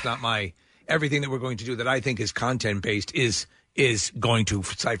media. It's just not everything that we're going to do that I think is content based is going to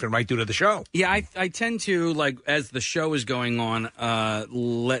siphon right through to the show. Yeah, I tend to, as the show is going on,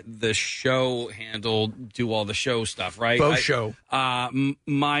 let the show do all the show stuff, right? Show.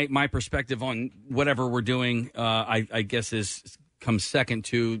 My perspective on whatever we're doing, I guess, comes second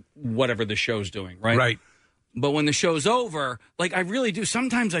to whatever the show's doing, right? Right. But when the show's over, I really do.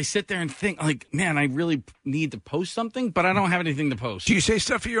 Sometimes I sit there and think, man, I really need to post something, but I don't have anything to post. Do you say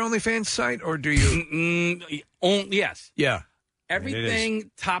stuff for your OnlyFans site, or do you? Yes. Yeah.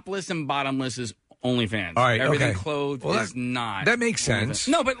 Everything topless and bottomless is OnlyFans. All right. Everything clothed is not. That makes sense.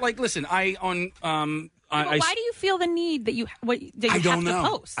 No, but listen, why do you feel the need that you have to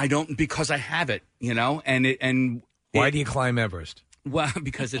post? I don't, because I have it, and why do you climb Everest? Well,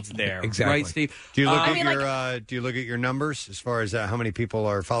 because it's there. Exactly. Right, Steve? Do you look at your numbers as far as how many people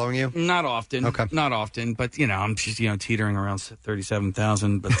are following you? Not often. Okay. Not often, but I'm just teetering around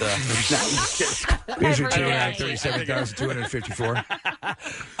 37,000. But Here's your 37,254.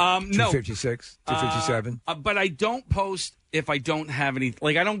 256, 257. But I don't post if I don't have any.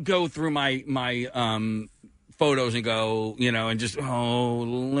 I don't go through my photos and go, and just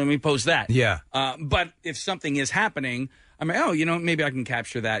let me post that. Yeah. But if something is happening, I'm like, maybe I can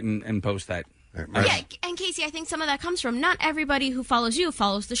capture that and post that. Yeah, and Casey, I think some of that comes from not everybody who follows you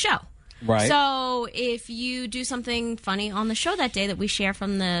follows the show. Right. So if you do something funny on the show that day that we share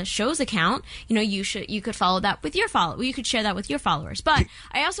from the show's account, you could follow that with your you could share that with your followers. But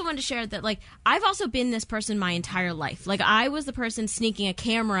I also wanted to share that I've also been this person my entire life. I was the person sneaking a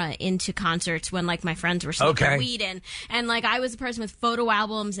camera into concerts when my friends were smoking weed in, and I was the person with photo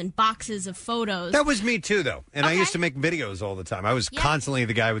albums and boxes of photos. That was me too, though. And I used to make videos all the time. I was constantly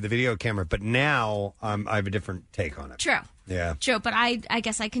the guy with the video camera, but now I have a different take on it. True. Yeah. True, but I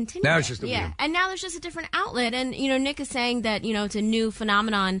guess I continue. Now it's just and now there's just a different outlet. And Nick is saying that it's a new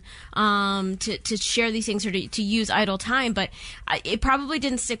phenomenon to share these things or to use idle time. But it probably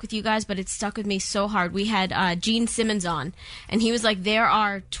didn't stick with you guys, but it stuck with me so hard. We had Gene Simmons on, and he was like, "There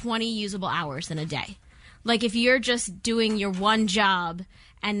are 20 usable hours in a day. If you're just doing your one job."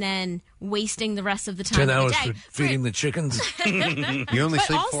 And then wasting the rest of the time 10 hours of the day. for feeding the chickens. You only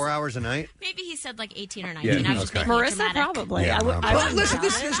sleep 4 hours a night? Maybe he said 18 or 19. Yeah, I was okay. Marissa, probably. Yeah, listen,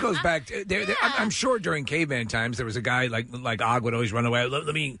 this goes back. I'm sure during caveman times there was a guy like Og would always run away. Let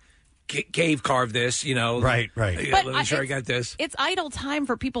me cave carve this, Right. But Let me sure I got this. It's idle time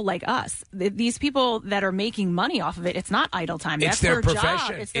for people like us. These people that are making money off of it, it's not idle time. It's That's their job.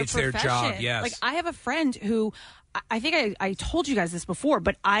 profession. It's Their job, profession. yes. Like, I have a friend who, I think I told you guys this before,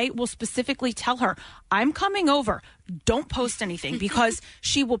 but I will specifically tell her, I'm coming over. Don't post anything, because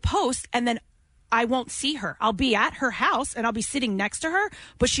she will post and then I won't see her. I'll be at her house and I'll be sitting next to her,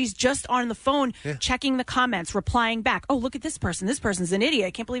 but she's just on the phone checking the comments, replying back. Oh, look at this person. This person's an idiot.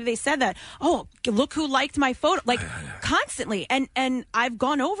 I can't believe they said that. Oh, look who liked my photo. Like, constantly. And I've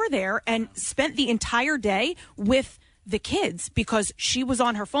gone over there and spent the entire day with the kids because she was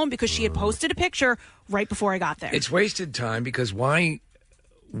on her phone because she had posted a picture right before I got there. It's wasted time because when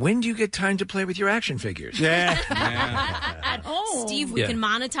do you get time to play with your action figures? Steve, we can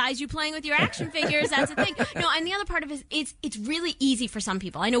monetize you playing with your action figures. That's the thing. No, and the other part of it is it's really easy for some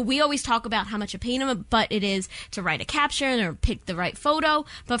people. I know we always talk about how much a pain in the butt it is to write a caption or pick the right photo,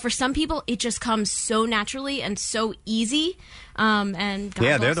 but for some people it just comes so naturally and so easy. And God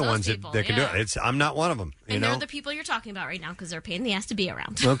they're bless the those ones people. that can do it. I'm not one of them. And they're the people you're talking about right now because they're a pain in the ass to be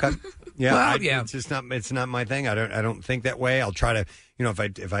around. Okay. Yeah, Well, it's just not. It's not my thing. I don't think that way. I'll try to.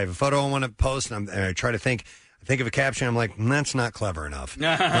 If I have a photo I want to post, and I try to think of a caption, I'm like, that's not clever enough.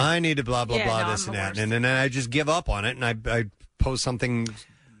 I need to blah blah blah this and that, and then I just give up on it, and I post something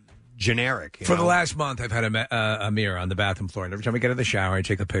generic. For the last month, I've had a mirror on the bathroom floor, and every time I get out of the shower, I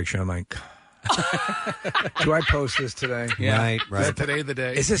take a picture. I'm like, do I post this today? Right. Is today the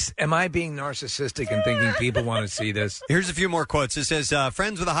day? Am I being narcissistic and thinking people want to see this? Here's a few more quotes. It says,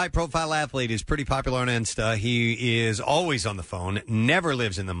 friends with a high-profile athlete is pretty popular on Insta. He is always on the phone, never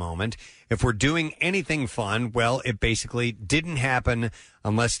lives in the moment. If we're doing anything fun, well, it basically didn't happen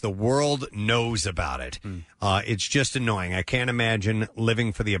unless the world knows about it. It's just annoying. I can't imagine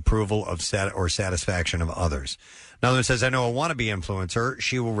living for the approval of or satisfaction of others. Another one says, I know a wannabe influencer.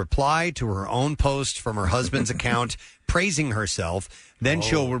 She will reply to her own post from her husband's account praising herself. Then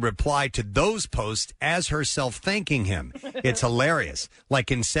she'll reply to those posts as herself thanking him. It's hilarious.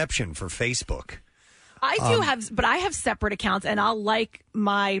 Like Inception for Facebook. I do but I have separate accounts, and I'll like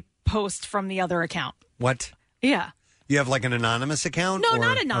my post from the other account. What? Yeah. You have like an anonymous account? No, or?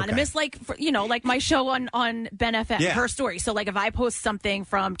 not anonymous. Okay. Like my show on Ben FM, her story. So like if I post something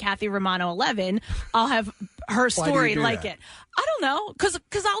from Kathy Romano 11, I'll have her story like it. I don't know, because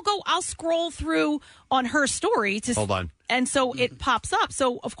I'll scroll through on her story to hold on, and so it pops up.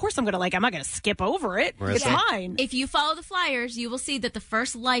 So of course I'm gonna I'm not gonna skip over it. It's mine. If you follow the Flyers, you will see that the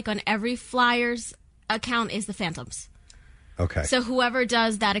first like on every Flyers account is the Phantoms. Okay. So whoever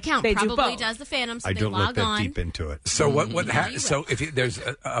does that account probably does the Phantoms. So I they don't log look that on. deep into it. So there's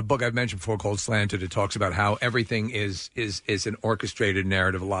a book I've mentioned before called Slanted. It talks about how everything is an orchestrated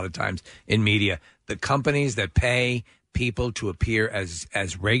narrative a lot of times in media. The companies that pay people to appear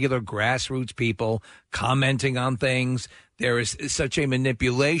as regular grassroots people commenting on things. There is such a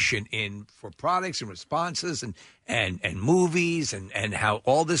manipulation for products and responses and movies and how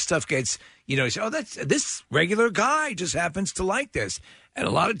all this stuff gets, this regular guy just happens to like this. And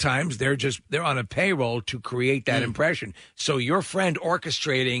a lot of times they're on a payroll to create that impression. So your friend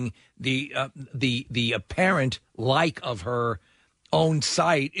orchestrating the apparent like of her own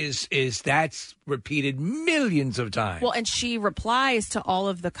site is that's repeated millions of times. Well, and she replies to all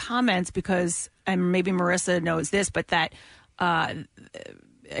of the comments because, and maybe Marissa knows this, but that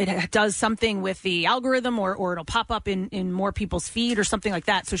it does something with the algorithm or it'll pop up in more people's feed or something like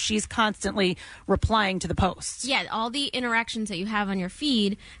that. So she's constantly replying to the posts. Yeah, all the interactions that you have on your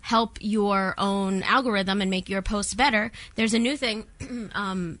feed help your own algorithm and make your posts better. There's a new thing,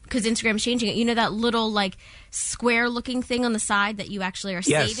 because Instagram's changing it. You know that little square-looking thing on the side that you actually are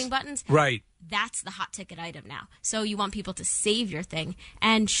saving buttons? Right. That's the hot ticket item now. So you want people to save your thing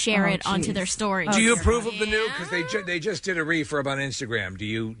and share it onto their story. Do you approve of the new? Because they just did a refurb on Instagram. Do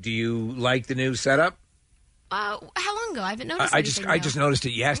you like the new setup? How long ago? I haven't noticed. I just noticed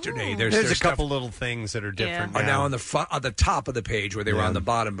it yesterday. There's a couple little things that are different now on the top of the page where they were on the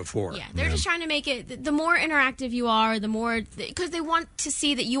bottom before. Yeah, they're just trying to make it. The more interactive you are, the more because they want to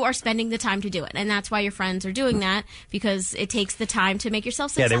see that you are spending the time to do it, and that's why your friends are doing that because it takes the time to make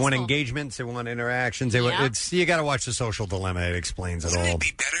yourself successful. Yeah, they want engagements, they want interactions. You got to watch The Social Dilemma. It explains it all. Wouldn't it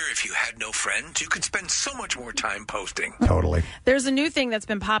be better if you had no friends? You could spend so much more time posting. Totally. There's a new thing that's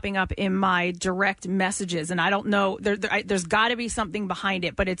been popping up in my direct messages, and I don't know. There's got to be something behind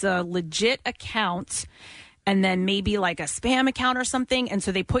it, but it's a legit account and then maybe like a spam account or something, and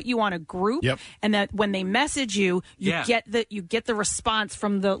so they put you on a group, and that when they message you, you get the response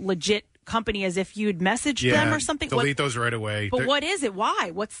from the legit company as if you'd messaged Yeah, them or something. delete those right away. But what is it?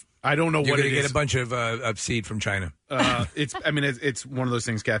 Why? I don't know You're what going it to get is. a bunch of seed from China. It's one of those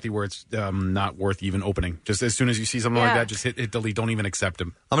things, Kathy, where it's not worth even opening. Just as soon as you see something like that, just hit delete. Don't even accept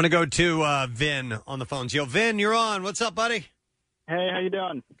them. I'm going to go to Vin on the phones. Yo, Vin, you're on. What's up, buddy? Hey, how you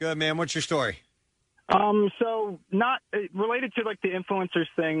doing? Good, man. What's your story? So not related to like the influencers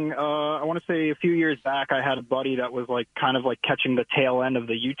thing. I want to say a few years back, I had a buddy that was like kind of like catching the tail end of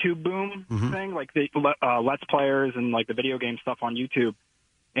the YouTube boom thing, like the Let's Players and like the video game stuff on YouTube.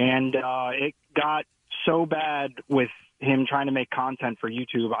 And it got so bad with him trying to make content for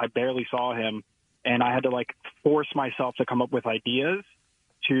YouTube. I barely saw him, and I had to like force myself to come up with ideas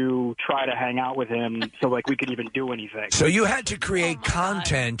to try to hang out with him so like we could even do anything. So you had to create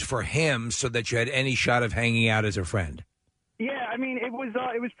content for him so that you had any shot of hanging out as a friend. Yeah, I mean it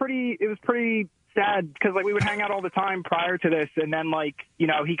was pretty sad because like we would hang out all the time prior to this, and then like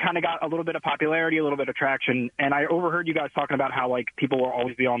he kind of got a little bit of popularity, a little bit of traction, and I overheard you guys talking about how like people will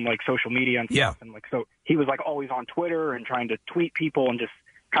always be on like social media and stuff, and like so he was like always on Twitter and trying to tweet people and just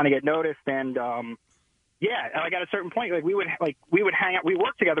kind of get noticed, and yeah, and like at a certain point, like we would hang out, we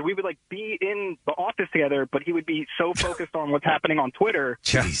worked together, we would like be in the office together, but he would be so focused on what's happening on Twitter.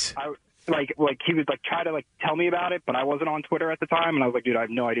 Jeez. Like he would like try to like tell me about it, but I wasn't on Twitter at the time, and I was like, dude, I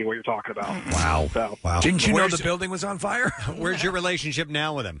have no idea what you're talking about. Wow. So, Wow. Didn't you know the building was on fire? Where's your relationship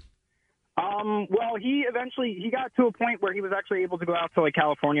now with him? Well, he got to a point where he was actually able to go out to like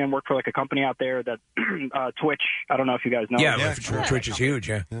California and work for like a company out there that Twitch. I don't know if you guys know. Yeah, Twitch is huge.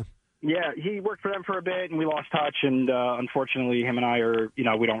 Yeah. Yeah, he worked for them for a bit, and we lost touch. And unfortunately, him and I are, we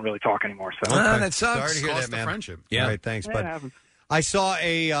don't really talk anymore. So that sucks. Sorry to hear Cost that, man. of friendship. Yeah. All right, thanks. Yeah, But it happens. I saw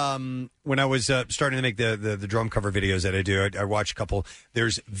when I was starting to make the drum cover videos that I do, I watched a couple.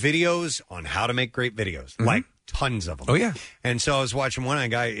 There's videos on how to make great videos, like tons of them. Oh, yeah. And so I was watching one, and a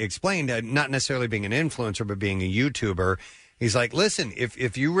guy explained, not necessarily being an influencer, but being a YouTuber. He's like, listen,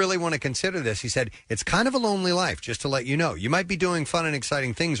 if you really want to consider this, he said, it's kind of a lonely life, just to let you know. You might be doing fun and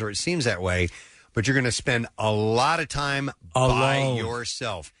exciting things, or it seems that way, but you're going to spend a lot of time by Alone.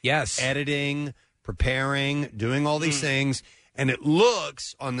 yourself. Yes. Editing, preparing, doing all these things. And it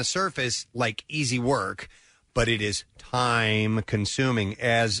looks on the surface like easy work, but it is time consuming,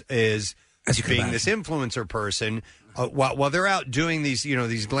 as is being this influencer person. While they're out doing these,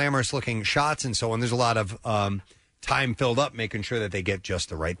 these glamorous looking shots and so on, there's a lot of time filled up making sure that they get just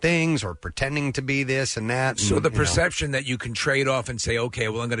the right things or pretending to be this and that. So and, the perception that you can trade off and say, okay,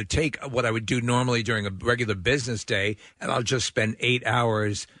 well, I'm going to take what I would do normally during a regular business day, and I'll just spend 8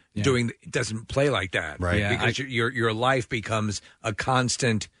 hours doing. It doesn't play like that, Right. Yeah, because your life becomes a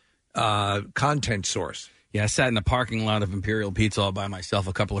constant content source. Yeah, I sat in the parking lot of Imperial Pizza all by myself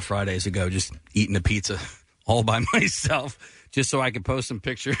a couple of Fridays ago, just eating a pizza all by myself, just so I could post some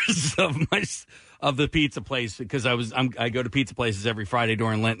pictures of the pizza place, because I go to pizza places every Friday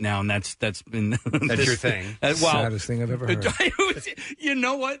during Lent now, and that's been That's your thing. Saddest thing I've ever heard. You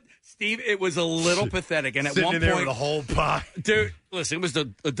know what, Steve? It was a little pathetic, and at Sitting one in point, there with a whole pie. dude, listen, it was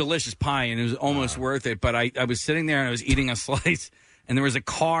a delicious pie, and it was almost worth it. But I was sitting there and I was eating a slice, and there was a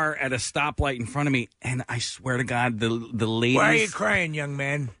car at a stoplight in front of me, and I swear to God, the ladies. Why are you crying, young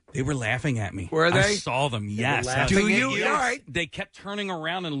man? They were laughing at me. Were they? I saw them. Yes. Do you? All right. They kept turning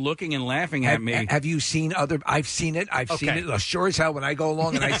around and looking and laughing at me. Have you seen other? I've seen it. I've seen it. Sure as hell when I go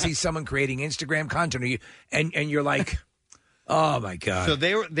along and I see someone creating Instagram content, and you're like, oh my God. So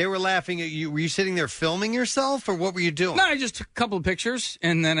they were laughing at you. Were you sitting there filming yourself, or what were you doing? No, I just took a couple of pictures,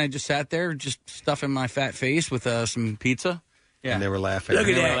 and then I just sat there, just stuffing my fat face with some pizza. Yeah. And they were laughing.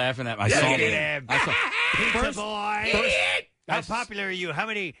 They were laughing at me. I saw them. Pizza boy. How popular are you? How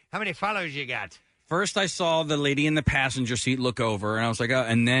many followers you got? First, I saw the lady in the passenger seat look over, and I was like, oh.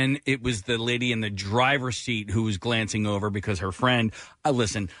 And then it was the lady in the driver's seat who was glancing over because her friend.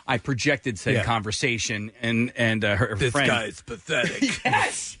 Listen, I projected said conversation, and her this friend. This guy's pathetic.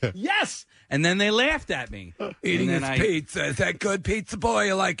 Yes. And then they laughed at me. Eating his pizza. Is that good, pizza boy?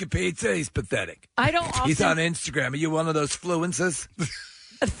 You like your pizza? He's pathetic. I don't often... He's on Instagram. Are you one of those fluencers?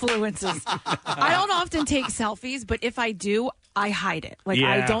 Fluences. I don't often take selfies, but if I do, I hide it. Like,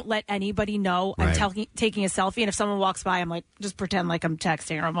 I don't let anybody know I'm taking a selfie. And if someone walks by, I'm like, just pretend like I'm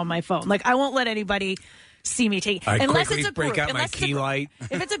texting or I'm on my phone. Like, I won't let anybody see me take. I unless quickly it's a group. break out my key light.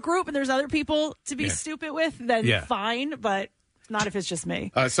 If it's a group and there's other people to be stupid with, then fine. But not if it's just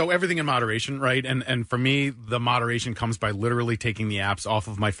me. So everything in moderation, right? And for me, the moderation comes by literally taking the apps off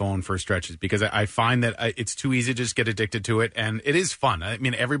of my phone for stretches, because I find that it's too easy to just get addicted to it, and it is fun. I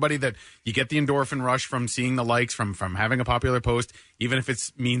mean, everybody that you get the endorphin rush from seeing the likes, from having a popular post, even if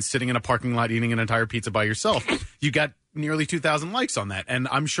it means sitting in a parking lot eating an entire pizza by yourself, you got nearly 2,000 likes on that. And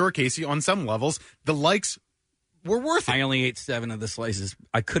I'm sure, Casey, on some levels, the likes were worth it. I only ate 7 of the slices.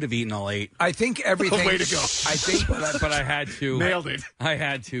 I could have eaten all 8. I think everything. Way to go. I think, but I had to. Nailed it. I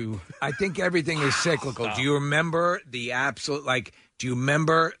had to. I think everything is cyclical. Do you remember the absolute, do you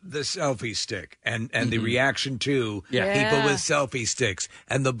remember the selfie stick and the reaction to people with selfie sticks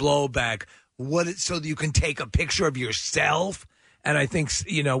and the blowback? So that you can take a picture of yourself? And I think,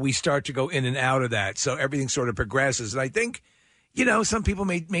 we start to go in and out of that. So everything sort of progresses. And I think, some people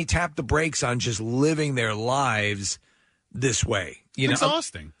may tap the brakes on just living their lives this way.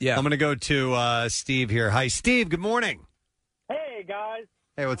 Exhausting. Yeah. I'm going to go to Steve here. Hi, Steve. Good morning. Hey, guys.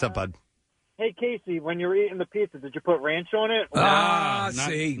 Hey, what's up, bud? Hey, Casey, when you were eating the pizza, did you put ranch on it? Not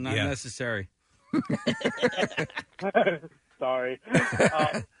necessary. Sorry.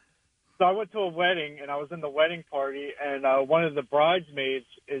 So I went to a wedding, and I was in the wedding party, and one of the bridesmaids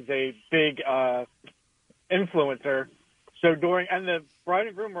is a big influencer. So and the bride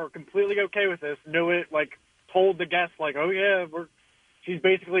and groom were completely okay with this, knew it, told the guests, oh, yeah, she's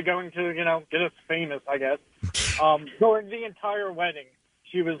basically going to, get us famous, I guess. During the entire wedding,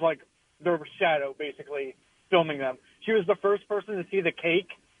 she was, their shadow, basically, filming them. She was the first person to see the cake.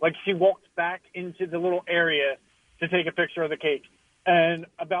 She walked back into the little area to take a picture of the cake. And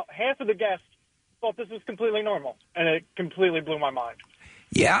about half of the guests thought this was completely normal, and it completely blew my mind.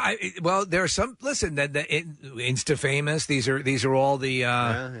 Yeah, there are some. Listen, that Insta famous. These are all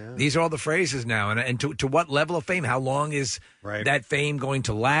the these are all the phrases now. And to what level of fame? How long is that fame going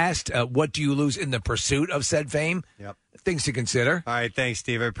to last? What do you lose in the pursuit of said fame? Yep, things to consider. All right, thanks,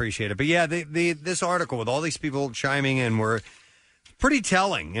 Steve. I appreciate it. But yeah, this article with all these people chiming in were pretty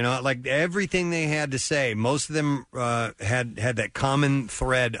telling. Everything they had to say. Most of them had that common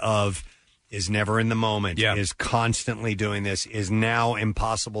thread of is never in the moment, is constantly doing this, is now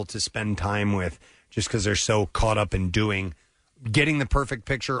impossible to spend time with just because they're so caught up in getting the perfect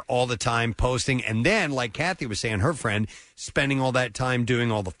picture all the time, posting, and then, like Kathy was saying, her friend, spending all that time doing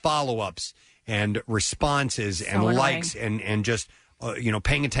all the follow-ups and responses and likes and just,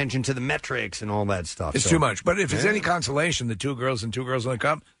 paying attention to the metrics and all that stuff. It's too much. But if it's any consolation, the 2 girls and 2 girls in a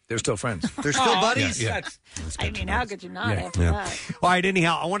cup, they're still friends. They're still buddies? Yeah. How could you not after that? All right,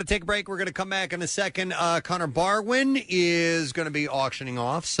 anyhow, I want to take a break. We're going to come back in a second. Connor Barwin is going to be auctioning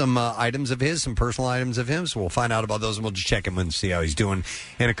off some items of his, some personal items of his. So we'll find out about those, and we'll just check him and see how he's doing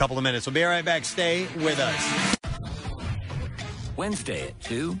in a couple of minutes. We'll be right back. Stay with us. Wednesday at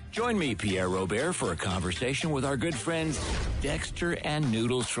 2, join me, Pierre Robert, for a conversation with our good friends Dexter and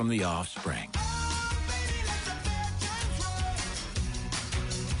Noodles from The Offspring.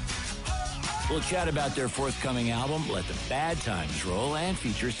 We'll chat about their forthcoming album, Let the Bad Times Roll, and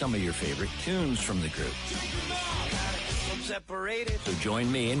feature some of your favorite tunes from the group. So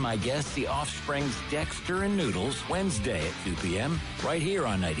join me and my guests, The Offspring's Dexter and Noodles, Wednesday at 2 p.m., right here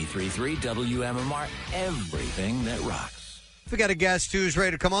on 93.3 WMMR, everything that rocks. We got a guest who's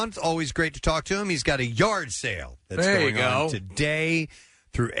ready to come on. It's always great to talk to him. He's got a yard sale that's going on today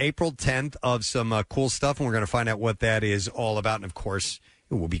through April 10th of some cool stuff, and we're going to find out what that is all about. And, of course,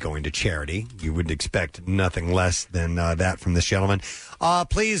 it will be going to charity. You would expect nothing less than that from this gentleman.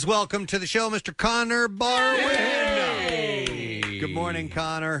 Please welcome to the show Mr. Connor Barwin. Hey. Good morning,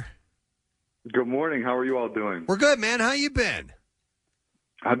 Connor. Good morning. How are you all doing? We're good, man. How you been?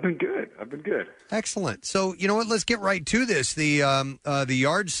 I've been good. Excellent. So, you know what? Let's get right to this. The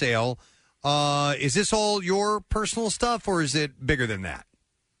yard sale. Is this all your personal stuff, or is it bigger than that?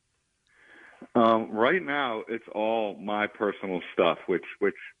 Right now, it's all my personal stuff, which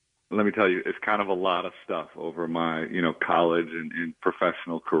let me tell you, is kind of a lot of stuff over my college and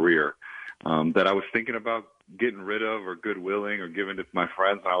professional career that I was thinking about getting rid of or goodwilling or giving to my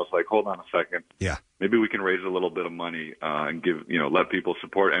friends. And I was like, hold on a second. Yeah. Maybe we can raise a little bit of money and give, let people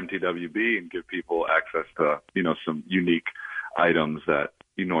support MTWB and give people access to, some unique items that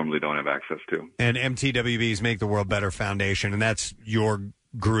you normally don't have access to. And MTWB's Make the World Better Foundation, and that's your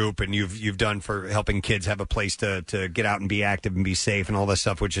group, and you've done for helping kids have a place to get out and be active and be safe and all this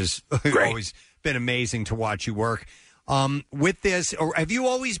stuff, which has always been amazing to watch you work. With this, or have you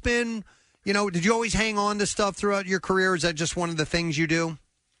always been... did you always hang on to stuff throughout your career? Is that just one of the things you do?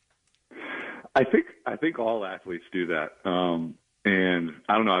 I think all athletes do that. And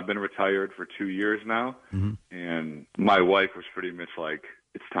I don't know, I've been retired for 2 years now, and my wife was pretty much like,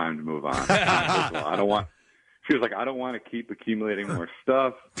 it's time to move on. She was like, I don't want to keep accumulating more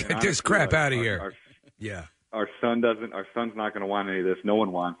stuff. Get this crap out of here. Our son's not going to want any of this. No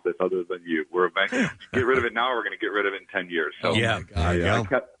one wants this other than you. We're eventually get rid of it now. We're going to get rid of it in 10 years. So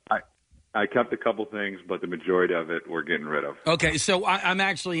I kept a couple things, but the majority of it we're getting rid of. Okay, so I'm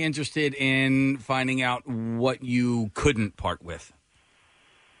actually interested in finding out what you couldn't part with.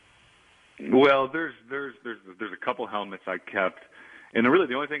 Well, there's a couple helmets I kept, and really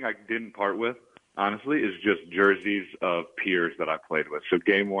the only thing I didn't part with, honestly, is just jerseys of peers that I played with. So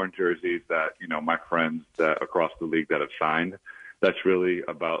game-worn jerseys that, my friends that across the league that have signed. That's really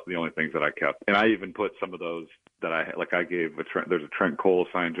about the only things that I kept. And I even put some of those that I gave there's a Trent Cole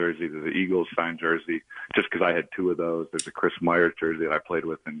signed jersey, there's an Eagles signed jersey, just because I had two of those. There's a Chris Myers jersey that I played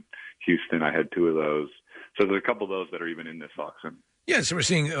with in Houston. I had two of those. So there's a couple of those that are even in this auction. Yeah, so we're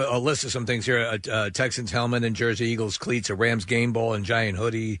seeing a list of some things here: a Texans helmet and jersey, Eagles cleats, a Rams game ball and Giants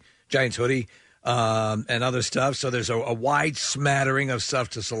hoodie, and other stuff. So there's a wide smattering of stuff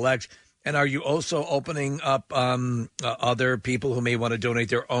to select. And are you also opening up other people who may want to donate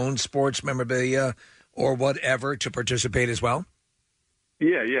their own sports memorabilia or whatever to participate as well?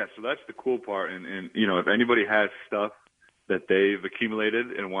 Yeah. So that's the cool part. And if anybody has stuff that they've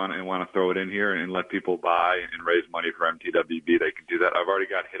accumulated and want to throw it in here and let people buy and raise money for MTWB, they can do that. I've already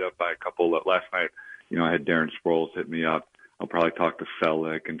got hit up by a couple last night. I had Darren Sproles hit me up. I'll probably talk to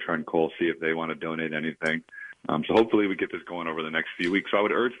Selleck and Trent Cole, see if they want to donate anything. So hopefully we get this going over the next few weeks. So I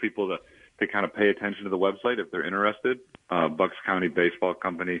would urge people to kind of pay attention to the website if they're interested,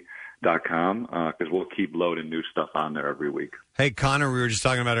 BucksCountyBaseballCompany.com, because we'll keep loading new stuff on there every week. Hey, Connor, we were just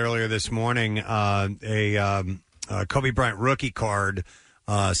talking about earlier this morning, a Kobe Bryant rookie card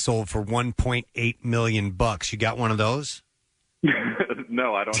sold for $1.8 million. You got one of those?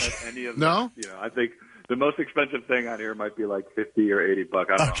 No, I don't have any of No? that. I think the most expensive thing on here might be like $50 or $80.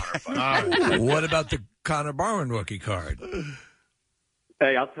 I don't know, $100. What about the Connor Barwin rookie card?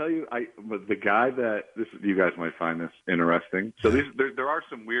 Hey, I'll tell you, the guy you guys might find this interesting. So there are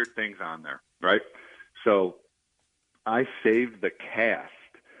some weird things on there, right? So I saved the cast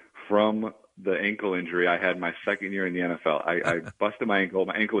from the ankle injury I had my second year in the NFL. I busted my ankle.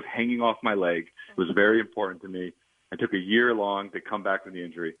 My ankle was hanging off my leg. It was very important to me. I took a year long to come back from the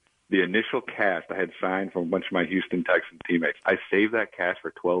injury. The initial cast I had signed from a bunch of my Houston Texans teammates. I saved that cast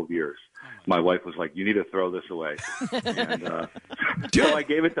for 12 years. My wife was like, "You need to throw this away." And, so I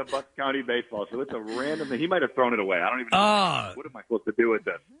gave it to Bucks County Baseball. So it's a random thing. He might have thrown it away. I don't even know. What am I supposed to do with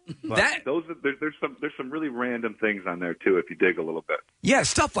this? But there's some really random things on there, too, if you dig a little bit. Yeah,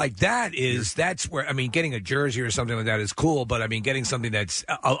 stuff like that that's where, getting a jersey or something like that is cool, but, getting something that's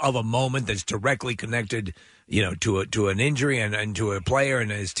of a moment that's directly connected, to an injury and to a player and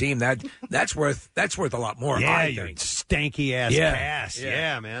his team, that's worth a lot more. Yeah, I you think. stanky ass pass.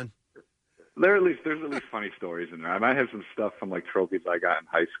 Yeah, man. There's at least funny stories in there. I might have some stuff from like trophies I got in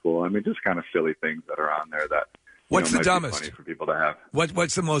high school. Just kind of silly things that are on there that What's the might dumbest? be funny for people to have.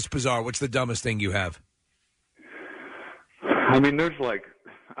 What's the most bizarre? What's the dumbest thing you have? There's like,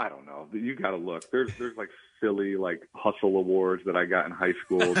 I don't know. You got to look. There's like silly like hustle awards that I got in high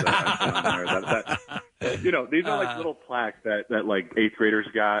school that I put on there. These are like little plaques that like eighth graders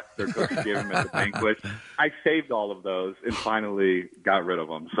got. Their coach gave them at the banquet. I saved all of those and finally got rid of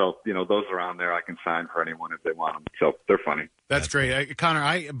them. So those are on there. I can sign for anyone if they want them. So they're funny. That's great, Connor.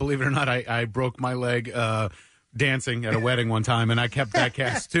 I believe it or not, I broke my leg dancing at a wedding one time, and I kept that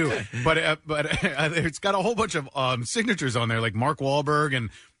cast too. But it's got a whole bunch of signatures on there, like Mark Wahlberg and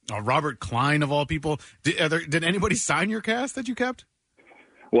Robert Klein of all people. Did anybody sign your cast that you kept?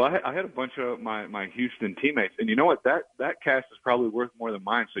 Well, I had a bunch of my Houston teammates, and you know what? That cast is probably worth more than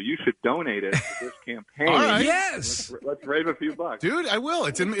mine. So you should donate it to this campaign. All right. Yes, let's raise a few bucks, dude. I will.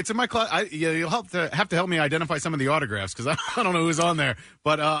 It's in my class. You'll have to help me identify some of the autographs because I don't know who's on there,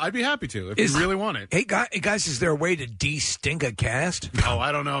 but I'd be happy to if you really want it. Hey guys, is there a way to de-stink a cast? Oh,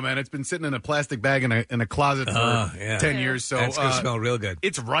 I don't know, man. It's been sitting in a plastic bag in a closet for 10 years, so it's gonna smell real good.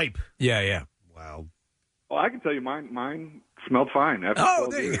 It's ripe. Yeah. Wow. Well, I can tell you mine smelled fine. After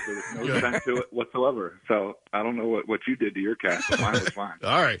 12 years, there was no scent to it whatsoever. So I don't know what you did to your cast, but mine was fine.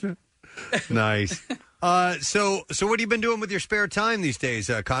 All right. Nice. So what have you been doing with your spare time these days,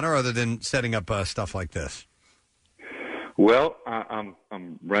 Connor, other than setting up stuff like this? Well, I'm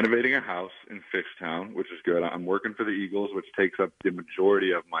renovating a house in Fishtown, which is good. I'm working for the Eagles, which takes up the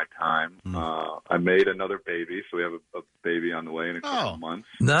majority of my time. I made another baby, so we have a baby on the way in a couple of months.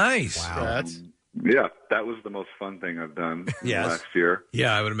 Nice. Wow. Yeah, that was the most fun thing I've done last year.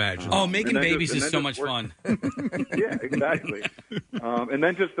 Yeah, I would imagine. Making babies is so much fun. Yeah, exactly. And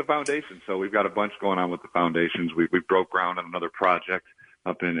then just the foundation. So we've got a bunch going on with the foundations. We broke ground on another project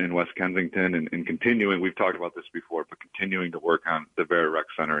up in West Kensington, and continuing. We've talked about this before, but continuing to work on the Vera Rec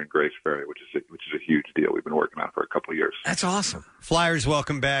Center in Grace Ferry, which is a huge deal. We've been working on for a couple of years. That's awesome. Flyers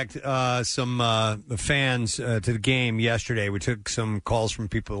welcome back some fans to the game yesterday. We took some calls from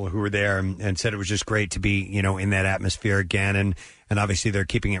people who were there and said it was just great to be, in that atmosphere again. And obviously they're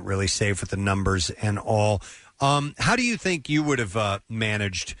keeping it really safe with the numbers and all. How do you think you would have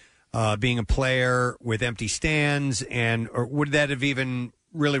managed being a player with empty stands, or would that have even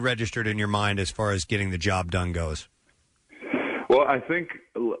really registered in your mind as far as getting the job done goes? Well, I think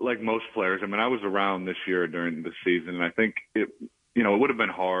like most players, I was around this year during the season, and I think it would have been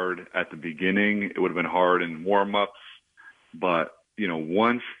hard at the beginning. It would have been hard in warm-ups, but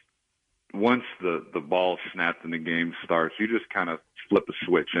once the ball snaps and the game starts, you just kind of flip a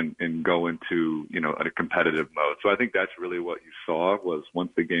switch and go into a competitive mode. So I think that's really what you saw was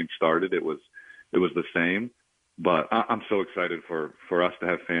once the game started, it was the same. But I'm so excited for us to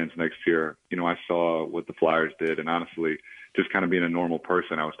have fans next year. I saw what the Flyers did, and honestly, just kind of being a normal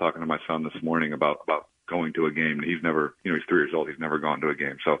person. I was talking to my son this morning about going to a game, and he's 3 years old. He's never gone to a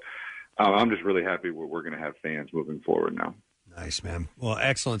game. So I'm just really happy we're going to have fans moving forward now. Nice, man. Well,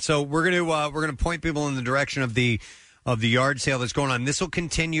 excellent. So we're going to point people in the direction of the yard sale that's going on. This will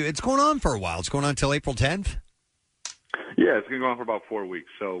continue. It's going on for a while. It's going on until April 10th. Yeah, it's going to go on for about 4 weeks.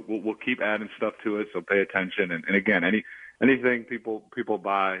 So we'll keep adding stuff to it. So pay attention. And again, anything people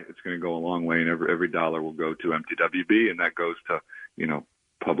buy, it's going to go a long way. And every dollar will go to MTWB, and that goes to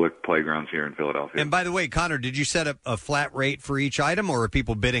public playgrounds here in Philadelphia. And by the way, Connor, did you set up a flat rate for each item, or are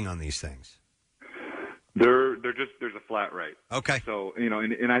people bidding on these things? There's a flat rate. Okay. So,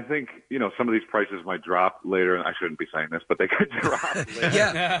 and I think, some of these prices might drop later. I shouldn't be saying this, but they could drop later.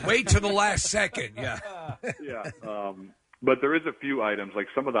 Yeah. Wait till the last second. Yeah. Yeah. But there is a few items, like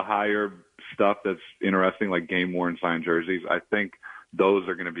some of the higher stuff that's interesting, like game-worn signed jerseys. I think those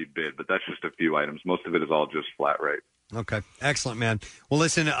are going to be bid, but that's just a few items. Most of it is all just flat rate. Okay. Excellent, man. Well,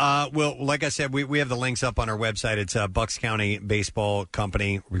 listen, like I said, we have the links up on our website. It's Bucks County Baseball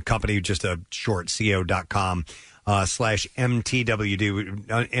Company, just a short, co.com /MTWB,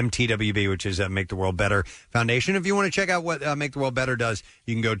 which is Make the World Better Foundation. If you want to check out what Make the World Better does,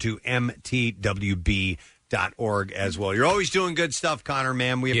 you can go to MTWB.org as well. You're always doing good stuff, Connor,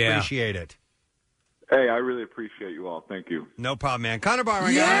 man. We appreciate it. Hey, I really appreciate you all. Thank you. No problem, man. Connor Barr,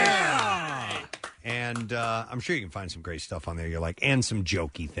 my guy. And I'm sure you can find some great stuff on there you like, and some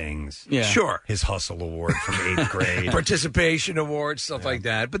jokey things. Yeah. Sure. His Hustle Award from 8th grade. Participation awards, stuff like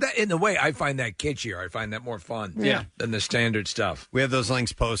that. But that, in a way, I find that kitschier. I find that more fun than the standard stuff. We have those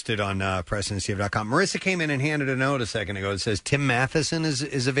links posted on PrestonandSteve.com. Marissa came in and handed a note a second ago. It says Tim Matheson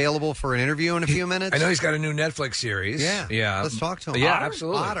is available for an interview in a few minutes. I know he's got a new Netflix series. Yeah. Let's talk to him. Yeah, Otter?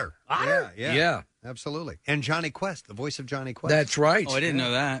 absolutely. Otter. Yeah. Absolutely. And Johnny Quest, the voice of Johnny Quest. That's right. Oh, I didn't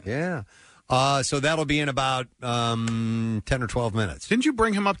know that. Yeah. So that'll be in about 10 or 12 minutes. Didn't you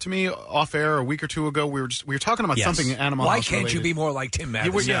bring him up to me off air a week or two ago? We were talking about something Animal Why House can't related. you be more like Tim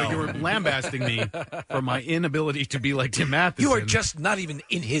Matheson? You were lambasting me for my inability to be like Tim Matheson. You are just not even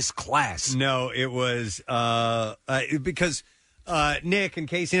in his class. No, it was because Nick and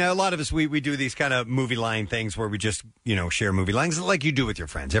Casey, a lot of us, we do these kind of movie line things where we just, share movie lines like you do with your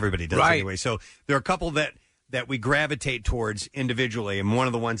friends. Everybody does anyway. So there are a couple that we gravitate towards individually, and one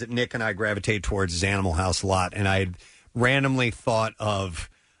of the ones that Nick and I gravitate towards is Animal House a lot. And I had randomly thought of,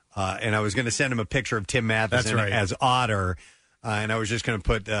 and I was going to send him a picture of Tim Matheson as Otter, and I was just going to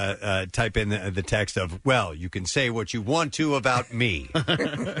put type in the text of, well, you can say what you want to about me. And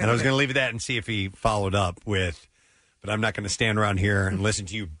I was going to leave it at that and see if he followed up with, but I'm not going to stand around here and listen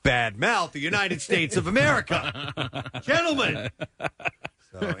to you badmouth the United States of America. Gentlemen.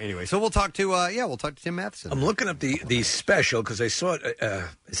 So anyway, we'll talk to Tim Matheson. I'm looking up the special because I saw it.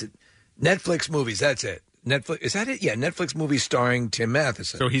 Is it Netflix movies? That's it. Netflix, is that it? Yeah, Netflix movie starring Tim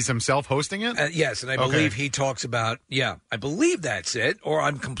Matheson. So he's himself hosting it? Yes, and I believe he talks about, I believe that's it, or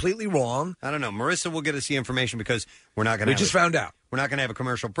I'm completely wrong. I don't know. Marissa will get us the information because we're not going to found out. We're not going to have a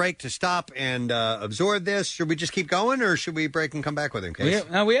commercial break to stop and absorb this. Should we just keep going, or should we break and come back with him, Case?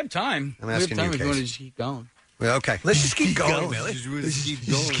 We have time. I'm asking we have time you, if you want to Case. just keep going. Well, okay. Let's just keep going, man. Let's Let's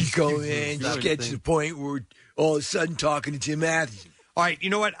just keep going, man. Just get to the point where we're all of a sudden talking to Tim Matheson. All right, you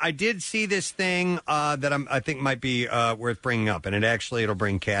know what? I did see this thing that I think might be worth bringing up, and it'll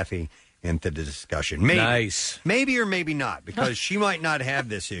bring Kathy into the discussion. Maybe. Nice. Maybe or maybe not, because she might not have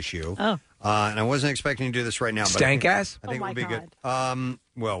this issue. Oh. And I wasn't expecting to do this right now. But Stank ass? I think it would be good.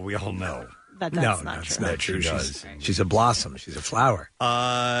 Well, we all know. That's not true. Not true. She's a blossom. She's a flower.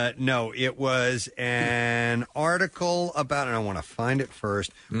 No, it was an article about, and I want to find it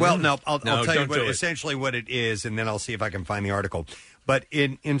first. Well, no, I'll tell you essentially what it is, and then I'll see if I can find the article. But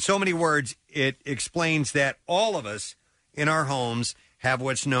in so many words, it explains that all of us in our homes have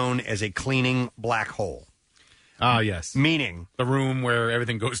what's known as a cleaning black hole. Ah, yes. Meaning the room where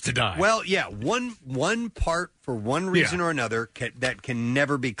everything goes to die. Well, yeah, one part for one reason or another that can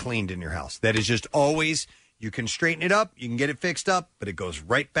never be cleaned in your house. That is just always, you can straighten it up, you can get it fixed up, but it goes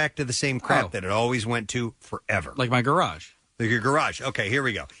right back to the same crap that it always went to forever. Like my garage. Like your garage. Okay, here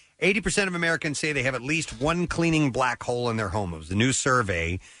we go. 80% of Americans say they have at least one cleaning black hole in their home. It was a new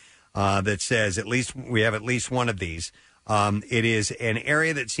survey that says we have at least one of these. It is an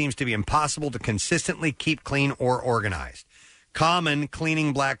area that seems to be impossible to consistently keep clean or organized. Common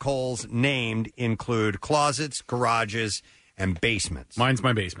cleaning black holes named include closets, garages, and basements. Mine's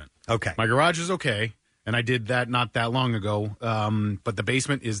my basement. Okay. My garage is okay, and I did that not that long ago, but the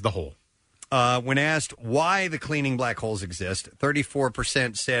basement is the hole. When asked why the cleaning black holes exist,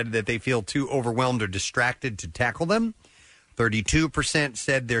 34% said that they feel too overwhelmed or distracted to tackle them. 32%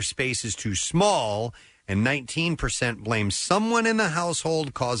 said their space is too small, and 19% blame someone in the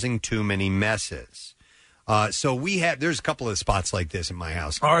household causing too many messes. So there's a couple of spots like this in my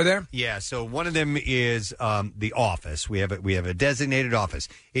house. Are there? Yeah. So one of them is the office. We have a designated office.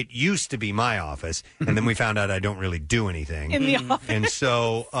 It used to be my office, and then we found out I don't really do anything in the office. And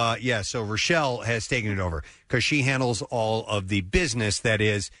so so Rochelle has taken it over because she handles all of the business that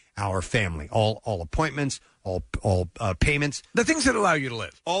is our family, all appointments, all payments, the things that allow you to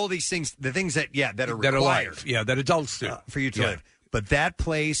live, all these things, the things that are required, that are life, that adults do for you to live. But that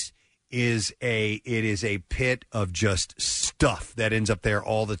place is a pit of just stuff that ends up there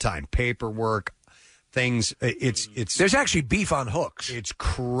all the time. Paperwork, things. It's there's actually beef on hooks. It's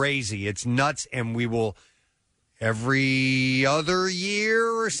crazy. It's nuts. And we will every other year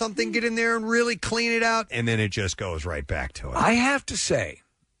or something get in there and really clean it out, and then it just goes right back to it. I have to say,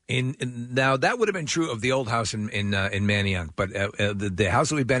 now that would have been true of the old house in Manayunk, but the house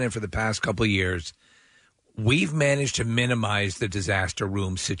that we've been in for the past couple of years, we've managed to minimize the disaster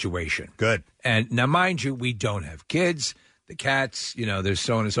room situation. Good. And now, mind you, we don't have kids. The cats, there's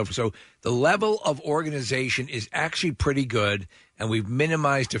so on and so forth. So the level of organization is actually pretty good, and we've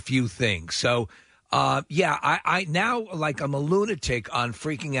minimized a few things. So, I now, I'm a lunatic on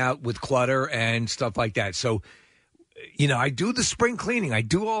freaking out with clutter and stuff like that. So, I do the spring cleaning. I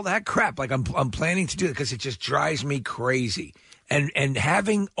do all that crap. I'm planning to do it because it just drives me crazy. And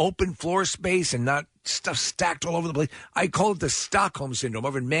having open floor space and not stuff stacked all over the place. I call it the Stockholm syndrome.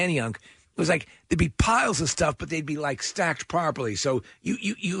 Over in Manayunk, it was like there'd be piles of stuff, but they'd be stacked properly. So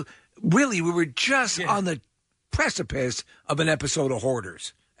you really, we were just on the precipice of an episode of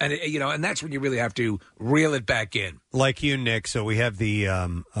Hoarders. And and that's when you really have to reel it back in. Like you, Nick. So we have the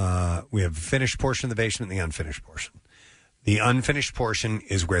finished portion of the basement and the unfinished portion. The unfinished portion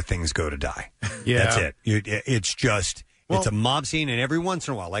is where things go to die. Yeah. That's it. It's just. It's a mob scene, and every once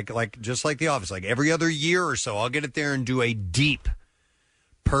in a while, like just like The Office, like every other year or so, I'll get it there and do a deep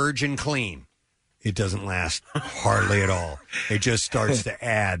purge and clean. It doesn't last hardly at all. It just starts to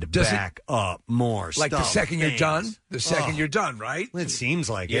add back up more stuff. Like the second you're done? The second you're done, right? It seems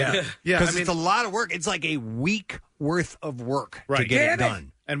like it. Yeah. Because it's a lot of work. It's like a week worth of work to get it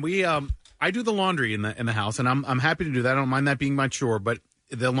done. And we, I do the laundry in the house, and I'm happy to do that. I don't mind that being my chore, but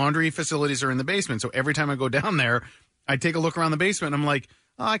the laundry facilities are in the basement, so every time I go down there, I take a look around the basement, and I'm like,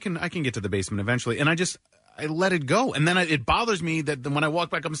 I can get to the basement eventually. And I let it go. And then it bothers me that when I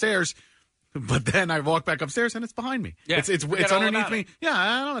walk back upstairs, but then I walk back upstairs and it's behind me. Yeah, it's underneath me. Yeah,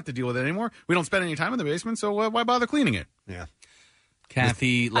 I don't have to deal with it anymore. We don't spend any time in the basement, so why bother cleaning it? Yeah.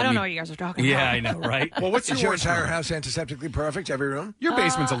 Kathy, I don't know what you guys are talking Yeah, about. I know, right? Well, what's Is your your entire house antiseptically perfect, every room? Your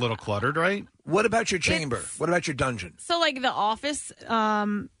basement's a little cluttered, right? What about your chamber? What about your dungeon? So, the office,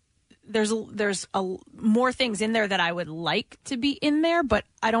 there's more things in there that I would like to be in there, but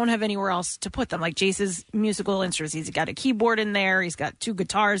I don't have anywhere else to put them. Like Jace's musical instruments, he's got a keyboard in there, he's got 2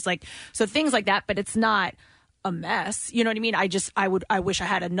 guitars, so things like that. But it's not a mess. You know what I mean? I wish I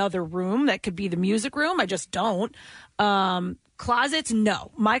had another room that could be the music room. I just don't. Closets,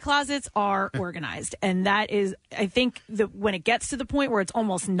 no. My closets are organized, and that is, I think, when it gets to the point where it's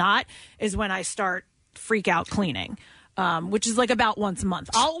almost not, is when I start freak out cleaning. Which is about once a month.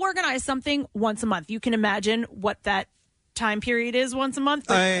 I'll organize something once a month. You can imagine what that time period is once a month.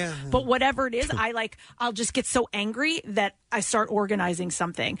 But whatever it is, I'll just get so angry that I start organizing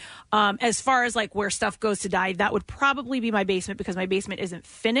something. As far as where stuff goes to die, that would probably be my basement because my basement isn't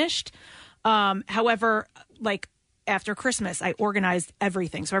finished. However, after Christmas, I organized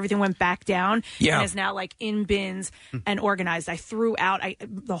everything. So everything went back down and is now in bins and organized. I threw out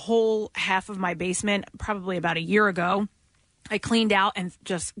the whole half of my basement probably about a year ago. I cleaned out and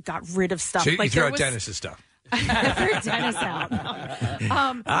just got rid of stuff. So you threw out Dennis's stuff. Every tennis out.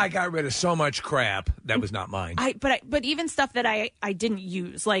 I got rid of so much crap that was not mine. But even stuff that I didn't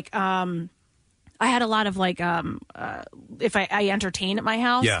use, like I had a lot of like if I entertain at my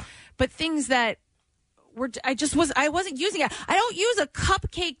house, but things that I wasn't using it. I don't use a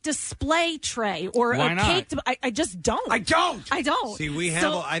cupcake display tray or Why a not? cake. I just don't. I don't. See, we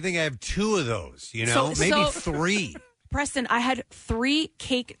have. I think I have 2 of those. You know, maybe 3. Preston, I had 3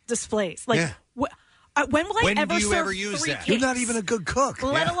 cake displays. Like, when will I ever do you serve ever use 3 that? cakes? You're not even a good cook.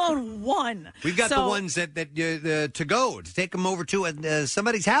 Let alone 1. We've got the ones that to go to take them over to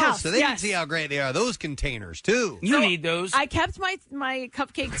somebody's house so they can see how great they are. Those containers too. You need those. I kept my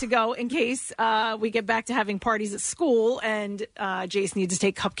cupcake to go in case we get back to having parties at school and Jason needs to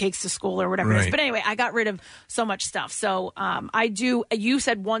take cupcakes to school or whatever it is. Right. But anyway, I got rid of so much stuff. So I do. You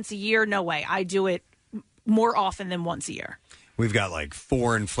said once a year. No way. I do it more often than once a year. We've got like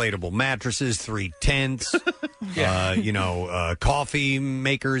 4 inflatable mattresses, 3 tents, coffee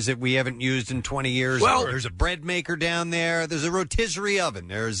makers that we haven't used in 20 years. Well- There's a bread maker down there. There's a rotisserie oven.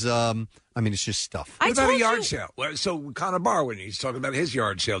 There's, it's just stuff. What about a yard sale? Well, so Connor Barwin, he's talking about his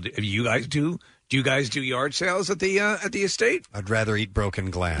yard sale. Do you guys do yard sales at the estate? I'd rather eat broken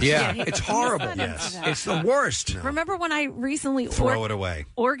glass. Yeah, it's horrible. Yes. It's the worst. Remember when I recently Throw it away.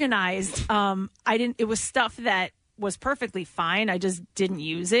 organized? I didn't. It was stuff that was perfectly fine. I just didn't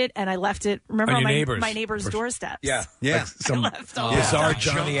use it, and I left it. Remember On on your my neighbor's. neighbor's doorstep. Yeah. Yeah. Like some left all bizarre that.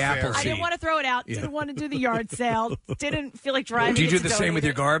 Johnny I Appleseed. didn't want to throw it out. Yeah. Didn't want to do the yard sale. Didn't feel like driving. Do you it do to the same with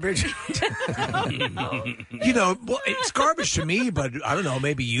your donate garbage? It's garbage to me, but I don't know.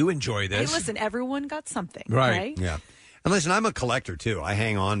 Maybe you enjoy it. Hey, this. listen, everyone got something, Right. Yeah. And listen, I'm a collector too. I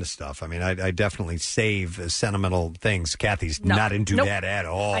hang on to stuff. I mean, I definitely save sentimental things. Kathy's No. not into Nope. that at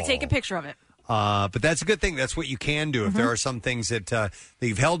all. I take a picture of it. But that's a good thing. That's what you can do. If there are some things that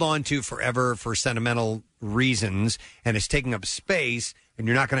you've held on to forever for sentimental reasons and it's taking up space and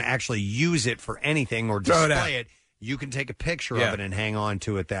you're not going to actually use it for anything or Throw it display out. it, you can take a picture Yeah. of it and hang on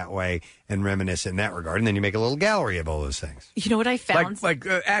to it that way and reminisce in that regard. And then you make a little gallery of all those things. You know what I found? Like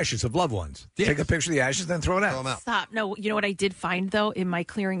ashes of loved ones. Take a picture of the ashes, then throw it out. Stop. No, you know what I did find though in my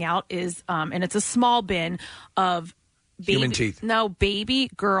clearing out is, and it's a small bin of Human teeth. No, baby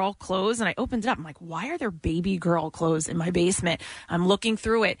girl clothes. And I opened it up. I'm like, why are there baby girl clothes in my basement? I'm looking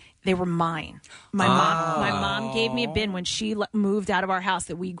through it. They were mine. My mom gave me a bin when she moved out of our house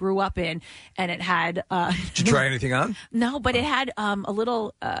that we grew up in, and it had. Did you try anything on? No, but it had a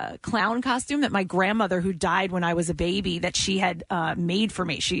little clown costume that my grandmother, who died when I was a baby, that she had made for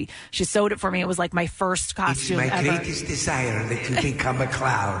me. She sewed it for me. It was like my first costume It's my ever. greatest desire that you become a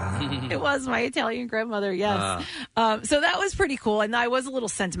clown. It was my Italian grandmother, yes. So that was pretty cool, and I was a little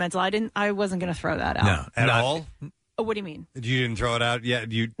sentimental. I wasn't going to throw that out. No, at all? Oh, what do you mean? You didn't throw it out yet?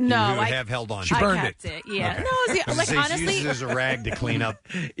 You have held on to I it. kept it. Yeah. Okay. No, see, I was like gonna say, she honestly, uses it as a rag to clean up.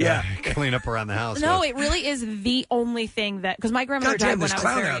 Clean up around the house. no, with. it really is the only thing that because my grandmother Goddamn, died when this I was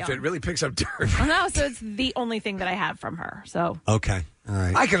clown very outfit young. really picks up dirt. Oh, no, so it's the only thing that I have from her. So Okay. All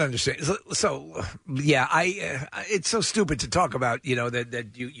right. I can understand. So yeah, it's so stupid to talk about. That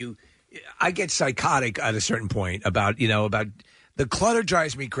you. I get psychotic at a certain point about the clutter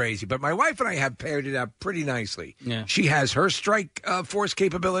drives me crazy. But my wife and I have paired it up pretty nicely. Yeah. She has her strike force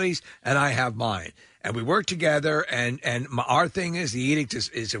capabilities, and I have mine, and we work together. And our thing is the edict is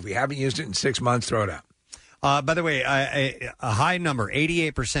if we haven't used it in 6 months, throw it out. By the way, a high number,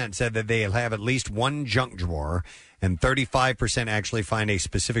 88%, said that they'll have at least one junk drawer, and 35% actually find a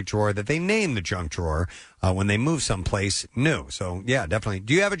specific drawer that they name the junk drawer when they move someplace new. So, yeah, definitely.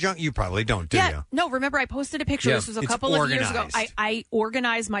 Do you have a junk? You probably don't, do you? No, remember I posted a picture. Yeah. This was a It's couple of years ago. organized. I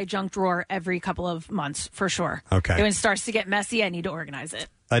organize my junk drawer every couple of months for sure. Okay. When it starts to get messy, I need to organize it.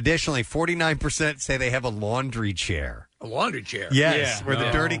 Additionally, 49% say they have a laundry chair. A laundry chair? Yes, where the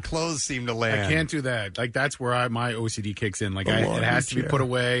No. dirty clothes seem to land. I can't do that. Like that's where my OCD kicks in. Like A it laundry has to be chair. put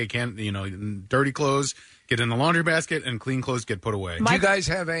away. It can't, dirty clothes get in the laundry basket and clean clothes get put away. Do you guys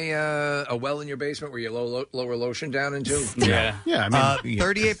have a well in your basement where you lower lotion down into? Yeah. I mean,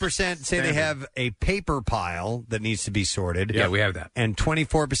 38% say they Standard. have a paper pile that needs to be sorted. Yeah, we have that. And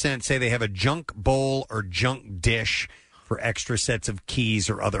 24% say they have a junk bowl or junk dish for extra sets of keys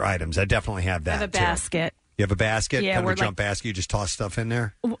or other items. I definitely have that. I have a too. basket. You have a basket? Yeah, kind of we're a junk like- basket. You just toss stuff in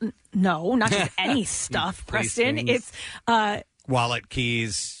there? No, not just any stuff, Police Preston. things. It's Wallet,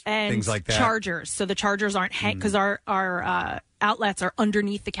 keys, and things like that. chargers. So the chargers aren't because our outlets are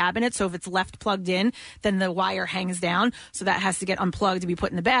underneath the cabinet. So if it's left plugged in, then the wire hangs down. So that has to get unplugged to be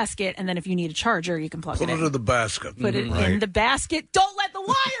put in the basket. And then if you need a charger, you can plug Put it it in. in the basket. Put it in the basket. Don't let the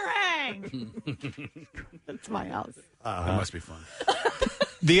wire hang. That's my house. that must be fun.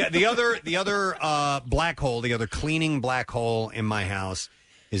 The other black hole, the other cleaning black hole in my house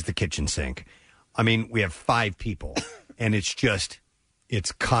is the kitchen sink. I mean, we have 5 people, and it's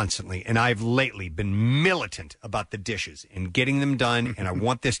constantly. And I've lately been militant about the dishes and getting them done, and I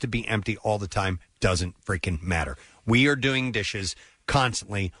want this to be empty all the time. Doesn't freaking matter. We are doing dishes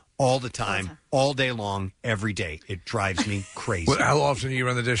constantly, all the time, all day long, every day. It drives me crazy. How often do you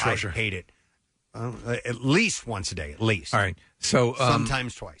run the dishwasher? I hate it. At least once a day, at least. All right. So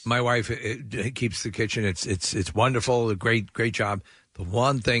sometimes twice. My wife it keeps the kitchen. It's wonderful. A great job. The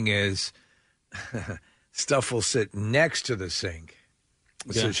one thing is, stuff will sit next to the sink.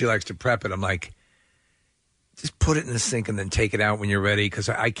 So Yeah. she likes to prep it. I'm like, just put it in the sink and then take it out when you're ready because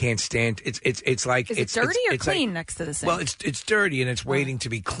I can't stand. It's like Is it dirty or clean next to the sink? Well, it's dirty and it's waiting to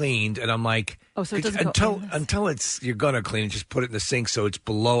be cleaned, and I'm like, so it doesn't go until you're gonna clean it, just put it in the sink so it's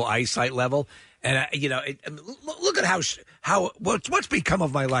below eyesight level. And look at what's become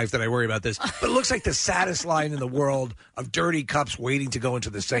of my life that I worry about this. But it looks like the saddest line in the world of dirty cups waiting to go into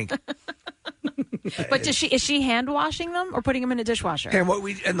the sink. But is she hand washing them or putting them in a dishwasher? And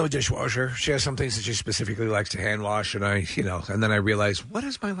the dishwasher. She has some things that she specifically likes to hand wash, and and then I realize, what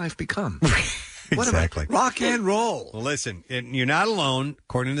has my life become? Exactly. Rock and roll. Well, listen, you're not alone.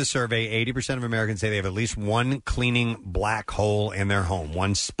 According to the survey, 80% of Americans say they have at least one cleaning black hole in their home,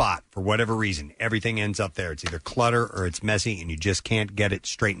 one spot for whatever reason. Everything ends up there. It's either clutter or it's messy, and you just can't get it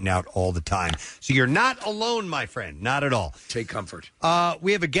straightened out all the time. So you're not alone, my friend. Not at all. Take comfort.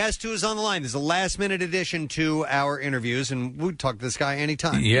 We have a guest who is on the line. There's a last-minute addition to our interviews, and we'd talk to this guy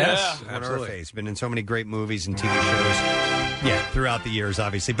anytime. Yes, One of our absolutely. faves. Been in so many great movies and TV shows. Yeah, throughout the years,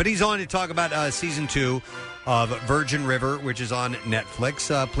 obviously. But he's on to talk about Season 2 of Virgin River, which is on Netflix.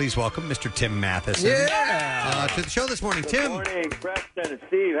 Please welcome Mr. Tim Matheson to the show this morning. Tim. Good morning, Preston and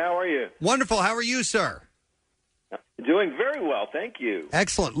Steve. How are you? Wonderful. How are you, sir? Doing very well, thank you.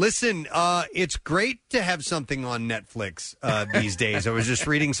 Excellent. Listen, it's great to have something on Netflix these days. I was just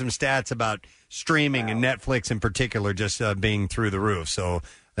reading some stats about streaming and Netflix in particular just being through the roof. So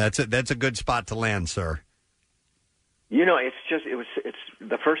that's a good spot to land, sir. You know, it's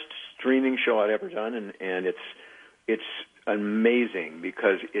the first streaming show I've ever done, and it's amazing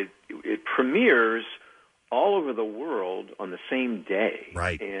because it premieres all over the world on the same day.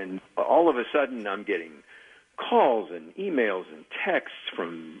 Right. And all of a sudden, I'm getting calls and emails and texts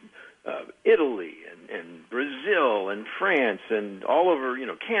from Italy and Brazil and France and all over,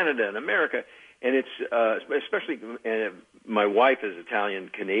 Canada and America. And it's especially my wife is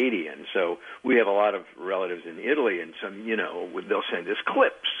Italian-Canadian, so we have a lot of relatives in Italy, and some, they'll send us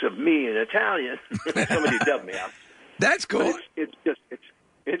clips of me in Italian. Somebody dubbed me out. That's cool. But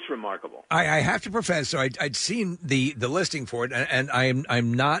it's remarkable. I have to profess, so I'd seen the listing for it, and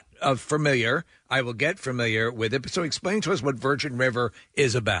I'm not familiar. I will get familiar with it. So explain to us what Virgin River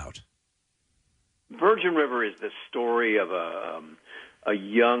is about. Virgin River is the story of a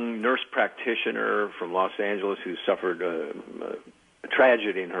young nurse practitioner from Los Angeles who suffered a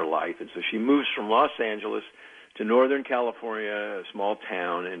tragedy in her life, and so she moves from Los Angeles to Northern California, a small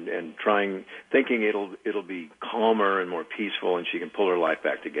town, and thinking it'll be calmer and more peaceful, and she can pull her life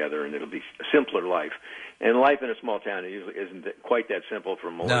back together, and it'll be a simpler life. And life in a small town usually isn't quite that simple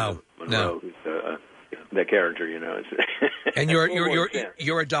for Melissa Monroe, who's that character, And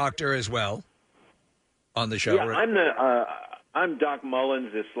you're a doctor as well on the show, yeah, right? I'm Doc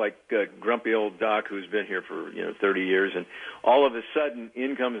Mullins, this grumpy old doc who's been here for 30 years, and all of a sudden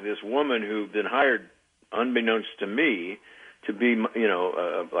in comes this woman who's been hired, unbeknownst to me, to be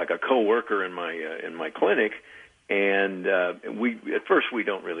like a co-worker in my clinic, and at first we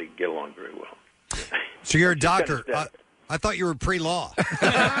don't really get along very well. So you're a doctor. I thought you were pre-law.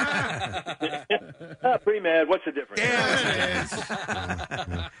 Pre-med, what's the difference?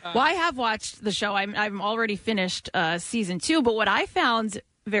 Well, I have watched the show. I'm already finished season 2, but what I found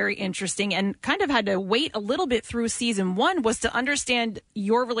very interesting and kind of had to wait a little bit through season 1 was to understand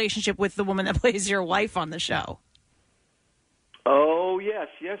your relationship with the woman that plays your wife on the show. Oh, yes.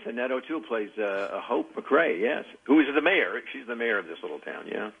 Annette O'Toole plays Hope McRae, yes, who is the mayor. She's the mayor of this little town,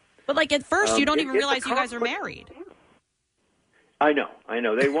 yeah. But at first, you don't even realize you guys are married. I know.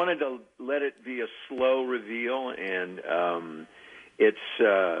 They wanted to let it be a slow reveal, and it's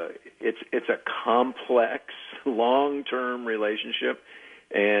a complex, long-term relationship,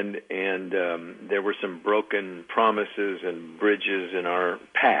 and there were some broken promises and bridges in our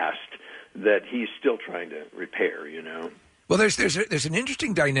past that he's still trying to repair. Well, there's an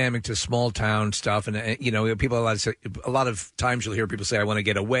interesting dynamic to small town stuff, and people a lot of times you'll hear people say, "I want to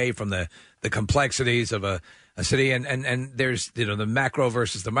get away from the complexities of a a city, and there's the macro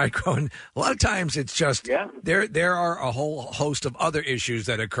versus the micro, and a lot of times it's just there are a whole host of other issues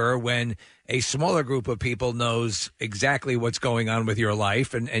that occur when a smaller group of people knows exactly what's going on with your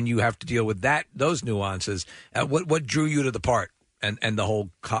life, and you have to deal with those nuances. What drew you to the part and the whole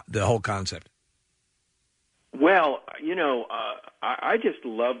concept? Well, I just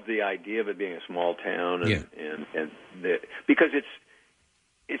love the idea of it being a small town, because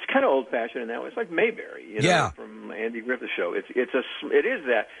it's kind of old-fashioned in that way. It's like Mayberry, from Andy Griffith's show. It is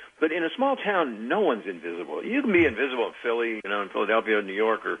that, but in a small town, no one's invisible. You can be invisible in Philly, in Philadelphia, New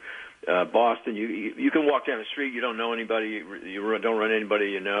York, or Boston. You can walk down the street, you don't know anybody, you don't run anybody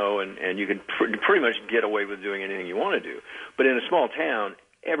you know, and you can pretty much get away with doing anything you want to do. But in a small town,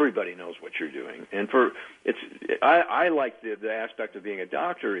 everybody knows what you're doing, and I like the aspect of being a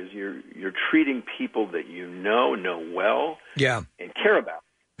doctor is you're treating people that you know well, and care about.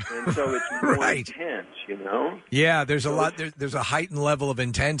 And so it's more intense, Yeah, there's there's a heightened level of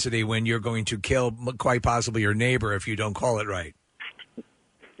intensity when you're going to kill quite possibly your neighbor if you don't call it right.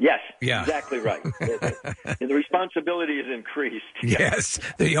 Yes, exactly right. And the responsibility is increased. Yes,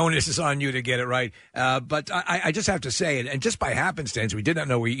 the onus is on you to get it right. But I just have to say, and just by happenstance, we did not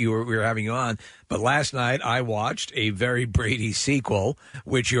know we were having you on, but last night I watched a very Brady sequel,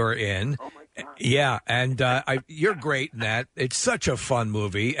 which you're in. Oh, my God. Yeah, and you're great in that. It's such a fun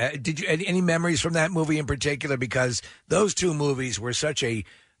movie. Did you any memories from that movie in particular? Because those two movies were such a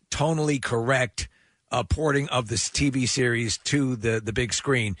tonally correct porting of this TV series to the big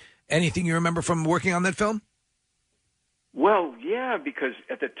screen. Anything you remember from working on that film? Well, yeah, because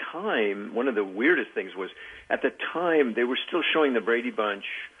at the time, one of the weirdest things was, at the time, they were still showing the Brady Bunch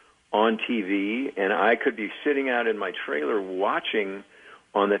on TV, and I could be sitting out in my trailer watching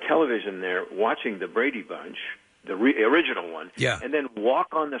on the television there, watching the Brady Bunch, the original one, and then walk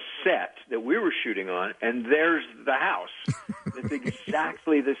on the set that we were shooting on, and there's the house. It's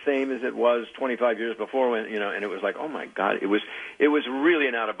exactly the same as it was 25 years before, when and it was like, oh my God, it was really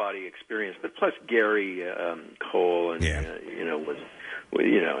an out of body experience. But plus Gary Cole and was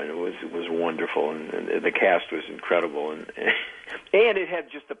and it was wonderful, and the cast was incredible, and it had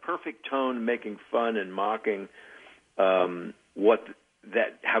just the perfect tone, making fun and mocking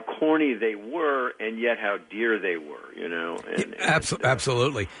how corny they were, and yet how dear they were,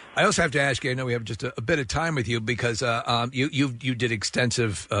 Absolutely. I also have to ask you, I know we have just a bit of time with you, because you did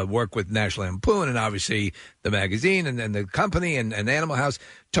extensive work with National Lampoon, and obviously the magazine and the company and Animal House.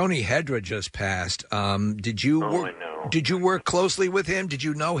 Tony Hedra just passed. Did you work closely with him? Did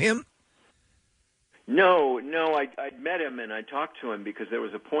you know him? No, I'd met him and I talked to him, because there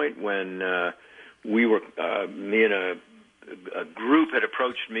was a point when we were me and a group had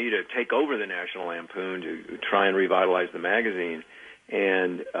approached me to take over the National Lampoon to try and revitalize the magazine,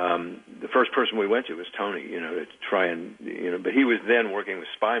 and the first person we went to was Tony, to try and but he was then working with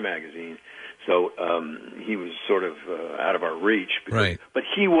Spy magazine, so he was sort of out of our reach. Right. But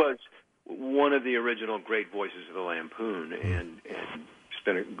he was one of the original great voices of the Lampoon, and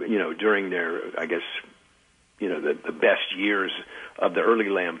spent during their, I guess, the best years of the early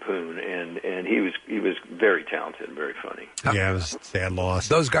Lampoon, and he was very talented and very funny. Yeah, it was a sad loss.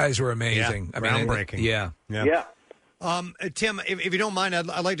 Those guys were amazing. Yeah, groundbreaking. Yeah. Tim, if you don't mind,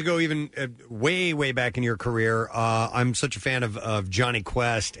 I'd like to go even way back in your career. I'm such a fan of Johnny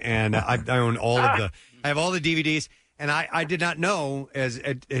Quest, and I own all of I have all the DVDs. And I did not know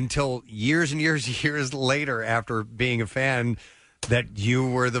until years and years later, after being a fan, that you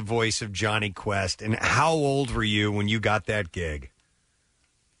were the voice of Johnny Quest. And how old were you when you got that gig?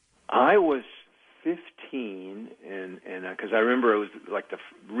 I was 15, and because I remember it was like the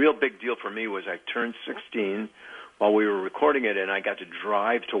real big deal for me was I turned 16 while we were recording it, and I got to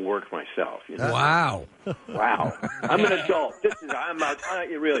drive to work myself. Wow. Wow. I'm an adult.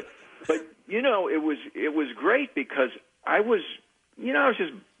 Really. But, it was great, because I was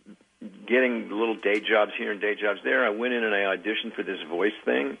just getting little day jobs here and day jobs there. I went in and I auditioned for this voice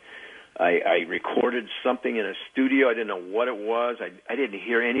thing. I recorded something in a studio. I didn't know what it was. I didn't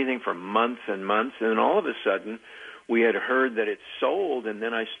hear anything for months and months. And then all of a sudden, we had heard that it sold, and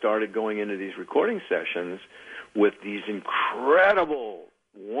then I started going into these recording sessions with these incredible,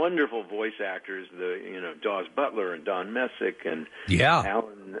 wonderful voice actors, Dawes Butler and Don Messick and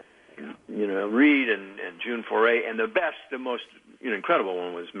Alan Reed and June Foray, and the most incredible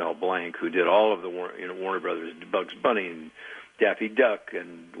one was Mel Blanc, who did all of the Warner Brothers, Bugs Bunny and Daffy Duck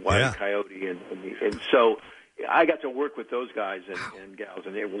and Wile E. Coyote, and so I got to work with those guys and gals,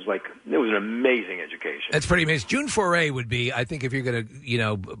 and it was an amazing education. That's pretty amazing. June Foray would be, I think, if you're going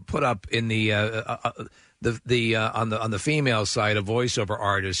to, put up in the on the female side a voiceover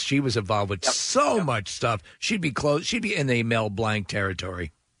artist. She was involved with so much stuff. She'd be close. She'd be in the Mel Blanc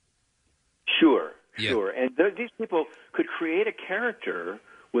territory. Sure. And these people could create a character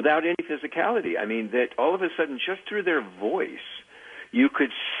without any physicality. I mean, that all of a sudden, just through their voice, you could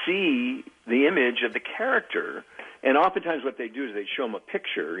see the image of the character. And oftentimes what they do is they show them a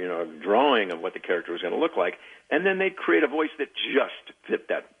picture, a drawing of what the character was going to look like, and then they'd create a voice that just fit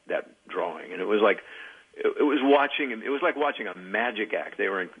that drawing. And it was like watching a magic act. They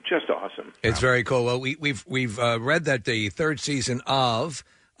were just awesome. It's very cool. Well, we've read that the third season of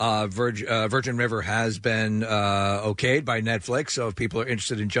Virgin River has been okayed by Netflix. So if people are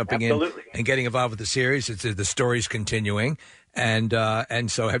interested in jumping in and getting involved with the series, the story's continuing. And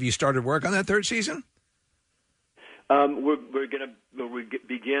so have you started work on that third season? We're going to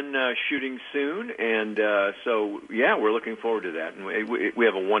begin shooting soon, and we're looking forward to that. And we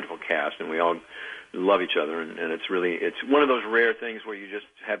have a wonderful cast, and we all love each other, and it's one of those rare things where you just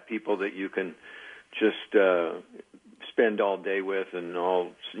have people that you can just spend all day with, and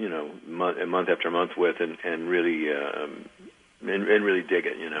all month after month with, and really. And really dig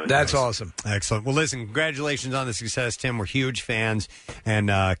it, That's awesome. Excellent. Well, listen, congratulations on the success, Tim. We're huge fans,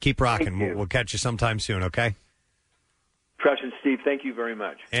 and keep rocking. We'll catch you sometime soon, okay? Preston, Steve, thank you very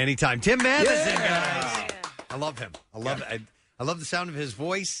much. Anytime. Tim Matheson, guys. I love him. I love the sound of his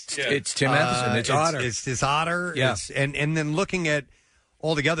voice. Yeah. It's Tim Matheson. It's Otter. It's Otter. Yeah. And then looking at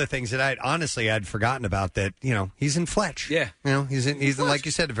all the other things that I'd forgotten about, that, he's in Fletch. Yeah. He's in, like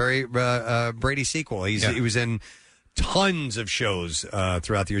you said, a very Brady sequel. He was in tons of shows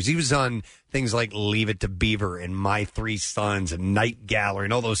throughout the years. He was on things like Leave It to Beaver and My Three Sons and Night Gallery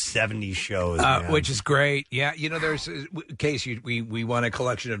and all those 70s shows. Which is great. Yeah, there's in case we want a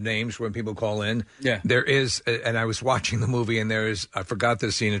collection of names when people call in. Yeah. There is, and I was watching the movie, and I forgot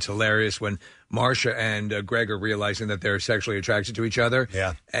this scene. It's hilarious when Marcia and Greg are realizing that they're sexually attracted to each other.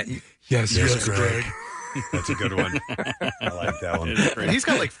 Yeah. And, yes, Greg. That's a good one. I like that one. He's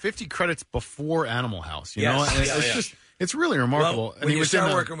got like 50 credits before Animal House. You know, and it's really remarkable. Well, when you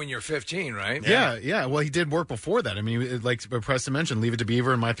start working when you're 15, right? Yeah. Well, he did work before that. I mean, like Preston mentioned, Leave It to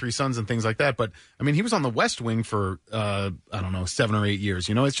Beaver and My Three Sons and things like that. But I mean, he was on The West Wing for 7 or 8 years.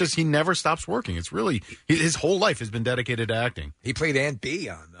 It's just he never stops working. It's really his whole life has been dedicated to acting. He played Aunt B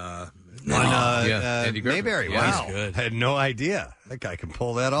on Andy Griffith. Mayberry. Yeah, wow, he's good. I had no idea that guy can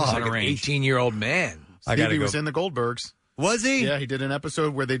pull that off. He's like an 18-year-old man. He was in the Goldbergs. Was he? Yeah, he did an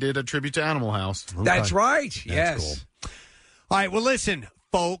episode where they did a tribute to Animal House. Okay. That's right. That's yes. Cool. All right. Well, listen,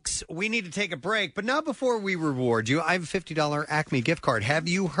 folks, we need to take a break, but not before we reward you. I have a $50 Acme gift card. Have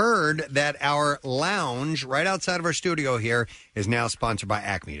you heard that our lounge right outside of our studio here is now sponsored by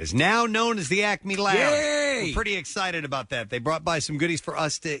Acme? It is now known as the Acme Lounge. Yay! We're pretty excited about that. They brought by some goodies for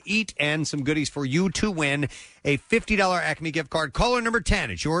us to eat and some goodies for you to win. A $50 Acme gift card. Caller number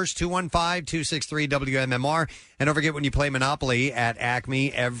 10. It's yours, 215-263-WMMR. And don't forget, when you play Monopoly at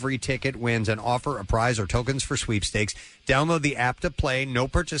Acme, every ticket wins an offer, a prize, or tokens for sweepstakes. Download the app to play. No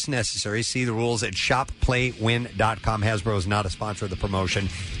purchase necessary. See the rules at shopplaywin.com. Hasbro is not a sponsor of the promotion.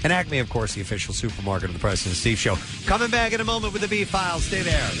 And Acme, of course, the official supermarket of the Preston and Steve Show. Coming back in a moment with the B-Files. Stay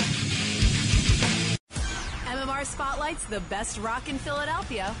there. MMR spotlights the best rock in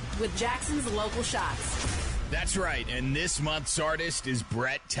Philadelphia with Jackson's Local Shots. That's right, and this month's artist is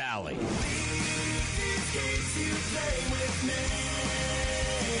Brett Talley.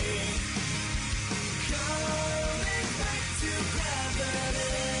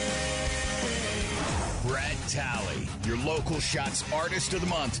 Brett Talley, your Local Shots Artist of the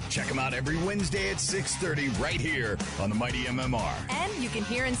Month. Check him out every Wednesday at 6:30 right here on the Mighty MMR. And you can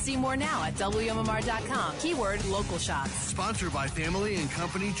hear and see more now at WMMR.com. Keyword Local Shots. Sponsored by Family and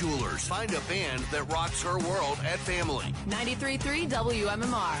Company Jewelers. Find a band that rocks her world at Family. 93.3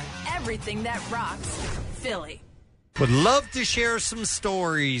 WMMR. Everything that rocks Philly. Would love to share some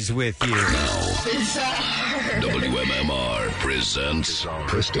stories with you. WMMR presents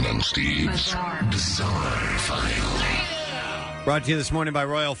Preston and Steve's Bizarre File. Brought to you this morning by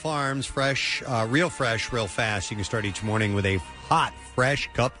Royal Farms. Fresh, real fresh, real fast. You can start each morning with a hot, fresh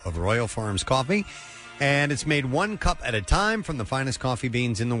cup of Royal Farms coffee. And it's made 1 cup at a time from the finest coffee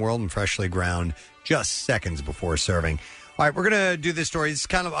beans in the world and freshly ground just seconds before serving. All right, we're going to do this story. It's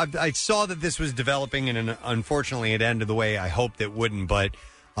kind of, I saw that this was developing, and unfortunately it ended the way I hoped it wouldn't, but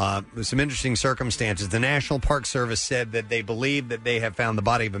with some interesting circumstances. The National Park Service said that they believe that they have found the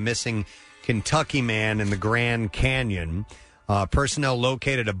body of a missing Kentucky man in the Grand Canyon. Personnel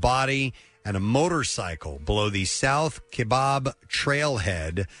located a body and a motorcycle below the South Kebab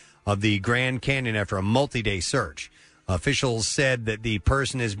trailhead of the Grand Canyon after a multi-day search. Officials said that the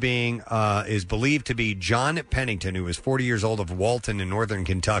person is believed to be John Pennington, who was 40 years old, of Walton in northern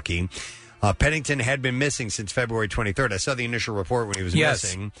Kentucky. Pennington had been missing since February 23rd. I saw the initial report when he was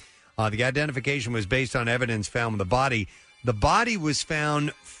missing. The identification was based on evidence found with the body. The body was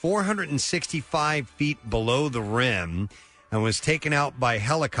found 465 feet below the rim and was taken out by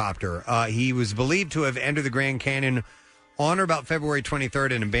helicopter. He was believed to have entered the Grand Canyon on or about February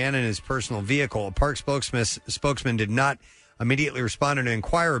 23rd and abandoned his personal vehicle. A park spokesman did not immediately respond to an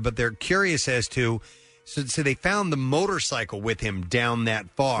inquirer, but they're curious as to... So they found the motorcycle with him down that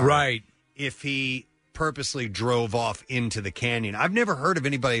far. Right. If he purposely drove off into the canyon. I've never heard of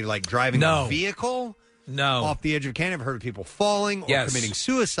anybody like driving a vehicle off the edge of a canyon. I've heard of people falling or committing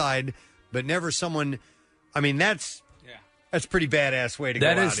suicide, but never someone... I mean, that's pretty badass way to go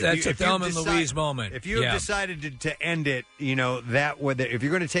out. That's a Thelma and Louise moment. If you have decided to end it, if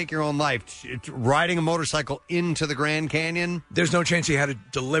you're going to take your own life, riding a motorcycle into the Grand Canyon... There's no chance he had it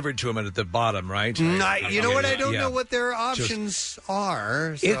delivered to him at the bottom, right? You know what? I don't know what their options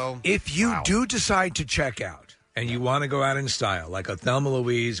are. So If you do decide to check out and you want to go out in style, like a Thelma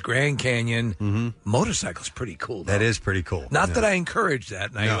Louise, Grand Canyon, motorcycle's pretty cool. That is pretty cool. Not that I encourage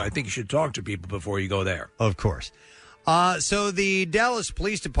that, and I think you should talk to people before you go there. Of course. So the Dallas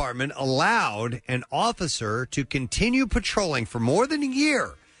Police Department allowed an officer to continue patrolling for more than a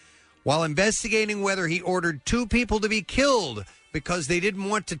year while investigating whether he ordered 2 people to be killed because they didn't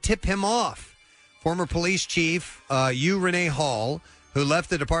want to tip him off. Former police chief U. Renee Hall, who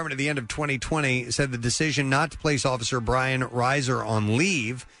left the department at the end of 2020, said the decision not to place Officer Brian Reiser on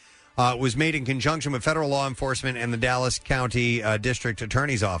leave was made in conjunction with federal law enforcement and the Dallas County District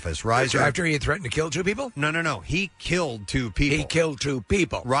Attorney's Office. Reiser, after he had threatened to kill 2 people? No. He killed 2 people. He killed 2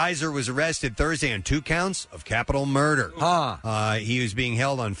 people. Reiser was arrested Thursday on 2 counts of capital murder. He was being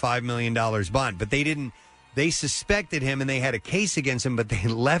held on $5 million bond, but they suspected him and they had a case against him, but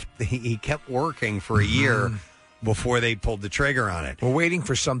he kept working for a year before they pulled the trigger on it. We're waiting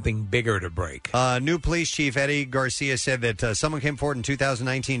for something bigger to break. New police chief Eddie Garcia said that someone came forward in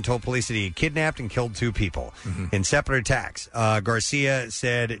 2019 and told police that he had kidnapped and killed 2 people in separate attacks. Garcia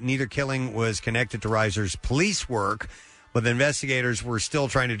said neither killing was connected to Reiser's police work, but the investigators were still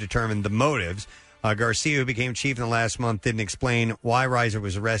trying to determine the motives. Garcia, who became chief in the last month, didn't explain why Reiser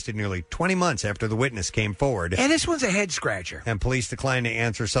was arrested nearly 20 months after the witness came forward. And this one's a head-scratcher. And police declined to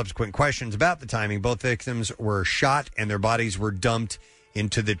answer subsequent questions about the timing. Both victims were shot and their bodies were dumped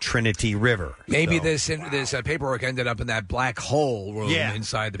into the Trinity River. Maybe this paperwork ended up in that black hole room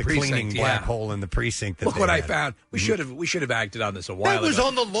inside the precinct. Cleaning black hole in the precinct. Look what I found. We should have acted on this a while ago. It was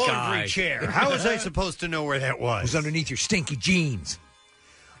on the laundry chair. How was I supposed to know where that was? It was underneath your stinky jeans.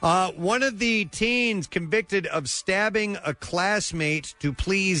 One of the teens convicted of stabbing a classmate to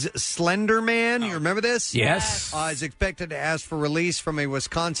please Slender Man, you remember this? Yes. Is expected to ask for release from a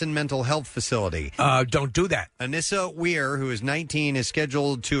Wisconsin mental health facility. Don't do that. Anissa Weir, who is 19, is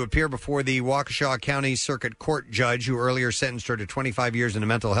scheduled to appear before the Waukesha County Circuit Court judge who earlier sentenced her to 25 years in a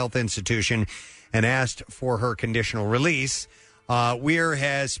mental health institution and asked for her conditional release. Weir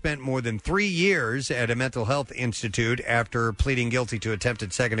has spent more than 3 years at a mental health institute after pleading guilty to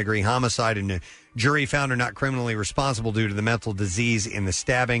attempted second-degree homicide, and the jury found her not criminally responsible due to the mental disease in the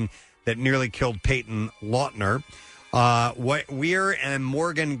stabbing that nearly killed Peyton Lautner. Weir and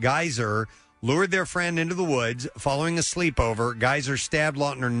Morgan Geyser lured their friend into the woods following a sleepover. Geyser stabbed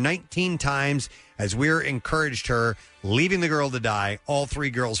Lautner 19 times as Weir encouraged her, leaving the girl to die. All 3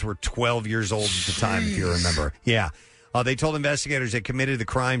 girls were 12 years old at the time, if you remember. Yeah. They told investigators they committed the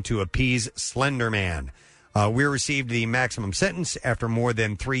crime to appease Slender Man. Weir received the maximum sentence after more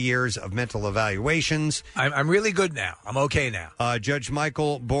than 3 years of mental evaluations. I'm really good now. I'm okay now. Judge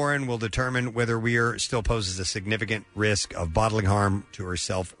Michael Boren will determine whether Weir still poses a significant risk of bodily harm to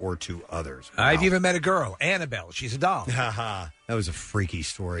herself or to others. Wow. I've even met a girl, Annabelle. She's a doll. That was a freaky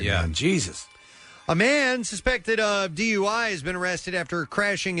story, yeah, man. Jesus. A man suspected of DUI has been arrested after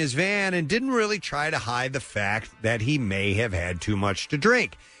crashing his van and didn't really try to hide the fact that he may have had too much to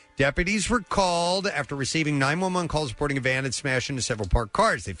drink. Deputies were called after receiving 911 calls reporting a van had smashed into several parked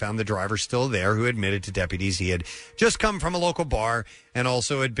cars. They found the driver still there, who admitted to deputies he had just come from a local bar and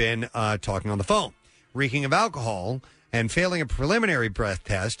also had been talking on the phone. Reeking of alcohol and failing a preliminary breath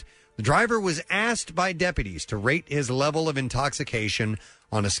test, the driver was asked by deputies to rate his level of intoxication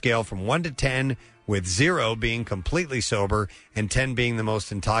on a scale from 1 to 10, with 0 being completely sober and 10 being the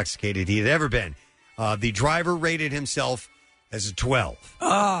most intoxicated he had ever been. The driver rated himself as a 12.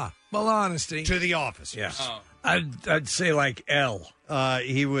 Well, honesty. To the officers. Yeah. I'd say like L.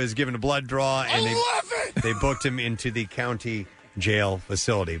 He was given a blood draw, and they booked him into the county jail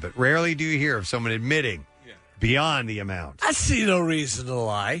facility. But rarely do you hear of someone admitting beyond the amount. I see no reason to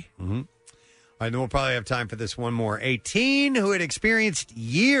lie. Mm-hmm. All right, then we'll probably have time for this one more. A teen who had experienced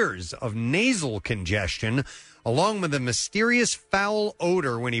years of nasal congestion, along with a mysterious foul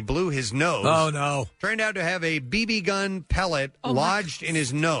odor when he blew his nose. Oh, no. Turned out to have a BB gun pellet lodged in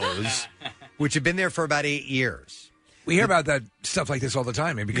his nose, which had been there for about 8 years. We hear about that stuff like this all the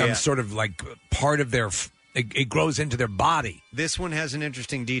time. It becomes sort of like part of their... It grows into their body. This one has an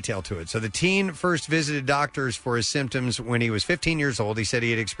interesting detail to it. So the teen first visited doctors for his symptoms when he was 15 years old. He said he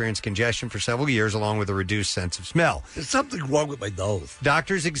had experienced congestion for several years, along with a reduced sense of smell. There's something wrong with my nose.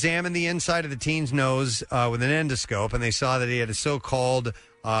 Doctors examined the inside of the teen's nose with an endoscope, and they saw that he had a so-called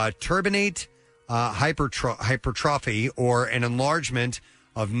turbinate hypertrophy, or an enlargement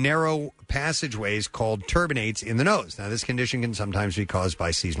of narrow passageways called turbinates in the nose. Now, this condition can sometimes be caused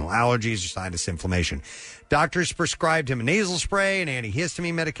by seasonal allergies or sinus inflammation. Doctors prescribed him a nasal spray and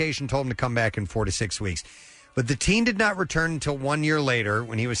antihistamine medication, told him to come back in 4 to 6 weeks. But the teen did not return until 1 year later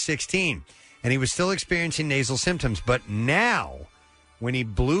when he was 16, and he was still experiencing nasal symptoms. But now, when he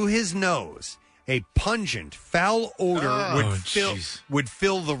blew his nose, a pungent, foul odor would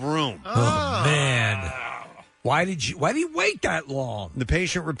fill the room. Oh, man. Why did he wait that long? The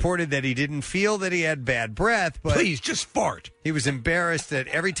patient reported that he didn't feel that he had bad breath, but please just fart. He was embarrassed that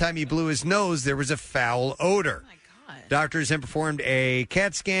every time he blew his nose, there was a foul odor. Oh my God. Doctors then performed a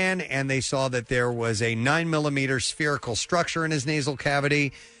CAT scan, and they saw that there was a 9mm spherical structure in his nasal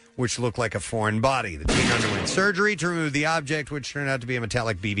cavity, which looked like a foreign body. The teen underwent surgery to remove the object, which turned out to be a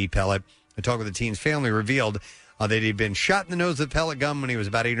metallic BB pellet. A talk with the teen's family revealed that he'd been shot in the nose with a pellet gun when he was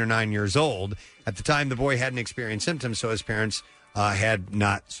about 8 or 9 years old. At the time, the boy hadn't experienced symptoms, so his parents had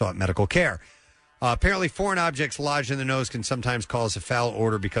not sought medical care. Apparently, foreign objects lodged in the nose can sometimes cause a foul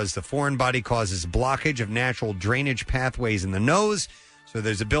odor because the foreign body causes blockage of natural drainage pathways in the nose. So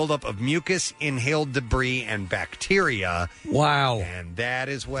there's a buildup of mucus, inhaled debris, and bacteria. Wow. And that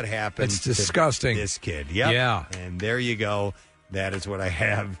is what happened It's disgusting. to this kid. Yep. Yeah. And there you go. That is what I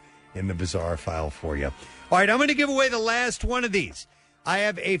have in the bizarre file for you. All right, I'm going to give away the last one of these. I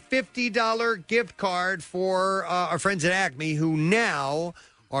have a $50 gift card for our friends at Acme, who now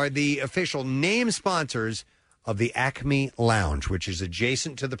are the official name sponsors of the Acme Lounge, which is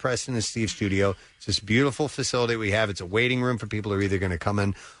adjacent to the Preston and Steve studio. It's this beautiful facility we have. It's a waiting room for people who are either going to come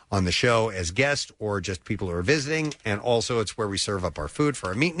in on the show as guests or just people who are visiting. And also, it's where we serve up our food for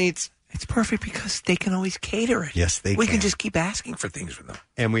our meat and eats. It's perfect because they can always cater it. Yes, they We can. can just keep asking for things from them.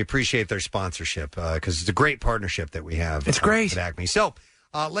 And we appreciate their sponsorship because it's a great partnership that we have. It's great. At Acme. So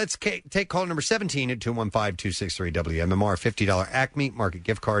let's take call number 17 at 215-263-WMMR. $50 Acme Market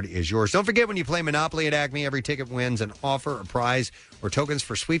gift card is yours. Don't forget, when you play Monopoly at Acme, every ticket wins an offer, a prize, or tokens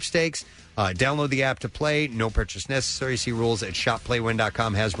for sweepstakes. Download the app to play. No purchase necessary. See rules at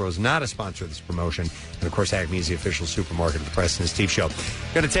shopplaywin.com. Hasbro is not a sponsor of this promotion. And, of course, Acme is the official supermarket of the Preston and Steve Show.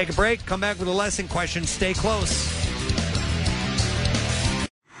 Going to take a break. Come back with a lesson question. Stay close.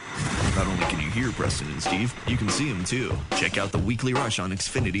 Not only can you hear Preston and Steve, you can see them too. Check out the Weekly Rush on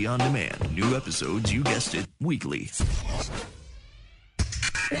Xfinity On Demand. New episodes, you guessed it, weekly.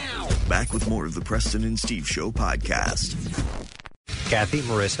 Back with more of the Preston and Steve Show podcast. Kathy,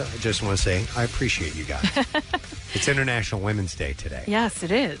 Marissa, I just want to say I appreciate you guys. It's International Women's Day today. Yes,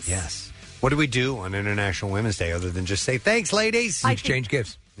 it is. Yes. What do we do on International Women's Day other than just say, thanks, ladies? I Exchange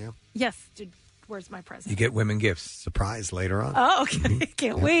gifts. Yeah. Yes. Where's my present? You get women gifts. Surprise later on. Oh, okay.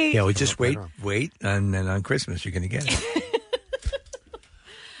 Can't wait. Yeah, we just wait, and then on Christmas you're going to get it.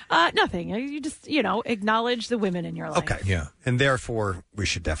 Nothing. You just, acknowledge the women in your life. Okay. Yeah. And therefore, we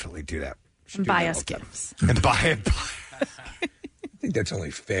should definitely do that. And buy us gifts. And buy it. I think that's only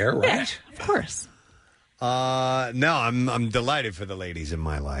fair, right? Yeah, of course. No, I'm delighted for the ladies in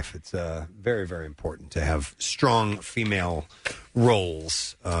my life. It's very, very important to have strong female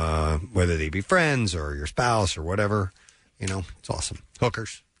roles, whether they be friends or your spouse or whatever. It's awesome.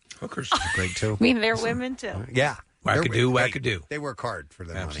 Hookers are great too. I mean, they're women too. Yeah. Wackadoo. They work hard for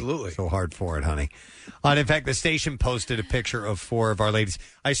their money. Absolutely. So hard for it, honey. And in fact, the station posted a picture of 4 of our ladies.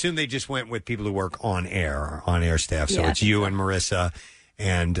 I assume they just went with people who work on air staff. So Yeah, it's you and Marissa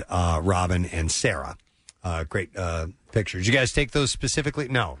and Robin and Sarah. Great pictures. You guys take those specifically?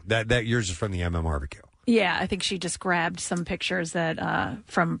 No, that yours is from the MM barbecue. Yeah, I think she just grabbed some pictures that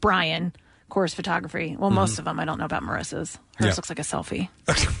from Brian, Course Photography. Well, most of them. I don't know about Marissa's. Hers looks like a selfie.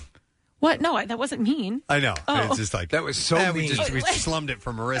 What? No, that wasn't mean. I know. Oh. It's just like that was so mean. mean. We slummed it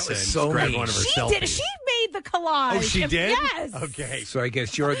for Marissa and so grabbed mean. one of her She selfies. did. She made the collage. Oh, she did? Yes. Okay. So I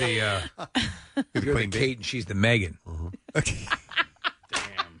guess you're the You're the Kate and she's the Megan.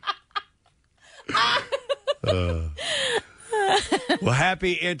 Well,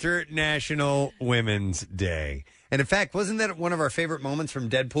 happy International Women's Day. And in fact, wasn't that one of our favorite moments from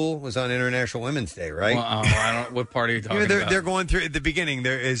Deadpool? Was on International Women's Day, right? Well, I don't. What part are you talking about? They're going through at the beginning.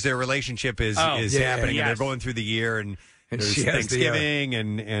 Their relationship is happening, and they're going through the year, and there's she has Thanksgiving,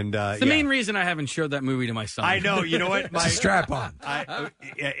 and It's the main reason I haven't showed that movie to my son. I know. You know what? It's a strap on.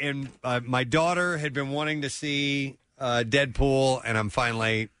 My daughter had been wanting to see Deadpool, and I'm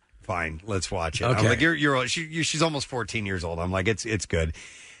finally fine. Let's watch it. Okay. I'm like, you're old. She's almost 14 years old. I'm like, it's good.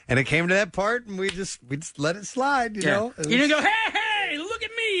 And it came to that part, and we just let it slide. You know, You didn't go, hey, look at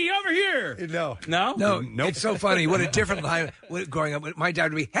me over here. No. No, Nope. It's so funny. What a different life. Growing up, my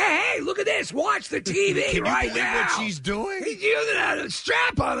dad would be, hey, look at this. Watch the TV Can you right believe now. what she's doing? He's using a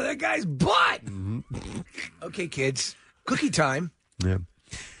strap on that guy's butt. Okay, kids. Cookie time. Yeah.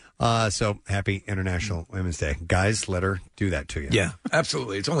 So happy International Women's Day, guys. Let her do that to you. Yeah,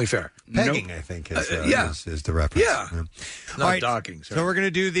 absolutely. It's only fair. Pegging, I think, is the reference. Yeah. Not All right, docking. So we're going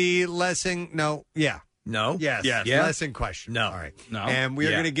to do the lesson. No. Yeah. No. Yes. Yeah. Lesson question. No. All right. No. And we're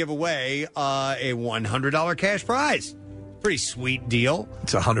Yeah. going to give away a $100 cash prize. Pretty sweet deal.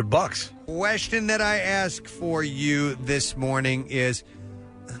 It's $100. Question that I ask for you this morning is,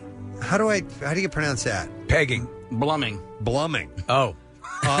 how do you pronounce that? Pegging. Blumming. Oh.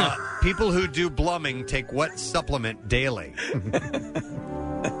 People who do blumming take what supplement daily?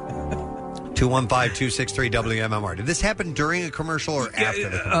 215-263-WMMR. Did this happen during a commercial or after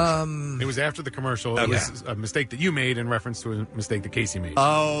the commercial? It was after the commercial. It was a mistake that you made in reference to a mistake that Casey made.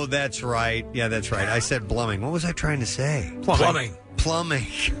 Oh, that's right. Yeah, that's right. I said blumming. What was I trying to say? Plumbing.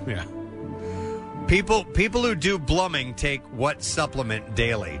 Yeah. People who do blumming take what supplement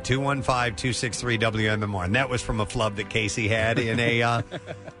daily? 215-263-WMMR. And that was from a flub that Casey had in a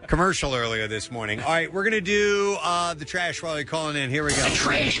commercial earlier this morning. All right, we're going to do the trash while you're calling in. Here we go. The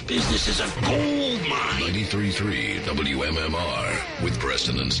trash business is a gold mine. 93.3 WMMR with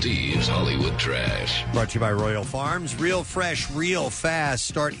Preston and Steve's Hollywood Trash. Brought to you by Royal Farms. Real fresh, real fast.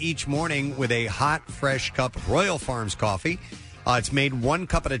 Start each morning with a hot, fresh cup of Royal Farms coffee. It's made one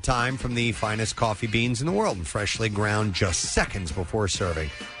cup at a time from the finest coffee beans in the world and freshly ground just seconds before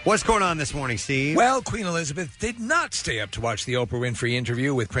serving. What's going on this morning, Steve? Well, Queen Elizabeth did not stay up to watch the Oprah Winfrey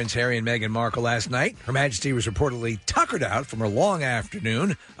interview with Prince Harry and Meghan Markle last night. Her Majesty was reportedly tuckered out from her long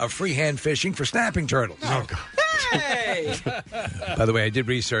afternoon of freehand fishing for snapping turtles. Oh, God. Hey! By the way, I did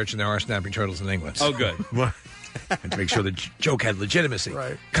research, and there are snapping turtles in England. Oh, good. And to make sure the joke had legitimacy.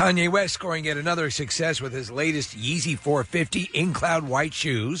 Right. Kanye West scoring yet another success with his latest Yeezy 450 in cloud white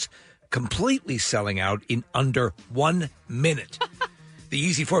shoes, completely selling out in under 1 minute. The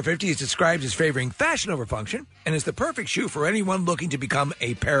Yeezy 450 is described as favoring fashion over function and is the perfect shoe for anyone looking to become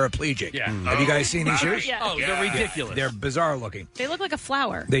a paraplegic. Yeah. Have you guys seen these shoes? Yeah. Oh, they're ridiculous. They're bizarre looking. They look like a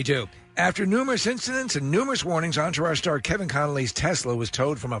flower. They do. After numerous incidents and numerous warnings, Entourage star Kevin Connolly's Tesla was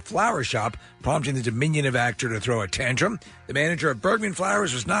towed from a flower shop, prompting the diminutive actor to throw a tantrum. The manager of Bergman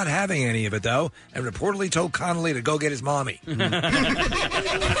Flowers was not having any of it, though, and reportedly told Connolly to go get his mommy. And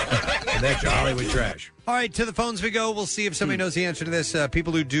that's your Hollywood trash. All right, to the phones we go. We'll see if somebody knows the answer to this.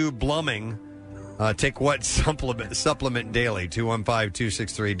 People who do blumming take what supplement daily?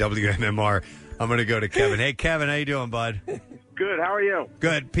 215-263-WMMR. I'm going to go to Kevin. Hey, Kevin, how you doing, bud? Good. How are you?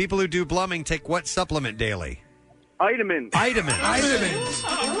 Good. People who do blumming take what supplement daily? Vitamins. Vitamins. Vitamins. You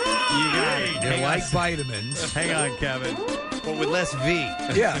got it. They're like vitamins. Hang on, Kevin. But with less V.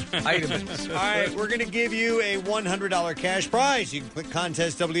 Yeah, vitamins. All right, we're going to give you a $100 cash prize. You can click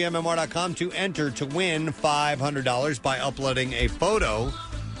contestwmmr.com to enter to win $500 by uploading a photo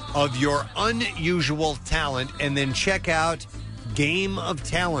of your unusual talent, and then check out Game of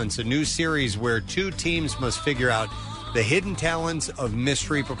Talents, a new series where two teams must figure out the hidden talents of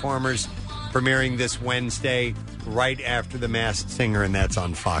mystery performers, premiering this Wednesday right after The Masked Singer, and that's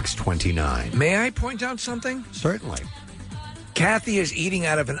on Fox 29. May I point out something? Certainly. Kathy is eating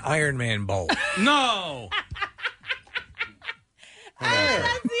out of an Iron Man bowl. No!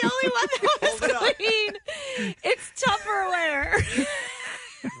 That's the only one that was clean. It's Tupperware.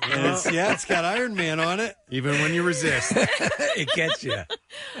 It's got Iron Man on it. Even when you resist. It gets you.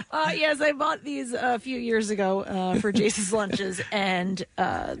 Yes, I bought these a few years ago for Jason's lunches, and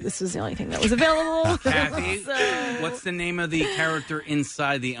this was the only thing that was available. Kathy, So- what's the name of the character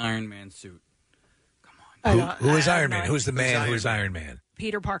inside the Iron Man suit? Who is Iron Man? know. Who's the man who is Iron Man?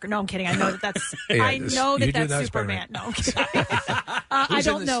 Peter Parker. No, I'm kidding. I know that that's. Yeah, I know you that do that's know Superman. Spider-Man. No, I'm kidding. I Who's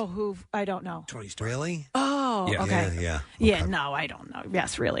in don't this? know who. I don't know. Tony Stark. Really? Oh, Yeah. okay. Yeah. Yeah, no, I don't know.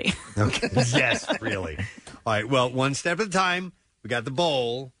 Yes, really. Okay. Yes, really. All right. Well, one step at a time. We got the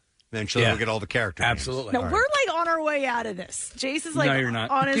bowl. Eventually, we'll get all the character names. Absolutely. No, we're like on our way out of this. Jace is like No, you're not.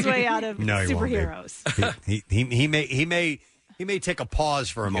 on his way out of No, he won't be. superheroes. He may take a pause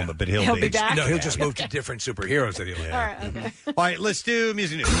for a moment, but he'll be back. No, he'll just move to different superheroes that he'll have. All right, okay. All right, let's do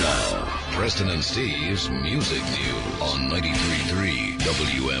music news. Preston and Steve's Music News on 93.3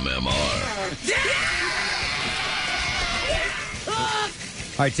 WMMR.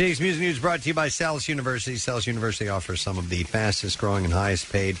 All right, today's music news brought to you by Salus University. Salus University offers some of the fastest growing and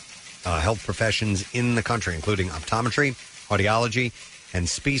highest paid health professions in the country, including optometry, audiology, and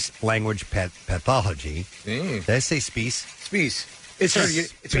speech-language pathology. Did I say speech? Speech. It's a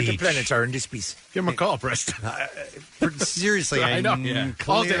planetary speech. Give him a call, Preston. Seriously, I know.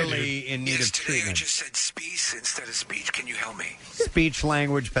 Clearly in need of Today I treatment. just said speech instead of speech. Can you help me?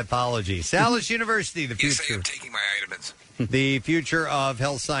 Speech-language pathology. Salus University, the Yes, I future. am taking my vitamins. The future of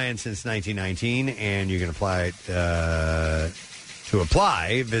health science since 1919, and you can apply it. To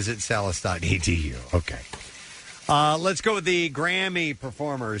apply, visit salus.edu. Okay. Let's go with the Grammy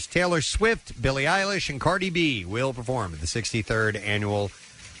performers. Taylor Swift, Billie Eilish, and Cardi B will perform at the 63rd Annual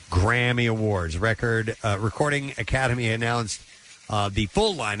Grammy Awards. Recording Academy announced the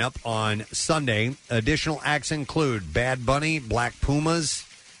full lineup on Sunday. Additional acts include Bad Bunny, Black Pumas.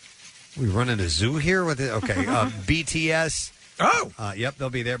 We running a zoo here with it? Okay. BTS. Oh. Yep, they'll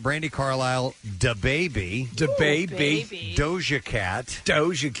be there. Brandy Carlisle, DaBaby. DaBaby. Doja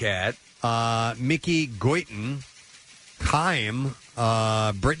Cat. Mickey Guyton. Chaim.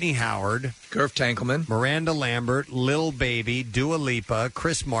 Brittany Howard. Gerf Tankelman. Miranda Lambert. Lil Baby. Dua Lipa.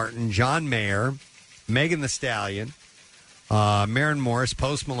 Chris Martin. John Mayer. Megan Thee Stallion. Maren Morris,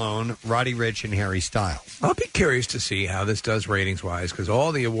 Post Malone, Roddy Ricch, and Harry Styles. I'll be curious to see how this does ratings-wise, because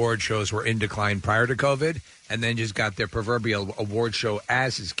all the award shows were in decline prior to COVID, and then just got their proverbial award show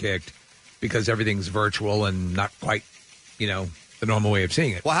asses kicked because everything's virtual and not quite, the normal way of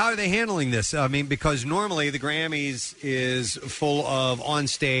seeing it. Well, how are they handling this? I mean, because normally the Grammys is full of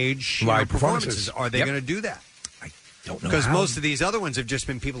on-stage live performances. performances. Are they Yep. going to do that? Don't know Because how. most of these other ones have just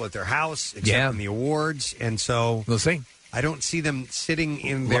been people at their house, accepting the awards, and so we'll see. I don't see them sitting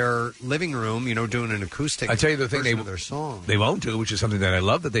in their living room, doing an acoustic. I tell you the thing version of their song. they won't do, which is something that I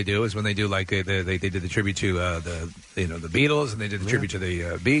love that they do, is when they do like they did the tribute to the Beatles, and they did the tribute to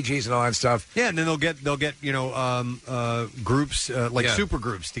the Bee Gees and all that stuff. Yeah, and then they'll get groups like super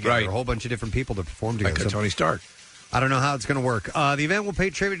groups together, Right. a whole bunch of different people to perform together. Like Tony Stark. I don't know how it's going to work. The event will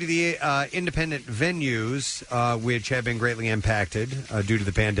pay tribute to the independent venues, which have been greatly impacted due to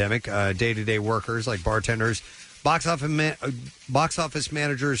the pandemic. Day-to-day workers like bartenders, box office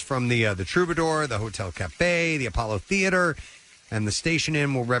managers from the Troubadour, the Hotel Cafe, the Apollo Theater, and the Station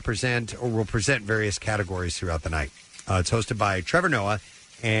Inn will present various categories throughout the night. It's hosted by Trevor Noah,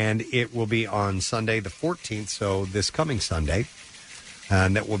 and it will be on Sunday the 14th, so this coming Sunday,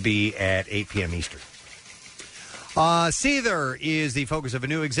 and that will be at 8 p.m. Eastern. Seether is the focus of a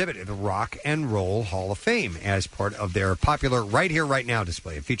new exhibit at the Rock and Roll Hall of Fame as part of their popular Right Here, Right Now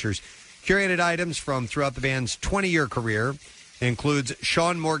display. It features curated items from throughout the band's 20-year career. It includes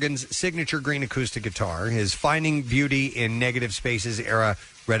Sean Morgan's signature green acoustic guitar, his Finding Beauty in Negative Spaces era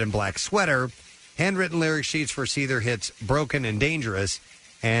red and black sweater, handwritten lyric sheets for Seether hits Broken and Dangerous,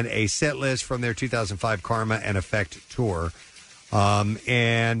 and a set list from their 2005 Karma and Effect tour.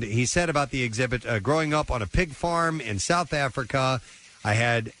 And he said about the exhibit, growing up on a pig farm in South Africa, I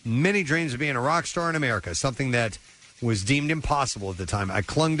had many dreams of being a rock star in America, something that was deemed impossible at the time. I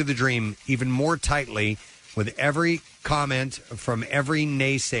clung to the dream even more tightly with every comment from every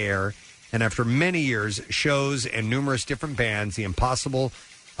naysayer. And after many years, shows, and numerous different bands, the impossible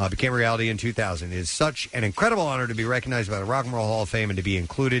became reality in 2000. It is such an incredible honor to be recognized by the Rock and Roll Hall of Fame and to be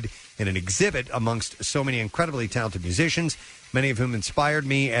included in an exhibit amongst so many incredibly talented musicians, many of whom inspired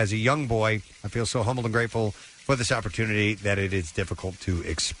me as a young boy. I feel so humbled and grateful for this opportunity that it is difficult to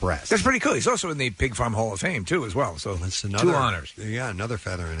express. That's pretty cool. He's also in the Pig Farm Hall of Fame, too, as well. So that's two honors. Yeah, another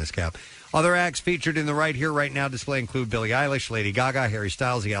feather in his cap. Other acts featured in the Right Here, Right Now display include Billie Eilish, Lady Gaga, Harry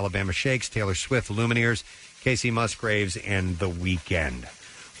Styles, the Alabama Shakes, Taylor Swift, Lumineers, Casey Musgraves, and The Weeknd.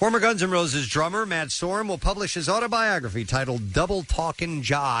 Former Guns N' Roses drummer Matt Sorum will publish his autobiography titled Double Talkin'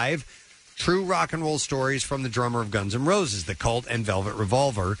 Jive, True Rock and Roll Stories from the Drummer of Guns N' Roses, The Cult, and Velvet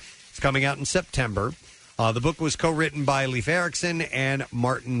Revolver. It's coming out in September. The book was co-written by Leif Erikson and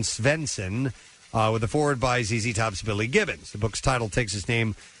Martin Svensson, with a foreword by ZZ Top's Billy Gibbons. The book's title takes its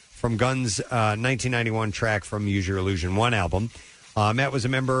name from Guns' 1991 track from Use Your Illusion 1 album. Matt was a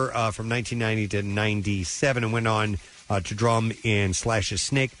member from 1990 to 97 and went on to drum in Slash's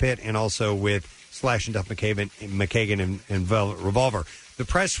Snake Pit and also with Slash and Duff McKagan and Velvet Revolver. The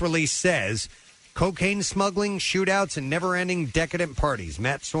press release says cocaine smuggling, shootouts, and never-ending decadent parties.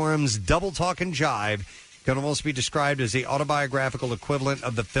 Matt Sorum's Double Talk and Jive can almost be described as the autobiographical equivalent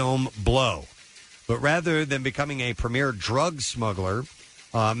of the film Blow. But rather than becoming a premier drug smuggler,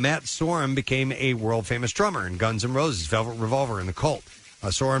 Matt Sorum became a world-famous drummer in Guns N' Roses, Velvet Revolver, and The Cult.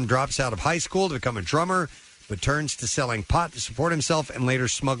 Sorum drops out of high school to become a drummer, but turns to selling pot to support himself and later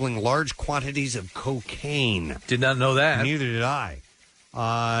smuggling large quantities of cocaine. Did not know that. Neither did I.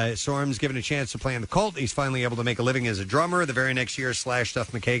 Sorum's given a chance to play in The Cult. He's finally able to make a living as a drummer. The very next year, Slash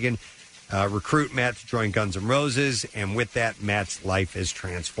Duff McKagan recruit Matt to join Guns N' Roses, and with that, Matt's life is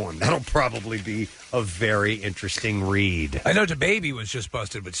transformed. That'll probably be a very interesting read. I know DaBaby was just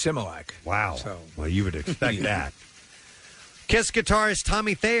busted with Similac. Wow. Well, you would expect that. Kiss guitarist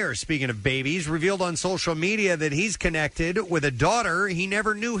Tommy Thayer, speaking of babies, revealed on social media that he's connected with a daughter he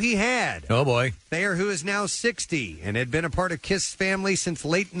never knew he had. Oh, boy. Thayer, who is now 60 and had been a part of Kiss family since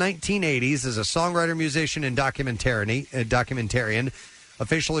late 1980s as a songwriter, musician, and documentarian,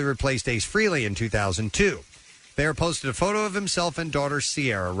 officially replaced Ace Frehley in 2002. Thayer posted a photo of himself and daughter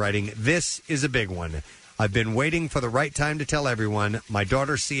Sierra, writing, "This is a big one. I've been waiting for the right time to tell everyone. My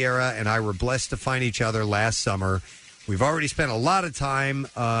daughter Sierra and I were blessed to find each other last summer. We've already spent a lot of time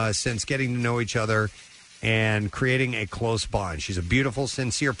since getting to know each other and creating a close bond. She's a beautiful,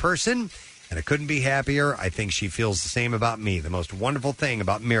 sincere person, and I couldn't be happier. I think she feels the same about me. The most wonderful thing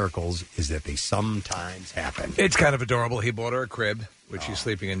about miracles is that they sometimes happen." It's kind of adorable. He bought her a crib, which she's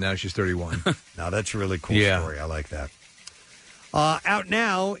sleeping in now. She's 31. Now, that's a really cool story. I like that. Out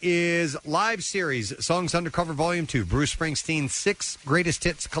now is live series Songs Undercover Volume 2, Bruce Springsteen's 6 greatest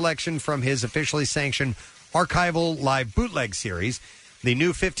hits collection from his officially sanctioned archival live bootleg series. The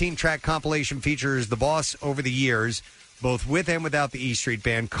new 15-track compilation features The Boss over the years, both with and without the E Street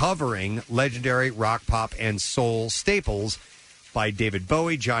Band, covering legendary rock, pop, and soul staples by David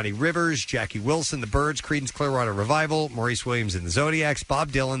Bowie, Johnny Rivers, Jackie Wilson, The Byrds, Creedence Clearwater Revival, Maurice Williams and the Zodiacs,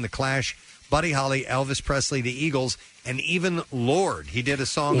 Bob Dylan, The Clash, Buddy Holly, Elvis Presley, The Eagles, and even Lord. He did a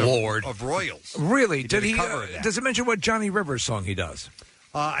song of Royals. Really? Did a cover of that. Does it mention what Johnny Rivers song he does?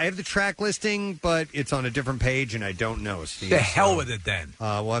 I have the track listing, but it's on a different page, and I don't know, Steve. The hell with it, then.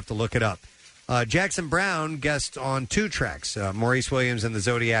 We'll have to look it up. Jackson Browne guest on 2 tracks, Maurice Williams and the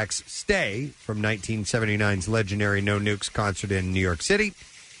Zodiacs' Stay from 1979's legendary No Nukes concert in New York City.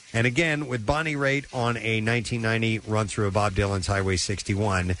 And again, with Bonnie Raitt on a 1990 run-through of Bob Dylan's Highway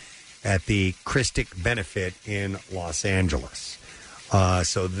 61 at the Christic Benefit in Los Angeles.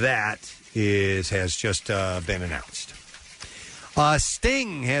 So that has just been announced.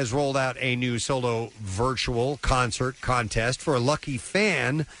 Sting has rolled out a new solo virtual concert contest for a lucky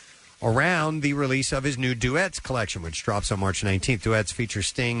fan around the release of his new Duets collection, which drops on March 19th. Duets feature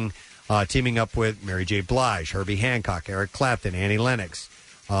Sting teaming up with Mary J. Blige, Herbie Hancock, Eric Clapton, Annie Lennox,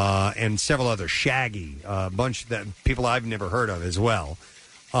 and several others, Shaggy, a bunch that people I've never heard of as well.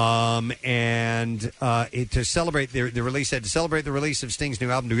 To celebrate the release, to celebrate the release of Sting's new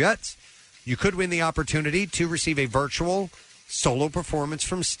album Duets, you could win the opportunity to receive a virtual solo performance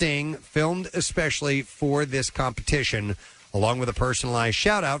from Sting, filmed especially for this competition, along with a personalized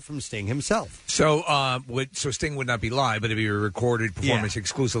shout-out from Sting himself. So so Sting would not be live, but it'd be a recorded performance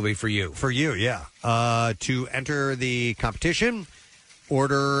exclusively for you. For you, yeah. To enter the competition,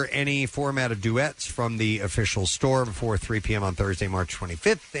 order any format of duets from the official store before 3 p.m. on Thursday, March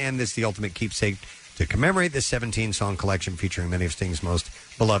 25th, and this is the ultimate keepsake to commemorate the 17-song collection featuring many of Sting's most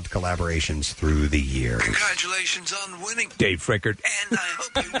beloved collaborations through the years. Congratulations on winning, Dave Frickert. and I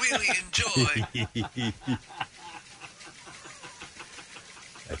hope you really enjoy.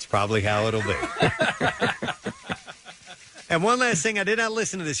 That's probably how it'll be. And one last thing, I did not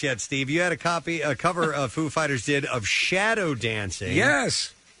listen to this yet, Steve. You had a cover of Foo Fighters did of Shadow Dancing.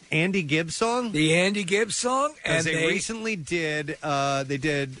 Yes. Andy Gibbs song? The Andy Gibbs song. And they recently did, not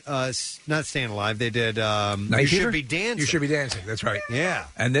Staying Alive, they did Night You Fever? Should Be Dancing. You Should Be Dancing, that's right. Yeah.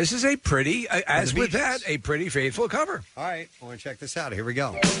 And this is a pretty, as with that, a pretty faithful cover. All right, I want to check this out. Here we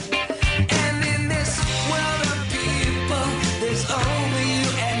go. And in this world of people, there's only you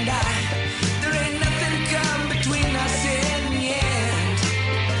and I. There ain't nothing come between us in the end.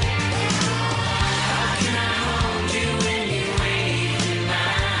 How can I hold you when you ain't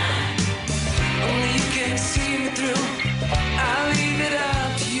mine? Only you can see me through. I'll leave it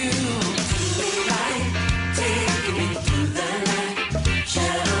up to you. Light, taking me through the night.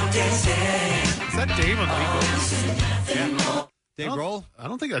 Shadow dancing. Is that Dave on lead vocals? Dave Grohl? I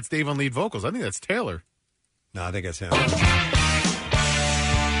don't think that's Dave on lead vocals. I think that's Taylor. No, I think that's him.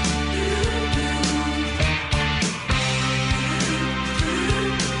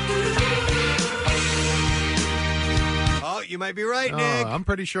 You might be right, Nick. I'm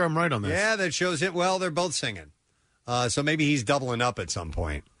pretty sure I'm right on this. Yeah, that shows it. Well, they're both singing. So maybe he's doubling up at some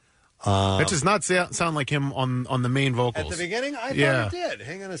point. That does not sound like him on the main vocals. At the beginning? I Yeah. thought it did.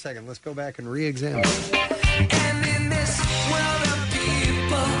 Hang on a second. Let's go back and re-examine. And in this world of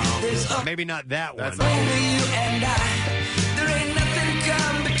people, there's maybe not that one. only you and I. There ain't nothing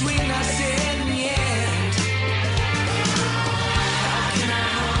come between us in the end. How can I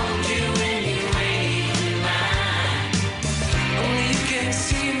hold you when you ain't mine? Only you can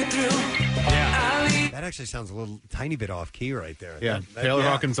see me through. That actually sounds a little tiny bit off key right there. Yeah, That- Taylor yeah.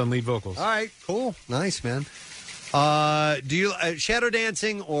 Hawkins on lead vocals. All right, cool. Nice, man. Do you shadow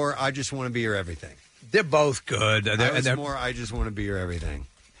dancing or I Just Want to Be Your Everything? They're both good. I was more I Just Want to Be Your Everything.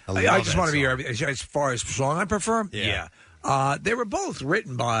 I just want to be your everything. As far as song I prefer, Yeah. They were both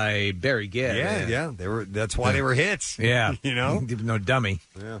written by Barry Gibb. Yeah. They were. That's why they were hits. Yeah, you know, no dummy.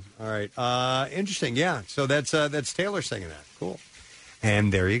 Yeah. All right. Interesting. Yeah. So that's Taylor singing that. Cool.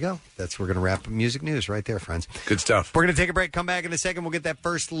 And there you go. We're going to wrap up music news right there, friends. Good stuff. We're going to take a break, come back in a second. We'll get that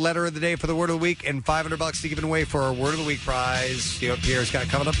first letter of the day for the Word of the Week and $500 to give away for our Word of the Week prize. See what Pierre's got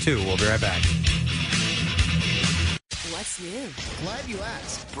coming up, too. We'll be right back. What's new? Glad you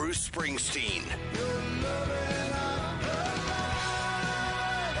asked. Bruce Springsteen.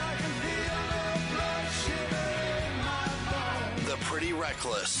 The Pretty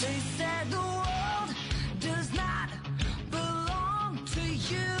Reckless. They said the world does not belong to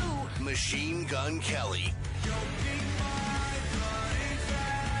you. Machine Gun Kelly.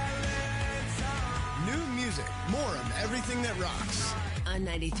 New music, more of everything that rocks. On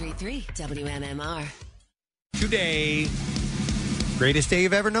 93.3 WMMR. Today, greatest day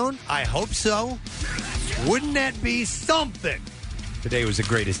you've ever known? I hope so. Wouldn't that be something? Today was the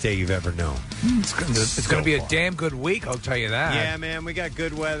greatest day you've ever known. It's going to be a damn good week, I'll tell you that. Yeah, man, we got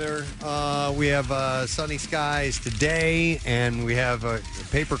good weather. We have sunny skies today, and we have a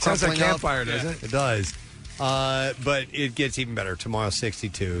paper Sounds like crumpling up. campfire, doesn't it? It does. But it gets even better. Tomorrow,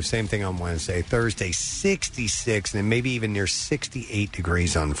 62. Same thing on Wednesday. Thursday, 66, and then maybe even near 68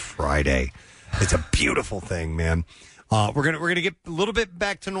 degrees on Friday. It's a beautiful thing, man. We're gonna get a little bit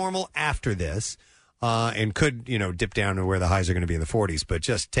back to normal after this. And could, dip down to where the highs are going to be in the 40s. But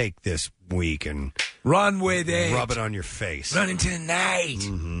just take this week and run with it. Rub it on your face. Run into the night.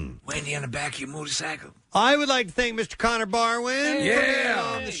 Wendy on the back of your motorcycle. I would like to thank Mr. Connor Barwin Yeah. for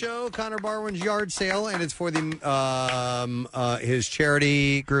being on the show. Connor Barwin's yard sale, and it's for the his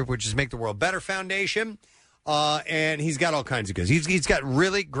charity group, which is Make the World Better Foundation. And he's got all kinds of goods. He's got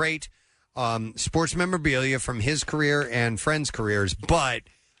really great sports memorabilia from his career and friends' careers, but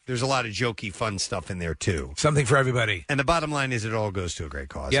there's a lot of jokey, fun stuff in there, too. Something for everybody. And the bottom line is it all goes to a great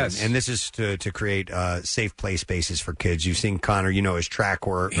cause. Yes. And this is to create safe play spaces for kids. You've seen Connor, his track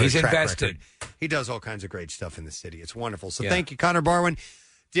work. He's track invested. record. He does all kinds of great stuff in the city. It's wonderful. So Yeah. thank you, Connor Barwin.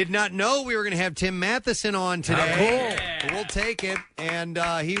 Did not know we were going to have Tim Matheson on today. Cool. We'll take it. And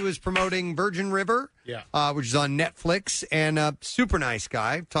he was promoting Virgin River, which is on Netflix. And super nice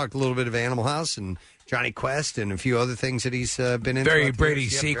guy. Talked a little bit of Animal House and Johnny Quest and a few other things that he's been in. Barry Brady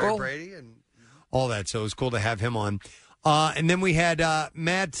sequel. Barry Brady and all that. So it was cool to have him on. And then we had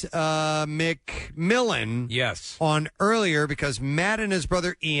Matt McMillan on earlier because Matt and his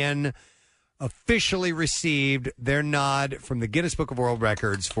brother Ian officially received their nod from the Guinness Book of World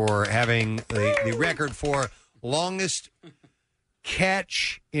Records for having the record for longest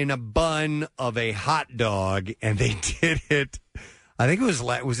catch in a bun of a hot dog, and they did it. I think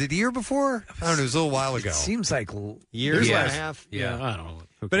it was it the year before? I don't know. It was a little while ago. It seems like years and a half. Yeah, I don't know.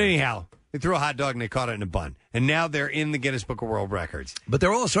 But anyhow, they threw a hot dog and they caught it in a bun, and now they're in the Guinness Book of World Records. But there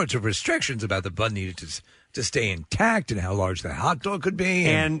are all sorts of restrictions about the bun needed to stay intact and how large the hot dog could be.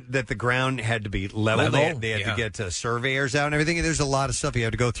 And that the ground had to be level. Level? They had Yeah. to get surveyors out and everything. And there's a lot of stuff you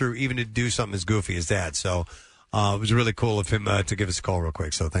have to go through even to do something as goofy as that. So it was really cool of him to give us a call real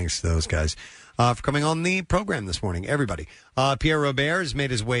quick. So thanks to those guys for coming on the program this morning, everybody. Pierre Robert has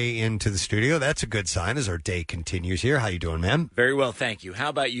made his way into the studio. That's a good sign as our day continues here. How you doing, man? Very well, thank you. How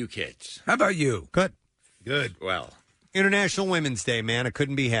about you, kids? How about you? Good. Good. Well, International Women's Day, man. I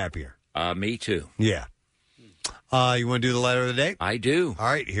couldn't be happier. me too. Yeah. You want to do the letter of the day? I do. All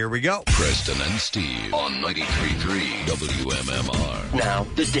right, here we go. Preston and Steve on 93.3 WMMR. Now,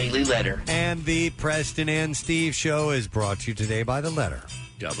 the Daily Letter. And the Preston and Steve show is brought to you today by the letter.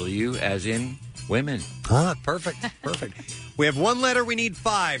 W as in women. Perfect. We have one letter. We need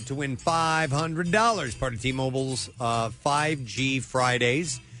 5 to win $500. Part of T-Mobile's 5G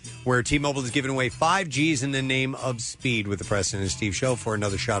Fridays, where T-Mobile is giving away 5Gs in the name of speed with the Preston and Steve show. For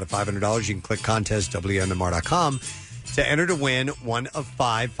another shot at $500, you can click contest, WMMR.com. to enter to win one of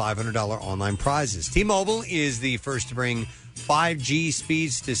 5 $500 online prizes. T-Mobile is the first to bring 5G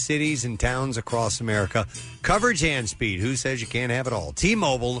speeds to cities and towns across America. Coverage and speed. Who says you can't have it all?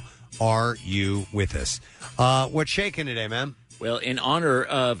 T-Mobile, are you with us? What's shaking today, man? Well, in honor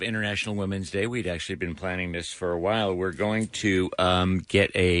of International Women's Day, we'd actually been planning this for a while. We're going to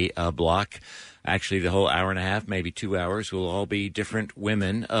get a block. Actually, the whole hour and a half, maybe 2 hours, will all be different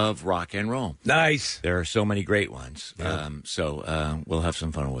women of rock and roll. Nice. There are so many great ones. So we'll have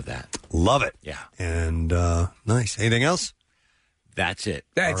some fun with that. Love it. Yeah. And nice. Anything else? That's it.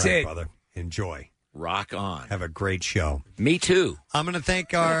 All right, brother. Enjoy. Rock on. Have a great show. Me too. I'm going to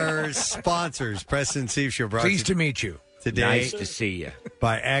thank our sponsors, Preston and Steve Show. Pleased to meet you. Today, nice to see you.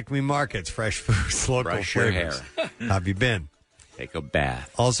 By Acme Markets, fresh foods, local Brush your flavors. hair. How have you been? Take a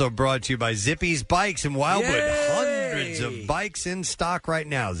bath. Also brought to you by Zippy's Bikes in Wildwood. Hundreds of bikes in stock right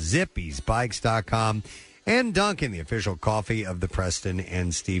now. Zippy'sBikes.com. And Dunkin', the official coffee of the Preston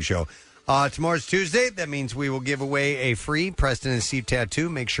and Steve Show. Tomorrow's Tuesday. That means we will give away a free Preston and Steve tattoo.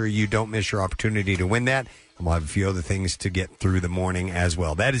 Make sure you don't miss your opportunity to win that. And we'll have a few other things to get through the morning as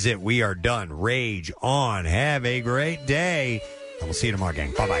well. That is it. We are done. Rage on. Have a great day. And we'll see you tomorrow,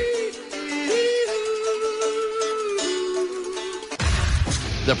 gang. Bye-bye.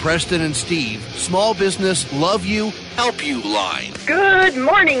 The Preston and Steve Small Business Love You, Help You line. Good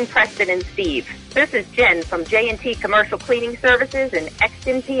morning, Preston and Steve. This is Jen from J&T Commercial Cleaning Services in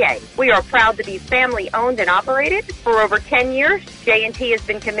Exton, PA. We are proud to be family-owned and operated. For over 10 years, J&T has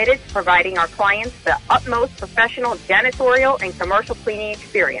been committed to providing our clients the utmost professional janitorial and commercial cleaning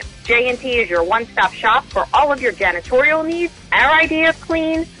experience. J&T is your one-stop shop for all of your janitorial needs. Our idea of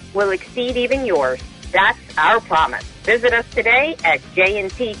clean will exceed even yours. That's our promise. Visit us today at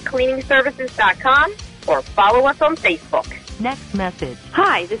jntcleaningservices.com or follow us on Facebook. Next message.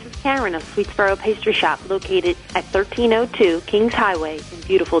 Hi, this is Karen of Swedesboro Pastry Shop, located at 1302 Kings Highway in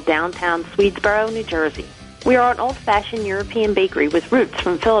beautiful downtown Swedesboro, New Jersey. We are an old-fashioned European bakery with roots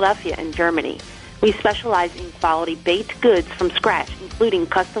from Philadelphia and Germany. We specialize in quality baked goods from scratch, including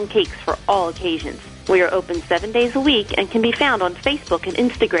custom cakes for all occasions. We are open 7 days a week and can be found on Facebook and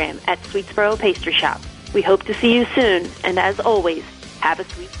Instagram at Swedesboro Pastry Shop. We hope to see you soon, and as always, have a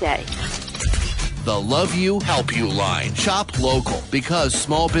sweet day. The Love You, Help You line. Shop local because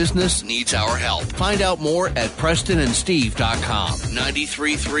small business needs our help. Find out more at PrestonandSteve.com.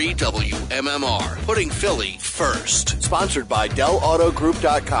 93.3 WMMR. Putting Philly first. Sponsored by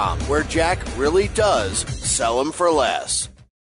DellAutoGroup.com, where Jack really does sell them for less.